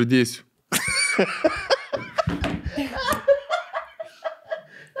nusižudysiu.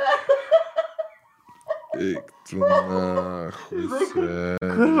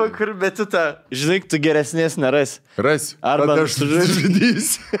 Kur, bet tu tą, žinai, tu geresnės nerasi. Rasiu. Arba aš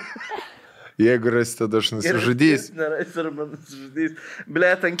nusižudysiu. Jeigu rasi, tada aš nusižudysiu. Nerasi arba nusižudysiu.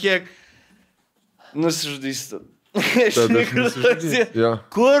 Blet, ant kiek nusižudysiu. Tada aš nusižudysiu.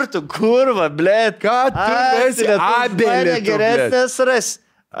 Kur tu, kurva, blet? Ką tu esi? Abelė tu, geresnės rasi.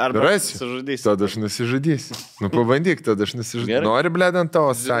 Arba nusižudysiu. Tada aš nusižudysiu. Nu, pabandyk, tada aš nusižudysiu. Nori, blėd, ant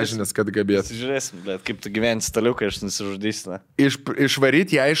tavo sąžinės, kad gabėtų. Žiūrėsim, blėd, kaip tu gyvensi toliau, kai aš nusižudysiu.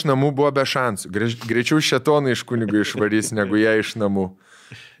 Išvaryti ją iš namų buvo be šansų. Greičiau šetoną iš kunigų išvarys, negu ją iš namų.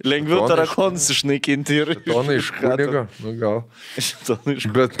 Lengviau tarakonus išnaikinti ir... Šetoną iš kunigo? Nu, gal.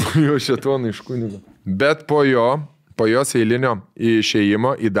 Bet po jo šetoną iš kunigo. Bet po jos eilinio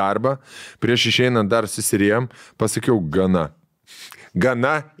išėjimo į darbą, prieš išeinant dar susirėjom, pasakiau gana.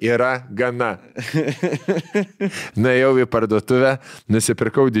 Gana yra gana. Nuėjau į parduotuvę,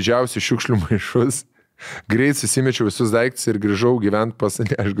 nusipirkau didžiausius šiukšlių maišus, greit susimečiau visus daiktus ir grįžau gyventi pas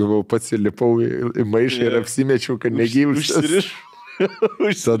mane. Aš galvojau, pats įlipau į maišą ir apsimečiau, kad negyvštas.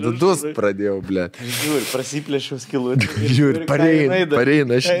 Tada dus pradėjau, ble. Žiūri, prasiplėšiau skilutį. Žiūri,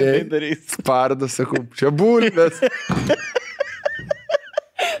 pareina, aš ne. Spardą, sakau, čia bulvės.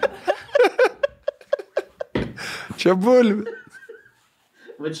 Čia bulvės.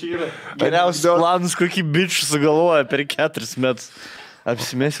 Va čia yra geriausias planas, kokį bičių sugalvoja per 4 metus.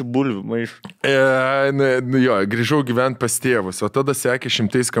 Apsimesiu bulvių maišų. Jo, grįžau gyventi pas tėvus, o tada sekė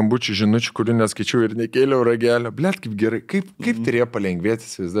 100 skambučių žinučių, kurių neskaičiau ir nekėliau ragelio. Blet, kaip gerai, kaip turėjo palengvėti,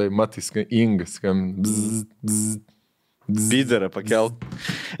 įsivaizduoji, matai, ingas, Biderą pakelt.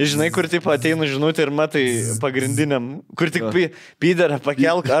 Žinai, kur taip ateina žinutė ir matai pagrindiniam, kur tik biderą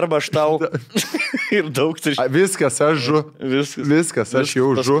pakelk arba aš tau ir daug tai. Viskas, aš žu. Viskas, aš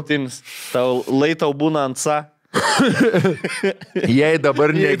jau žu. Tau tau būna ant sa. Jei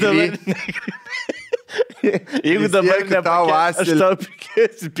dabar negry. Jeigu dabar ne tau aš tau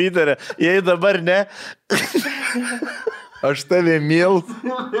pikėsiu biderą. Jei dabar ne. Aš tave myl.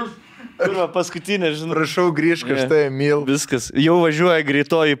 Kurva, paskutinė, žinau. Prašau, grįžk, aš tai myl. Viskas. Jau važiuoja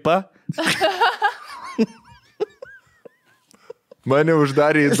greitoji pa. Mane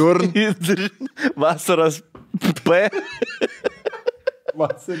uždarė į durn. Vasaros P.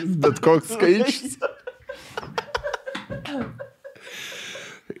 Vasaros, bet koks skaičius.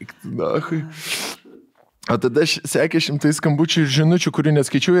 Nahui. O tada sekė 100 skambučių ir žinučių, kurių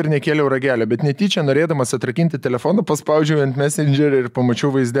neskaičiau ir nekėliau ragelio, bet netyčia norėdamas atrakinti telefoną, paspaudžiau ant Messengerį ir pamačiau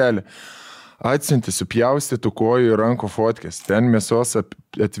vaizdelį. Atsiunti supjaustytų kojų ir rankų fotkės, ten mėsos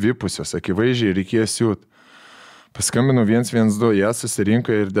atvipusios, akivaizdžiai reikėjo siūt. Paskambinau 112, ją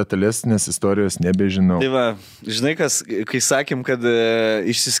susirinko ir detalesnės istorijos nebežinau. Tai va, žinai, kai sakėm, kad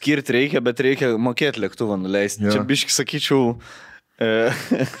išsiskirti reikia, bet reikia mokėti lėktuvą nuleisti. Ja. Čia biški sakyčiau...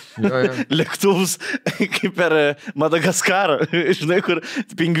 lėktuvus kaip per Madagaskarą, žinai, kur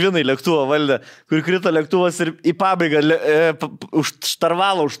pingvinai lėktuvą valdė, kur krito lėktuvas ir į pabaigą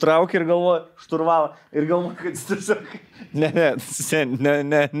štarvalą užtraukė ir galvoja, kad jis tiesiog ne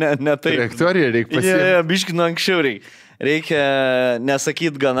taip. Trajektoriją reikia pasiekti. Biškinu anksčiau reikia. Reikia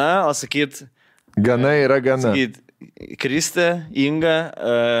nesakyti gana, o sakyti... Gana yra gana. Sakyti Kristė, Inga...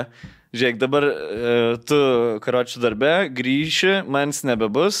 Žiūrėk, dabar tu karočių darbe, grįši, manis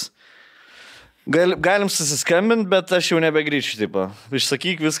nebebus. Galim susiskambinti, bet aš jau nebegrįšiu, tipo.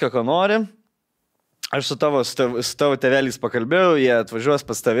 Išsakyk viską, ko nori. Aš su tavo tėveliais pakalbėjau, jie atvažiuos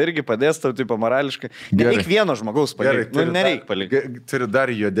pas tave irgi, padės tau, taip, morališkai. Nereik vieno žmogaus palikti. Nereik palikti. Turi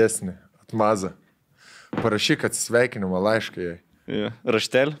dar juodesnį, atmazą. Parašyk atsisveikinimo laišką jai. Ja.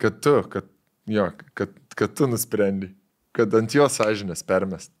 Raštelį? Kad tu nusprendi. Kad ant jo sąžinės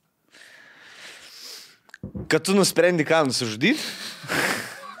permest. Kad tu nusprendi ką nusižudyti?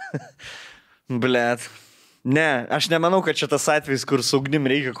 Blet. Ne, aš nemanau, kad čia tas atvejis, kur su ugnim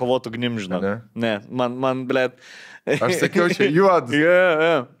reikia kovoti ugnim, žinau. Ne, man, blet. Aš sakiau, čia juodas.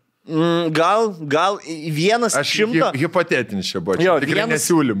 Yeah. Gal 1/100. Hipotetinis čia buvo, čia tikrai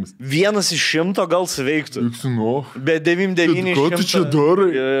nesiūlymus. 1/100 gal suveiktų. Bet 99/100. Ką tu čia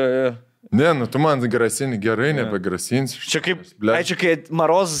darai? Yeah. Ne, tu man grasini, gerai, nebegrasinsi. Čia kaip, kai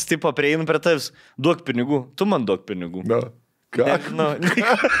Marozas tipo prieina prie tavęs, duok pinigų, tu man duok pinigų. Na, ką?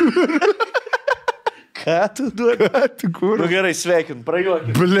 Ką tu duodi? Nu gerai, sveikint,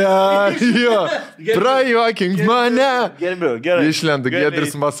 prajuokink. Prajuokink mane. Gerbiu, gerai. Išlenda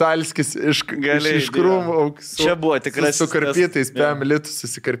Giedris Masalskis iš krūmų. Čia buvo tikrai. Sukarpytais, PM litų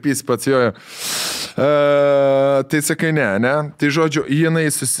susikarpys pats jojo. Tai sakai, ne. Tai žodžiu, jinai,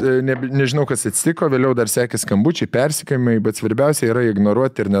 nežinau, kas atsitiko, vėliau dar sekė skambučiai, persikėjimai, bet svarbiausia yra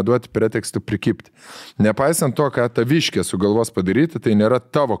ignoruoti ir neduoti pretekstų prikipti. Nepaisant to, ką taviškė sugalvos padaryti, tai nėra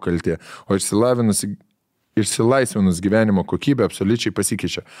tavo kaltė, o išsilaisvinus gyvenimo kokybė absoliučiai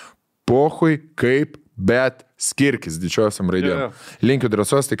pasikeičia. Pohui kaip, bet skirkis didžiosiam raidėm. Linkiu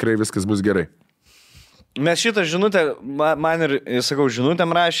drąsos, tikrai viskas bus gerai. Mes šitą žinutę, man ir, sakau,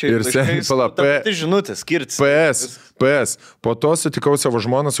 žinutėm rašė. Ir tai žinutė, skirtis. PS. Po to sutikau savo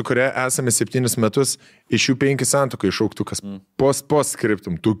žmoną, su kuria esame 7 metus, iš jų 5 santuokai šauktukas.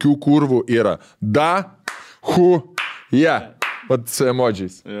 Postscriptum. Tokių kurvų yra. Vat su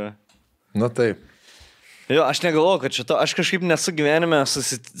emodžiais. Na taip. Jo, aš negalvoju, kad šito, aš kažkaip nesu gyvenime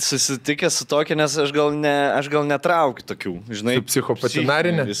susitikęs su tokia, nes aš gal netraukiu tokių, žinai. Su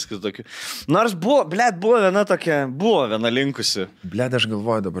psichopatinarinė? Viskas tokių. Nors buvo viena tokia, buvo viena linkusi. Aš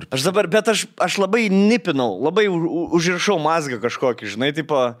galvoju dabar. Bet aš labai nipinau, labai užiršau mazgą kažkokį, žinai,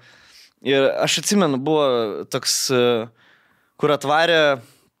 tipo. Ir aš atsimenu, buvo toks, kur atvarė,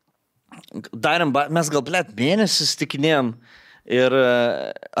 mes gal, mėnesį susitikinėjom ir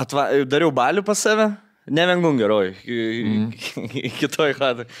dariau balių pas save. Ne Vengun geroj, kitoj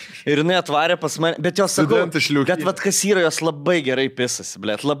hatai. Ir jinai atvarė pas mane, bet jos sakau, bet vat kas yra, jos labai gerai pisasi,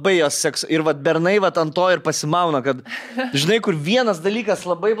 blėt, labai jos seksu. Ir vat bernai vat ant to ir pasimauna, kad, žinai, kur vienas dalykas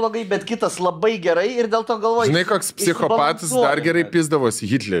labai blogai, bet kitas labai gerai ir dėl to galvoju. Žinai, koks psichopatas dar gerai pisdavosi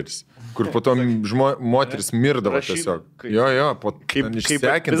Hitleris, kur po to moteris mirdavo tiesiog. Jo, po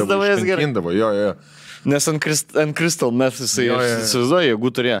išsekindavo, iškankindavo, jo. Nes ant Crystal Meth jisai įsivaizduoja, jėgų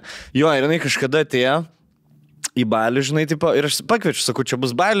turėjo. Jo, ir jinai kažkada atėjo į balį, žinai, tipo, ir aš pakviečiu, sakau, čia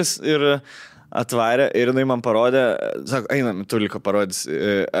bus balis ir atvarė ir jinai man parodė, sako, einam, tu liko parodys,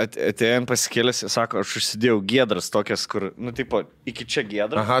 atėjant pasikėlęs, sako, aš užsidėjau giedras tokias, kur, tipo, iki čia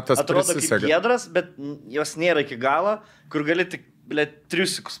giedras. Aha, tas atrodo kaip giedras, bet jos nėra iki galo, kur gali tik,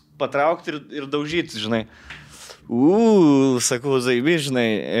 triusikus patraukti ir daužyti, žinai. Sakau, zaibi, žinai,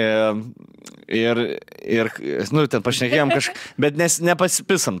 ir ten pašnekėjom kažką, bet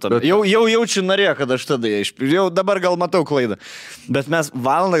nepasipisam tada. Jau jaučiu norėjo, kad aš tada jau dabar gal matau klaidą. Bet mes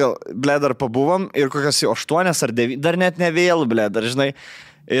valandą gal, dar pabuvom ir kokios 8 ar 9, dar net ne vėlų, dar, žinai,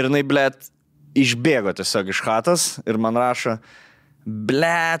 ir jinai, išbėgo tiesiog iš chatos ir man rašo,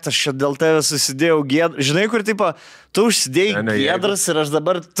 aš čia dėl tavęs susidėjau giedras. Žinai, kur, tipo, tu užsidėjai giedras ir aš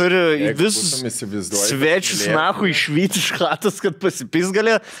dabar turiu visus svečius nahu išvyti iš chatos, kad pasipys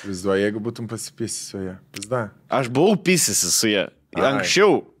galėt. Įsivaizduoju, jeigu būtum pasipysis su ja. Pizda. Aš buvau pysis su ja.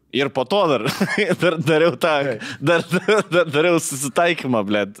 Anksčiau. Ir po to dar dariau tą, dariau susitaikymą,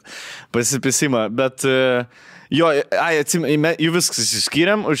 pasipisimą. Bet, jų viskas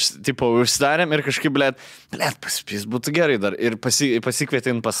įsiskyrėm, užsidarėm ir kažkaip, pasipys būtų gerai dar. Ir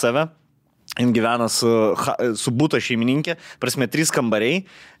pasikvietėm pas save. Jin gyvena su buto šeimininkė, prasme, 3 kambariai.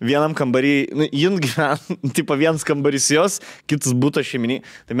 Vienam kambarį, jin gyvena, vienas kambarys jos, kitas buto šeimininkė.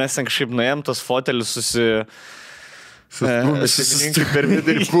 Tai mes ten kažkaip nuėjom tos fotelius Sustumė per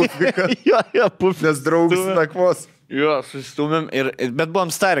vidurį pufiką. Jo, pufikas. Nes draugas nakvos. Jo, sustumėm. Bet buvom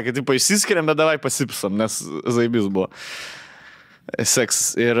starę, kad išsiskiriam, bet davai pasipisam, nes zaibis buvo.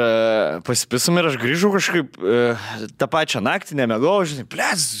 Seks. Ir pasipisam ir aš grįžau kažkaip tą pačią naktį, nemegau, žinai,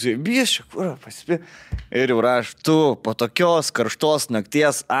 zaibis, čia kur pasipis. Ir jau raš, tu po tokios karštos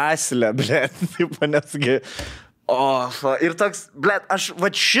nakties asilę, nesgi. Ir toks, blėt, aš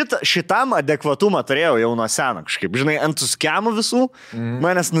šitam adekvatumą turėjau jau nuo seno kažkaip. Žinai, ant tų skemų visų,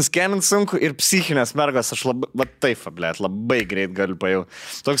 manęs nuskemint sunku ir psichinės mergos aš labai greit galiu pajau.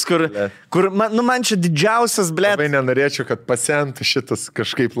 Toks, kur man čia didžiausias, blėt. Labai nenorėčiau, kad pasentų šitas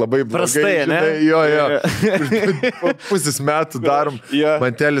kažkaip labai blogai. Prastai, ne? Jo. Po pusės metų darom.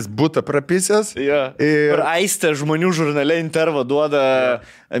 Mantelis būtų prapisęs. Ir Aistė žmonių žurnale intervą duoda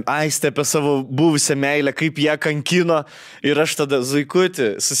Aistė apie savo buvusią meilę, kaip ją kankino. Ir aš tada,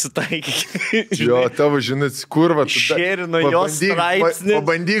 zuikutį, susitaikyk. Jo, tavo žinot, kurva. Šerino jos straipsnį.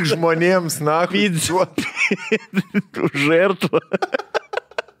 Pabandyk žmonėms, na, žertų.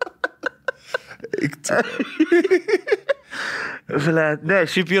 Ne,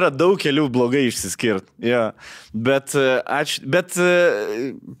 šiaip yra daug kelių blogai išsiskirt. Ja. Bet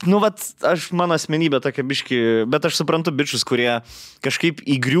mano asmenybė tokia biški, bet aš suprantu bičius, kurie kažkaip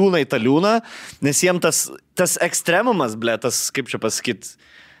įgriūna į tą liūną, nes jiem tas ekstremumas, tas, kaip čia pasakyt,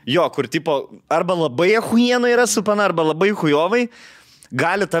 jo, kur tipo, arba labai achujienai yra supana, arba labai chujovai,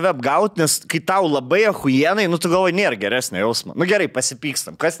 gali tave apgauti, nes kai tau labai achujienai, tu galvoji, nėra geresnio jausmo. Gerai,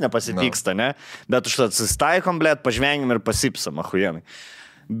 pasipykstam, kas nepasipyksta, ne? Bet už tą atsistaikom, pažvengim ir pasipsam achujienai.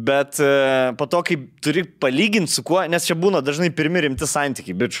 Bet po to, kai turi palyginti su kuo, nes čia būna dažnai pirmi rimti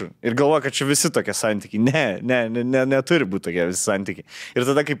santykiai, bičių. Ir galvoja, kad čia visi tokie santykiai. Neturi būti tokie visi santykiai. Ir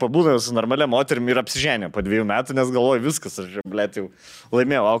tada, kai pabūna su normalia moterim ir apsiženė po 2 metų, nes galvoja viskas, aš jau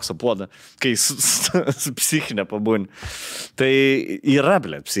laimėjau aukso puodą, kai su psichinė pabūni. Tai yra,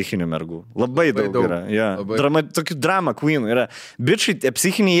 psichinių mergų. Labai daug yra. Ja. Tokių drama queenų yra. Bičiai,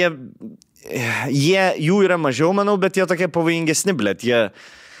 psichiniai, jų yra mažiau, manau, bet jie tokie pavojingesni, jie...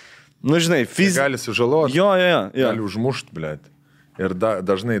 žinai, gali sužaloti. Jo. Gali užmušt, Ir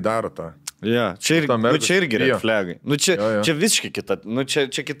dažnai daro tą. Ja, čia irgi red flagai. Čia visiškai kita.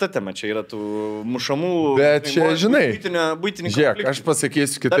 Čia kita tema, čia yra tų mušamų... Bet čia, žinai, buitinį žiūrėk, aš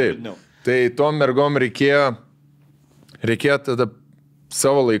pasakysiu kitaip. Tai tom mergom reikėjo tada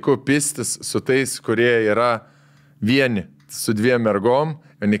savo laiku pistis su tais, kurie yra vieni, su 2 mergom,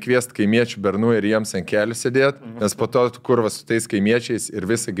 o nekviest kaimiečių bernų ir jiems ant kelių sėdėt, nes po to kurva su tais kaimiečiais ir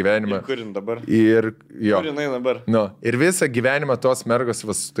visą gyvenimą... Ir kurin dabar? Kurinai dabar? Ir visą gyvenimą tos mergos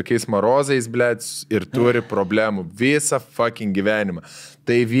su tokiais marozais, ir turi problemų. Visą fucking gyvenimą.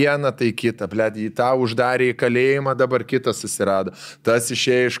 Tai viena, tai kita, į tą uždarė į kalėjimą, dabar kitas susirado. Tas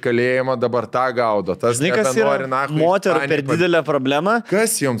išėjo iš kalėjimo, dabar tą gaudo. Tas žinai, kas yra moterų per didelę problemą?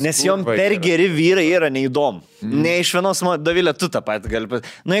 Kas joms? Nes jom per geri vyrai yra neįdomu. Ne iš vienos, Dovilė, tu tą patį gali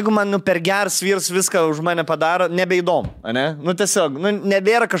pasakyti. Jeigu man per geras vyras viską už mane padaro, nebeįdomu, ne? Tiesiog,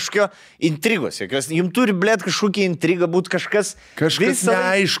 nebėra kažkokio intrigos. Jums turi, kažkokia intriga būti kažkas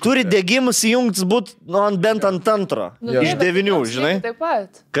neaišku. Turi degimus įjungtis būti bent ant antro. Iš 9, žinai? Taip pat.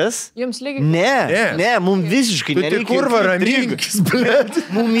 Kas? Jums lygiai. Ne, mums visiškai nereikia. Tu kurva ramynkis,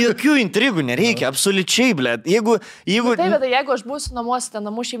 Mums jokių intrigų nereikia, absoliučiai, Jeigu taip, bet jeigu aš būsiu namuose,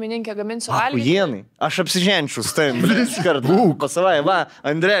 namų šeimininkė, gaminsiu valgyti. Aš apsiženčiu su tavim, pasavai,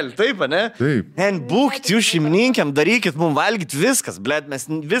 Andrėl, taip, ne? Taip. Būkit jūs šeimininkėm, darykit mums valgyti viskas, mes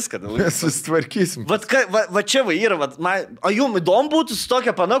viską dalykime. Mes susitvarkysim. Va čia yra, o jums įdomu būtų su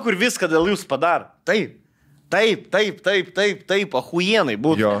tokia pana, kur viską dėl jūs padaro? Taip, achujienai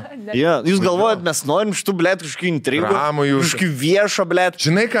būtų. Ja. Jūs galvojat, mes norim šitų, kažkokių intrigų, kažkokių viešo,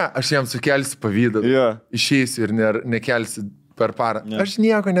 Žinai ką, aš jam sukelsiu pavydą. Išeisiu ir nekelsiu per parą. Aš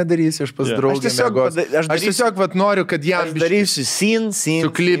nieko nedarysiu, aš pas draugę mėgosiu. Aš tiesiog noriu, kad jam darysiu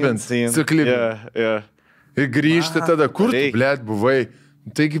suklibint. Ir grįžti tada, kur tu, buvai?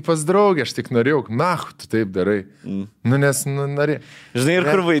 Taigi pas draugę, aš tik norėjau, tu taip darai. Nes norėjau. Žinai, ir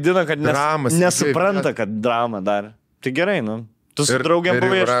kur vaidina, kad nesupranta, kad dramą dar. Tai gerai, Tu su draugiam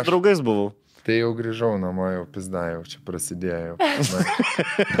buvai, aš su draugais buvau. Tai jau grįžau namo, jau pizdajau, čia prasidėjo.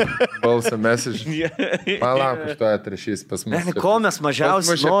 Balsą message. Palauk, už to atrašys pas mus. Ko mes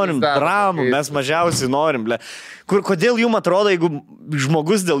mažiausiai norim? Dramų, mes mažiausiai norim. Kodėl jums atrodo, jeigu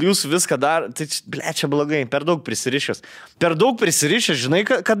žmogus dėl jūsų viską daro, tai čia blogai, per daug prisirišęs. Per daug prisirišęs, žinai,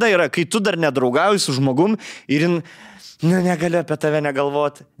 kada yra, kai tu dar nedraugauji su žmogum ir negaliu apie tave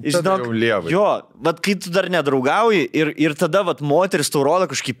negalvoti. Žinok, kai tu dar nedraugauji ir tada moteris tau rodo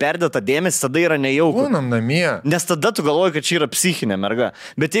kažkokį perdėtą dėmesį, tada yra nejauku. Būnam namie. Nes tada tu galvoji, kad čia yra psichinė merga.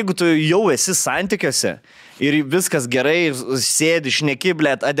 Bet jeigu tu jau esi santykiuose ir viskas gerai, sėdi, šneki,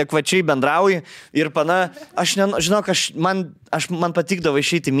 adekvačiai bendrauji ir man patikdavo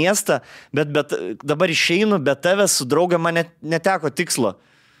išeiti į miestą, bet dabar išeinu, bet tavęs su drauge man neteko tikslo.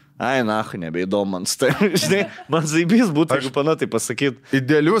 Nebeįdomu man. Žinai, man zaibys būtų, jeigu pana tai pasakyt.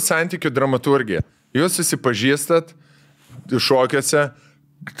 Idealių santykių dramaturgija. Jūs susipažįstat šokiuose,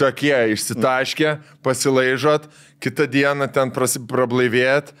 tokie išsitaškę, pasilaižot, kitą dieną ten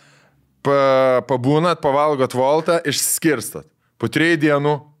prablaivėt, pabūnat, pavalgot voltą, išskirstat. Po 3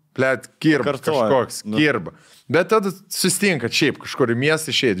 dienų, kirba kažkoks, kirba. Bet tada sustinkat šiaip kažkur į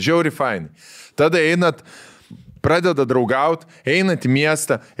miestą išeit, žiauri fainai. Tada einat, pradeda draugaut, einat į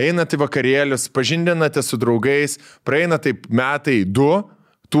miestą, einat į vakarėlius, pažindinate su draugais, praeina taip metai 2,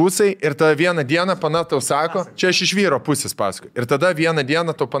 tūsai ir tada vieną dieną pana tau sako, čia aš iš vyro pusės paskui, ir tada vieną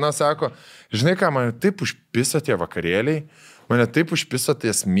dieną tau pana sako, žinai ką, man taip užpiso tie vakarėliai, mane taip užpiso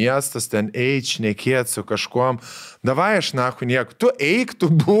ties miestas, ten šnekėt su kažkuom. Davai aš nahui nieko. Tu eik, tu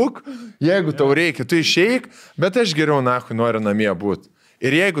būk, jeigu tau reikia, tu išeik, bet aš geriau nahui noriu namie būti.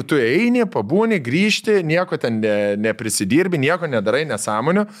 Ir jeigu tu eini, pabūni, grįžti, nieko ten neprisidirbi, nieko nedarai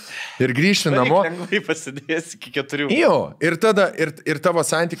nesąmonių ir grįžti namo. Lengvai pasidėsi iki 4. Jo, ir tada, ir tavo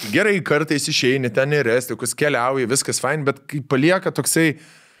santykiai, gerai, kartais išeini, ten ir estikus, keliauji, viskas fain, bet kai palieka toksai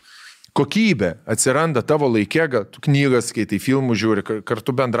kokybė atsiranda tavo laikė, tu knygas skaitai, filmų žiūri,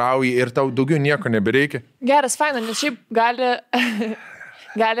 kartu bendrauji ir tau daugiau nieko nebereikia. Geras, faina, nes šiaip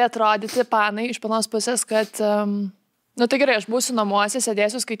gali atrodyti panai iš panos pusės, kad, tai gerai, aš būsiu namuose,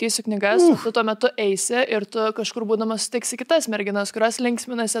 sėdėsiu, skaitysiu knygas, tu tuo metu eisi ir tu kažkur būdamas sutiksi kitas merginas, kurios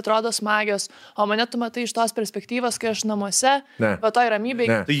linksminasi, atrodo smagios, o mane tu matai iš tos perspektyvos, kai aš namuose, va toj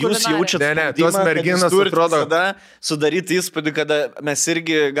ramybėj. Tai jūs jaučiat, tos merginas atrodo sudaryti įspūdį, kad mes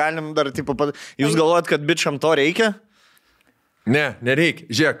irgi galim dar, jūs galvojat, kad bičiam to reikia? Ne, nereikia.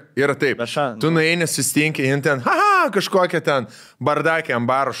 Žiūrėk, yra taip. Tu nueini, sustinki, ten, kažkokia ten bardakė ant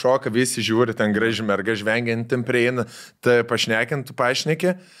baro šoka, visi žiūri, ten graži merga žvengiantim prieina, tai pašnekintų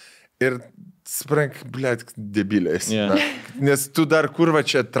pašnekė ir sprank, blėt, debilės. Yeah. Nes tu dar kurva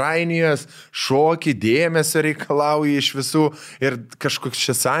čia trainijas, šoki, dėmesio reikalauji iš visų ir kažkoks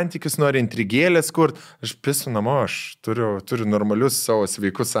čia santykius nori intrigėlės kur. Aš pisu namo, aš turiu normalius savo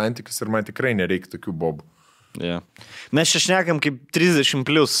sveikus santykius ir man tikrai nereikia tokių bobų. Yeah. Mes čia šnekam kaip 30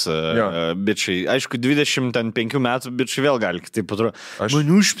 plus bičiai. Aišku, 25 metų bičiai vėl gali taip atrodo.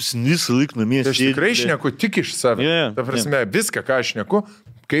 Man užpisin visą laiką namie. Aš tikrai šneku tik iš savęs. Ta prasme, viską, ką aš šneku,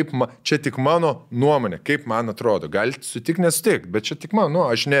 čia tik mano nuomonė, kaip man atrodo. Galite sutikti, nesutikti, bet čia tik mano.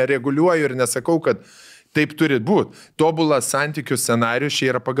 Aš nereguliuoju ir nesakau, kad taip turi būti. Tobulas santykių scenarius,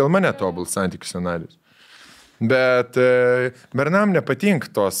 čia yra pagal mane tobulas santykių scenarius. Bet bernam nepatinka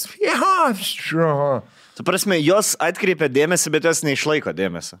tos. Tu prasme, jos atkreipia dėmesį, bet jos neišlaiko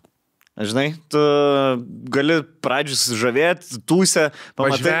dėmesį. Žinai, tu gali pradžius žavėti, tūsę,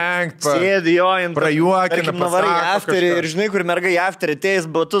 pamatai, sėdi jojant, prajuokina, navarai afterį ir žinai, kur merga į afterį teis,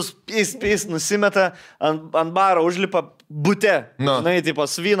 batus, pys, nusimeta, ant baro užlipa bute. Žinai, tipo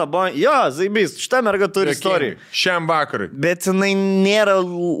svino, zaibys, šitą merga turi istorijų. Šiam vakarui. Bet jinai nėra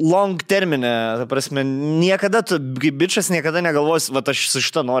long terminė, ta prasme, niekada tu, kaip bičas, niekada negalvosi, va, aš su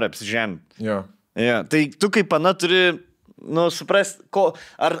šitą noriu apsižemti. Jo. Ja, tai tu kaip pana turi, suprast,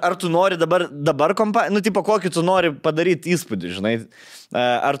 ar tu nori dabar tipo, kokį tu nori padaryti įspūdį, žinai.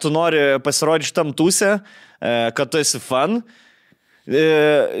 Ar tu nori pasirodyti šitam tūse, kad tu esi fan.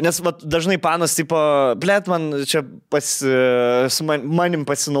 Nes dažnai panas, tipo, blėt, man čia su manim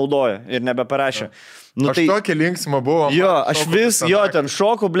pasinaudoja ir nebeparašė. Aš tokia linksma buvo. Jo, aš ten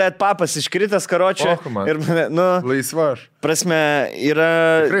šoku, blėt, papas iškritęs karočią. Ir, laisva aš. Prasme,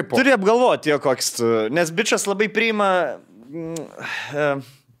 turi apgalvoti jo koks tu. Nes bičas labai priima,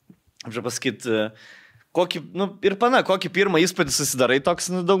 apžiūrėjau pasakyti, ir pana, kokį pirmą įspūdį susidarai,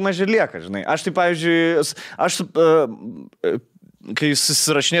 toks daug mažiau lieka, žinai. Aš tai, pavyzdžiui, kai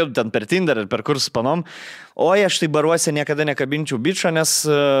susirašinėjau ten per Tinder ir per kursų panom, aš tai baruose niekada nekabinčiau bičio, nes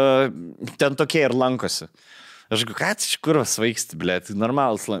ten tokie ir lankosi. Aš galvoju, ką čia kurvas vaiksti, blėt,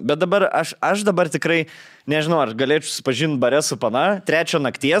 normalus. Bet dabar aš dabar tikrai, nežinau, ar galėčiau susipažinti bare su pana, 3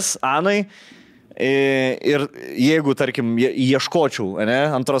 nakties, Anai, ir jeigu, tarkim, ieškočiau,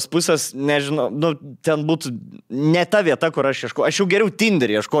 antros pusės, nežinau, ten būtų ne ta vieta, kur aš ieškočiau. Aš jau geriau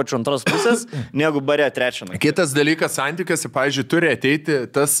Tinderį ieškočiau antros pusės, negu bare 3 naktį. Kitas dalykas santykiuose, pavyzdžiui, turi ateiti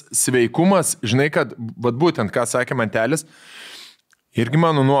tas sveikumas, žinai, kad, būtent, ką sakė Mantelis, irgi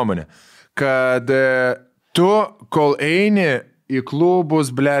mano nuomonė, kad tu, kol eini į klubus,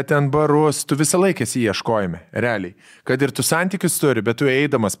 ten barus, tu visą laiką esi ieškojime, realiai. Kad ir tu santykius turi, bet tu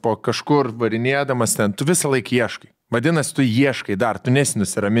eidamas po kažkur, varinėdamas ten, tu visą laiką ieškai. Vadinasi, tu ieškai dar, tu nesi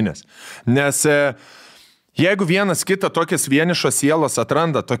nusiraminęs. Nes jeigu vienas kitą tokias vienišos sielos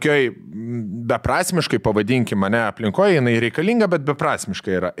atranda tokioj beprasmiškai, pavadinkim mane aplinkoje, jinai reikalinga, bet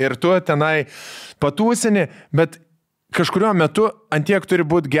beprasmiškai yra. Ir tu tenai patūsini, bet kažkurio metu antiek turi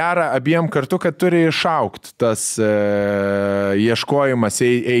būti gera abiem kartu, kad turi išaukti tas ieškojimas,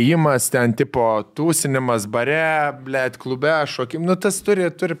 ėjimas, ten tipo tūsinimas bare, blėt, klube, šokim, nu tas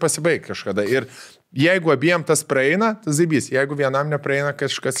turi pasibaigti kažkada. Ir jeigu abiem tas praeina, tas zaibys. Jeigu vienam nepraeina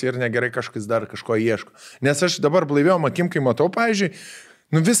kažkas ir negerai, kažkas dar kažko ieško. Nes aš dabar blaiviom akim, kai matau, pavyzdžiui,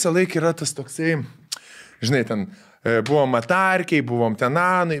 nu visą laiką yra tas toksai, žinai, ten buvom matarkiai, buvom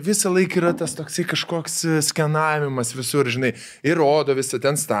tenanai, visą laiką yra tas toksai kažkoks skenavimas visur, žinai, ir rodo visą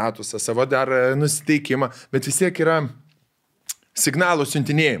ten statusą, savo dar nusiteikimą, bet vis tiek yra signalų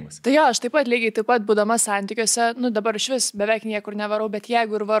siuntinėjimas. Tai jo, aš taip pat lygiai taip pat būdama santykiuose, nu dabar iš vis beveik niekur nevarau, bet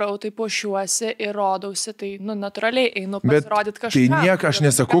jeigu ir varau, tai puošiuosi ir rodausi, tai nu natūraliai einu pasirodyti kažką. Tai nieko aš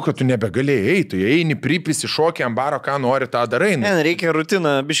nesakau, kad tu nebegalėjai eiti, tu eini pripisi šokį ant baro, ką nori, tą darai. Ne, reikia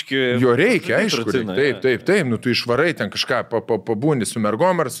rutiną, biški. Jo reikia, aišku. Rutiną, taip, nu tu išvarai ten kažką, pabūni su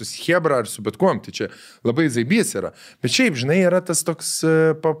mergom ar su hebra ar su betkuom, tai čia labai zaibys yra. Bet šiaip, žinai, yra tas toks,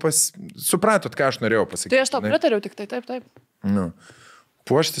 supratot, ką aš norėjau pasakyti. Tai aš to pritariau, tik tai taip. Nu,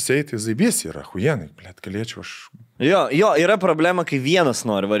 puoštis eiti zaibys yra, huienai, blėt, galėčiau aš... Jo, yra problema, kai vienas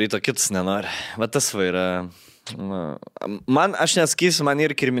nori varyti, o kitas nenori. Va tas va yra... Man, aš nesakysiu, man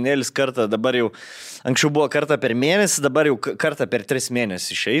ir kirminėlis kartą, dabar jau, anksčiau buvo kartą per mėnesį, dabar jau kartą per 3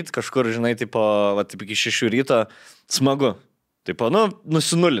 mėnesį išeit, kažkur, žinai, tipo, va, taip iki 6 ryto, smagu. Tipo, nu,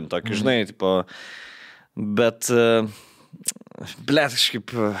 nusinulint tokį, žinai, tipo, bet... Blet, kažkaip,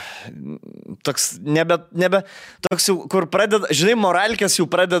 toks, toks jau, kur pradeda, žinai, moralkės jau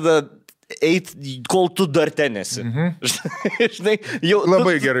pradeda eiti, kol tu dar ten esi. Žinai, jau,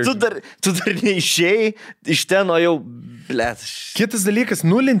 labai gerai. Tu dar neišėjai iš ten, o jau, blet. Kitas dalykas,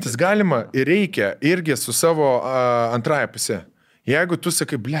 nulintis galima ir reikia irgi su savo antrąją pusę. Jeigu tu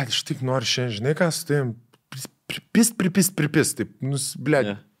sakai, blet, aš taip noriu šiandien, žinai, ką su tai pripist, taip,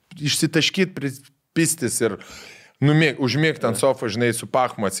 blet, išsitaškyt, pripistis ir... užmėgti ant sofą, žinai, su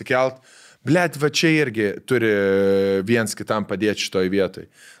pachmu atsikelt. Blet, va čia irgi turi viens kitam padėti šitoj vietoj.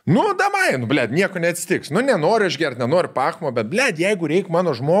 Nu, damai, blet, nieko neatsitiks. Nu, nenoriu aš gerti, nenoriu pachmo, bet, blet, jeigu reikia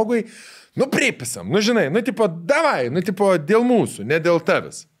mano žmogui, nu, pripisam. Nu, žinai, nu, tipo, davai, nu, tipo, dėl mūsų, ne dėl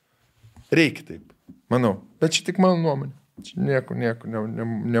tavęs. Reikia taip, manau. Bet čia tik mano nuomonė. Čia nieko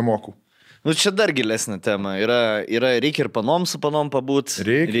nemoku. Nu, čia dar gilesnė tema. Reikia ir panom su panom pabūt.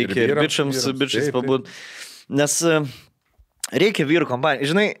 Reikia ir bičiam su bičiais pabūt. Nes reikia vyrų kompanijų.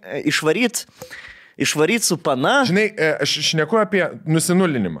 Žinai, išvaryt su pana... Žinai, aš šneku apie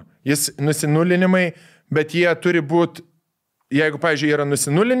nusinulinimą. Jis nusinulinimai, bet jie turi būti... Jeigu, pavyzdžiui, yra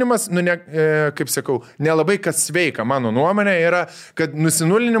nusinulinimas, nu, kaip sakau, nelabai kas sveika, mano nuomonė yra, kad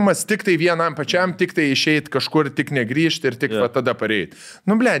nusinulinimas tik tai vienam pačiam, tik tai išeit kažkur, tik negrįžti ir tik va tada pareiti.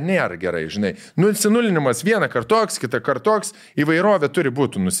 Nu, blėd, nėra gerai, žinai. Nusinulinimas vieną kartoks, kitą kartoks, įvairovė turi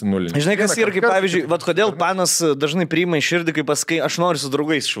būti nusinulinimas. Žinai, kas yra, kaip pavyzdžiui, vat kodėl panas dažnai priima į širdį, kai pasakai, aš noriu su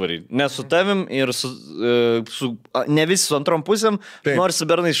draugais išvaryti. Ne su tavim ir ne visi su antrom pusėm, noriu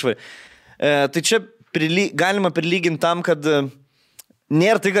su bernais išvaryti. Tai čia galima prilyginti tam, kad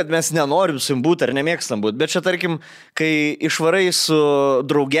nėra tai, kad mes nenorim su jum būti ar nemėgstam būti, bet čia, tarkim, kai išvarai su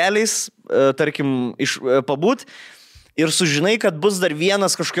draugeliais, tarkim, pabūt ir sužinai, kad bus dar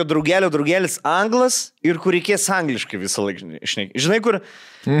vienas kažkokio draugelis anglas ir kur reikės angliškai visą laiką. Žinai, kur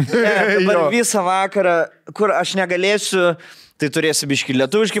dabar visą vakarą, kur aš negalėsiu... Tai turėsiu biškį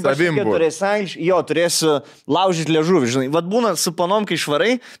lietuviškai, turėsiu angliškai, turėsiu laužyti liežuvį, žinai. Vat būna su panom, kai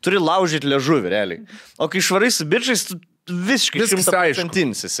išvarai, turi laužyti liežuvį, realiai. O kai išvarai su bičiais, tu visiškai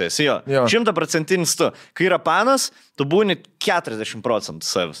 100% esi, 100% tu. Kai yra panas, tu būni 40%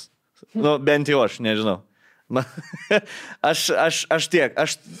 savas. Nu, bent jau aš, nežinau. Aš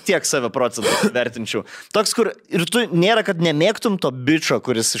tiek save procentų vertinčiau. Toks, kur ir tu nėra, kad nemėgtum to bičo,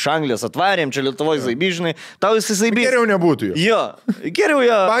 kuris iš Anglijos atvarėm, čia Lietuvoje zaibyžinai, tau jisai zaibys. Geriau nebūtų jo. Jo, geriau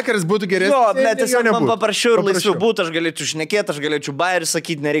jo. Vakaras būtų geresnis. Jo, bet tiesiog man paprašiau ir laisviau būtų, aš galėčiau šnekėti, aš galėčiau bairį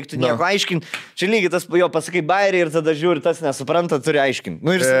sakyti, nereiktų nieko aiškinti. Čia lygiai tas, jo, pasakai bairį ir tada žiūri, tas nesupranta, turi aiškinti.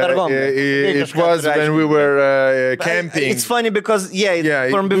 Nu ir sinergom. It was when we were camping. It's funny because,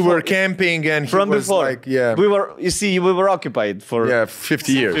 we were camping and he was like, we were occupied for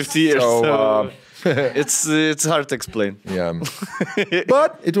 50 years. 50 years. So, it's hard to explain. Yeah.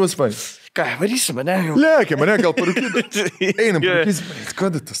 But it was fun. Ką, varysi mane jau? Lėkia, mane gal parūkyti. Einam, parūkyti.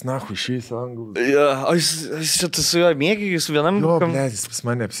 Kada tas nahu išėjęs anglų? O jis čia su juo mėgiai, su vienam... Jo, blėdis, pas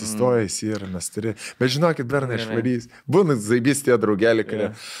mane apsistojęs yra, mes turi. Bet žinokit, Bernai išvarys. Būna zaibys tie draugelį, kurie...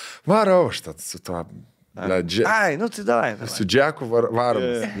 Varau aš tad su tuo Ai, nu tai davai. Su Džeku varom.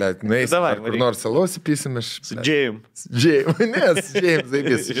 Kur nors salos įpysim iš... Su Džėjum.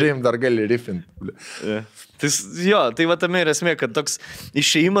 Džėjum dar gali riffint. Tai va tame ir esmė, kad toks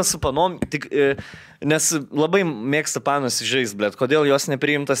išėjimas su panom, nes labai mėgsta panas žais, blėt. Kodėl jos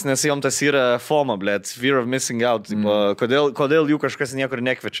nepriimtas, nes jom tas yra FOMO, blėt, fear of missing out. Kodėl jų kažkas niekur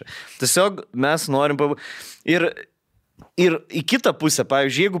nekviečia. Tiesiog mes norim... Ir į kitą pusę,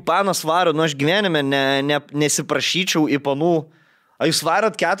 pavyzdžiui, jeigu panas varo, aš gyvenime nesiprašyčiau į panų, jūs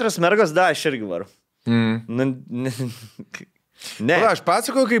varot 4 mergas, aš irgi varu. Ne. Aš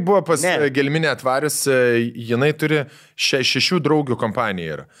pasakau, kai buvo pas Gelminė atvarius, jinai turi 6 draugių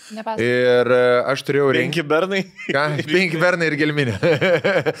kompaniją yra. Ir aš turėjau 5 bernai. 5 bernai ir Gelminė.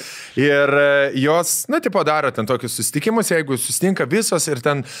 Ir jos, daro ten tokius susitikimus, jeigu susitinka visos ir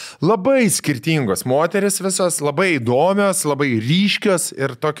ten labai skirtingos moteris visos, labai įdomios, labai ryškios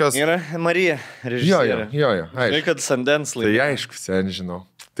ir tokios... Yra Marija, režisierė. Jo. Žinai, kad Sundance laimėjo. Tai aišku, sen žinau.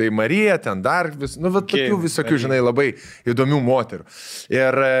 Tai Marija ten dar tokių visokių, žinai, labai įdomių moterų.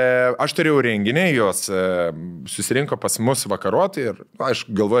 Ir aš turėjau renginį, jos susirinko pas mus vakaroti ir aš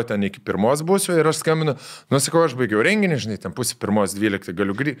galvoju, ten iki 1 būsiu ir aš skambinu, sakau, aš baigiau renginį, žinai, ten 1:30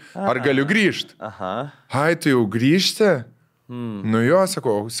 galiu grįžti. Ar galiu grįžti? Ai, tu jau grįžti?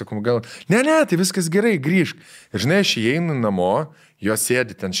 Sakau, gal... Ne, tai viskas gerai, grįžk. Ir žinai, aš įeinu namo, jos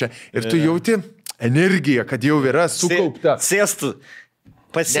sėdi ten čia ir tu jauti energiją, kad jau yra sukaupta. Sėstų.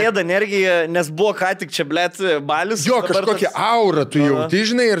 Pasėda energija, nes buvo ką tik čia, blėt, balius. Jo, kažkokia aura tu jauti,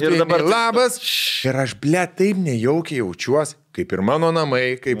 žinai, ir tu dabar labas. Ir aš, blėt, taip nejaukiai jaučiuosi, kaip ir mano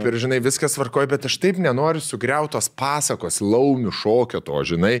namai, kaip ir, žinai, viskas tvarkoja, bet aš taip nenoriu sugriautos pasakos, laumių šokio to,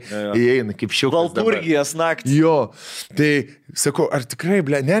 žinai, įeina kaip šiaukas. Valturgijas naktį. Jo, tai sakau, ar tikrai,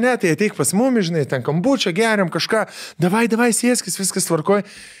 blėt, ne, tai ateik pas mumi, žinai, ten kambučia, geriam kažką, davai, sėskis, viskas tvarkoja.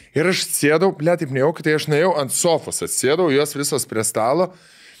 Ir aš sėdau, blėt, taip nejaukiai, tai aš nuėjau ant sofos, atsėdau, jos visos prie stalo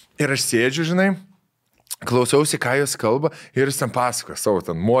ir aš sėdžiu, žinai, klausiausi, ką jos kalba ir jis ten pasakoja savo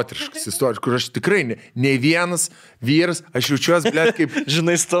ten moteriškas istorijas, kur aš tikrai ne vienas vyras, aš jaučiuosi, blėt, kaip...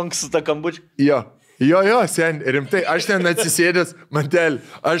 Žinai, stonk su ta kambučia. Jo, sen, rimtai, aš ten atsisėdęs, mantelį,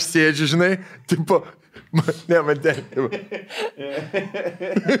 aš sėdžiu, žinai, tipo... mantelį.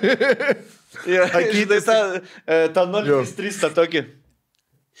 Žinai, ta 0,3 tą tokį.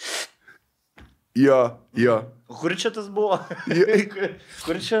 Jo. Kur čia tas buvo?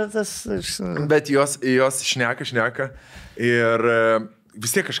 Kur čia tas... Bet jos šneka ir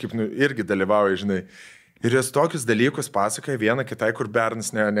vis tiek kažkaip irgi dalyvauja, žinai. Ir jos tokius dalykus pasakoja viena kitai, kur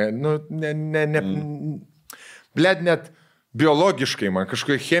bernas blėd, net biologiškai man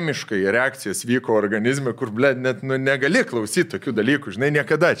kažkokie chemiškai reakcijos vyko organizme, kur, blėd, net negali klausyti tokių dalykų, žinai,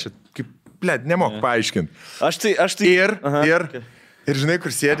 niekada čia, kaip, blėd, nemok paaiškinti. Aš tai... Ir žinai, kur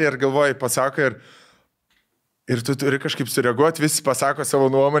sėdė ir galvoja, pasako ir tu turi kažkaip sureaguoti, visi pasako savo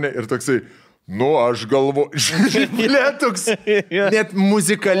nuomonę ir toksai, aš galvoju, žinai, toks, net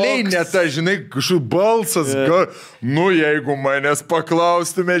muzikaliai net, žinai, kažkaip balsas, jeigu manęs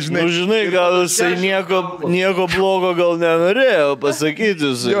paklaustume, žinai. Žinai, gal jisai nieko blogo gal nenorėjo pasakyti.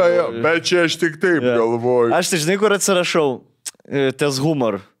 Jo, bet čia aš tik taip galvoju. Aš tai žinai, kur atsirašau, ties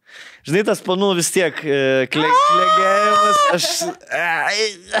humor. Žinai, tas panų vis tiek klegėjimas, aš...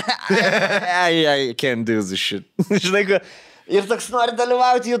 I can't do this shit. Žinai, ir toks nori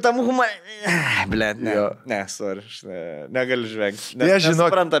dalyvauti jų tam humorą. Blet, ne, sorry, aš negaliu žvengti.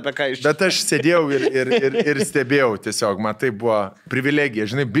 Nesuprantu, apie ką iš čia. Bet aš sėdėjau ir stebėjau tiesiog, man tai buvo privilegija.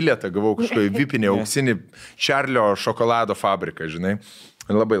 Žinai, bilietą gavau kažkokį vipinį auksinį Čarlio šokolado fabriką, žinai.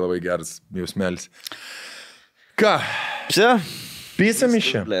 Labai geras jausmelis. Ką? Čia? Pysam iš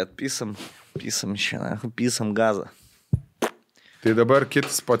čia? Blet, pysam iš čia, pysam gazą. Tai dabar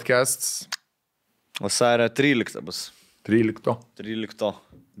kitas podcasts. Vasario 13 bus. 13.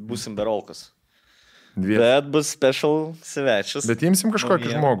 Būsim Berolkas. Bet bus special svečias. Bet imsim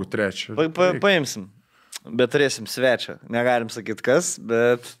kažkokį žmogų trečią. Paimsim. Bet turėsim svečią. Negalim sakyti kas,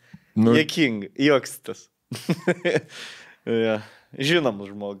 bet joks tas.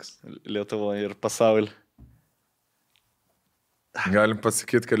 Žinomas žmogus Lietuvoje ir pasaulyje. Galim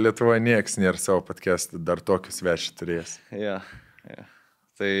pasakyti, kad Lietuvoje nieks nėra savo podcast'ą, dar tokius svečius turės. Ja.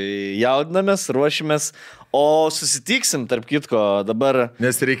 Tai jaudinamės, ruošimės, O susitiksim, tarp kitko, dabar.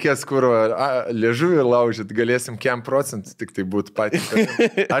 Nes reikės kur liežuvį laužyti, galėsim 100% tik tai būtų patys.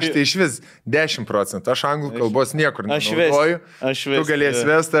 Aš tai iš vis 10%, aš anglų kalbos niekur nenaudoju. Tu galėsi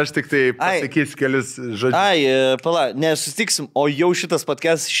vesti, aš tik tai pasakysiu kelis žodžius. Pala, nesusitiksim, o jau šitas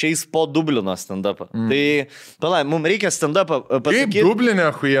podcast išeis po Dublino stand-upą. Tai, pala, mums reikia stand-upą pasakyti. Kaip Dublinė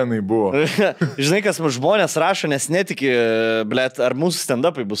huijanai buvo? Žinai, kas mums žmonės rašo, nes netiki, blėt, ar mūsų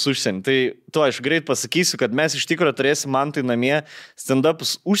stand-upai bus užsienį. Tai tu aš greit pasakysiu, kad mes iš tikrųjų turėsim Mantui namie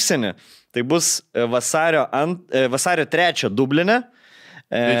stand-upus užsienį. Tai bus vasario 3 Dubline.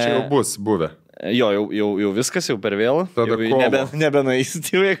 Tai čia jau bus buvę. Jo, jau viskas, jau per vėlų. Tada kovo.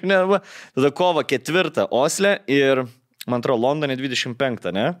 Nebenaisit, jau jeigu nebū. Tada kovo 4 Osle ir, man atrodo, Londone 25,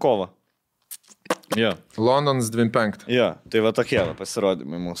 ne? Kovo. Jo. Londonas 25. Jo, tai va tokie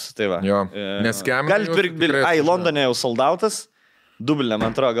pasirodymai mūsų. Tai va. Jo, nes kemė. Galit pirkti bilietus. Londone jau soldautas. Dublinė, man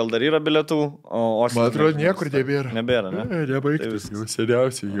atrodo, gal dar yra bilietų, o Osle. Man atrodo, niekur nebėra. Nebėra, ne? Nebaigtas, jau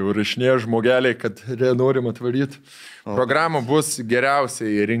seniausiai, jau rašinėjo žmogeliai, kad norim atvaryti. Programų bus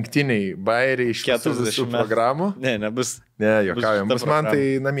geriausiai rinktiniai bairiai iš visų programų. Ne, nebus. Ne, jokaujam, bus man tai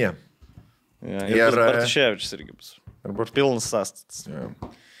namie. Ja, ir Bartiševičius irgi bus. Pilnas sąstas.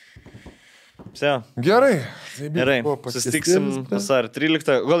 Ja. Gerai. Gerai, susitiksim vasario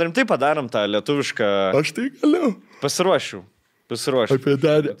 13. Gal rimtai padarom tą lietuvišką... Aš tai galiu. Pasiruošiu. Apie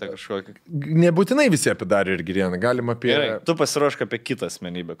Darį. Nebūtinai visi apie Darį ir Girėną. Galim apie... Gerai, tu pasiruošk apie kitą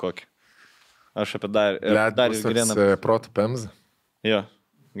asmenybę kokį. Aš apie Darį ir Girėną. Protų Pemza. Jo,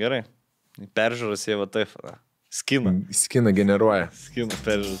 gerai. Peržiūros jie va taip. Skina. Skina generuoja. Skina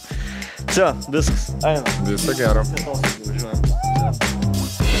peržiūros. Čia, viskas. Aina. Viso gero.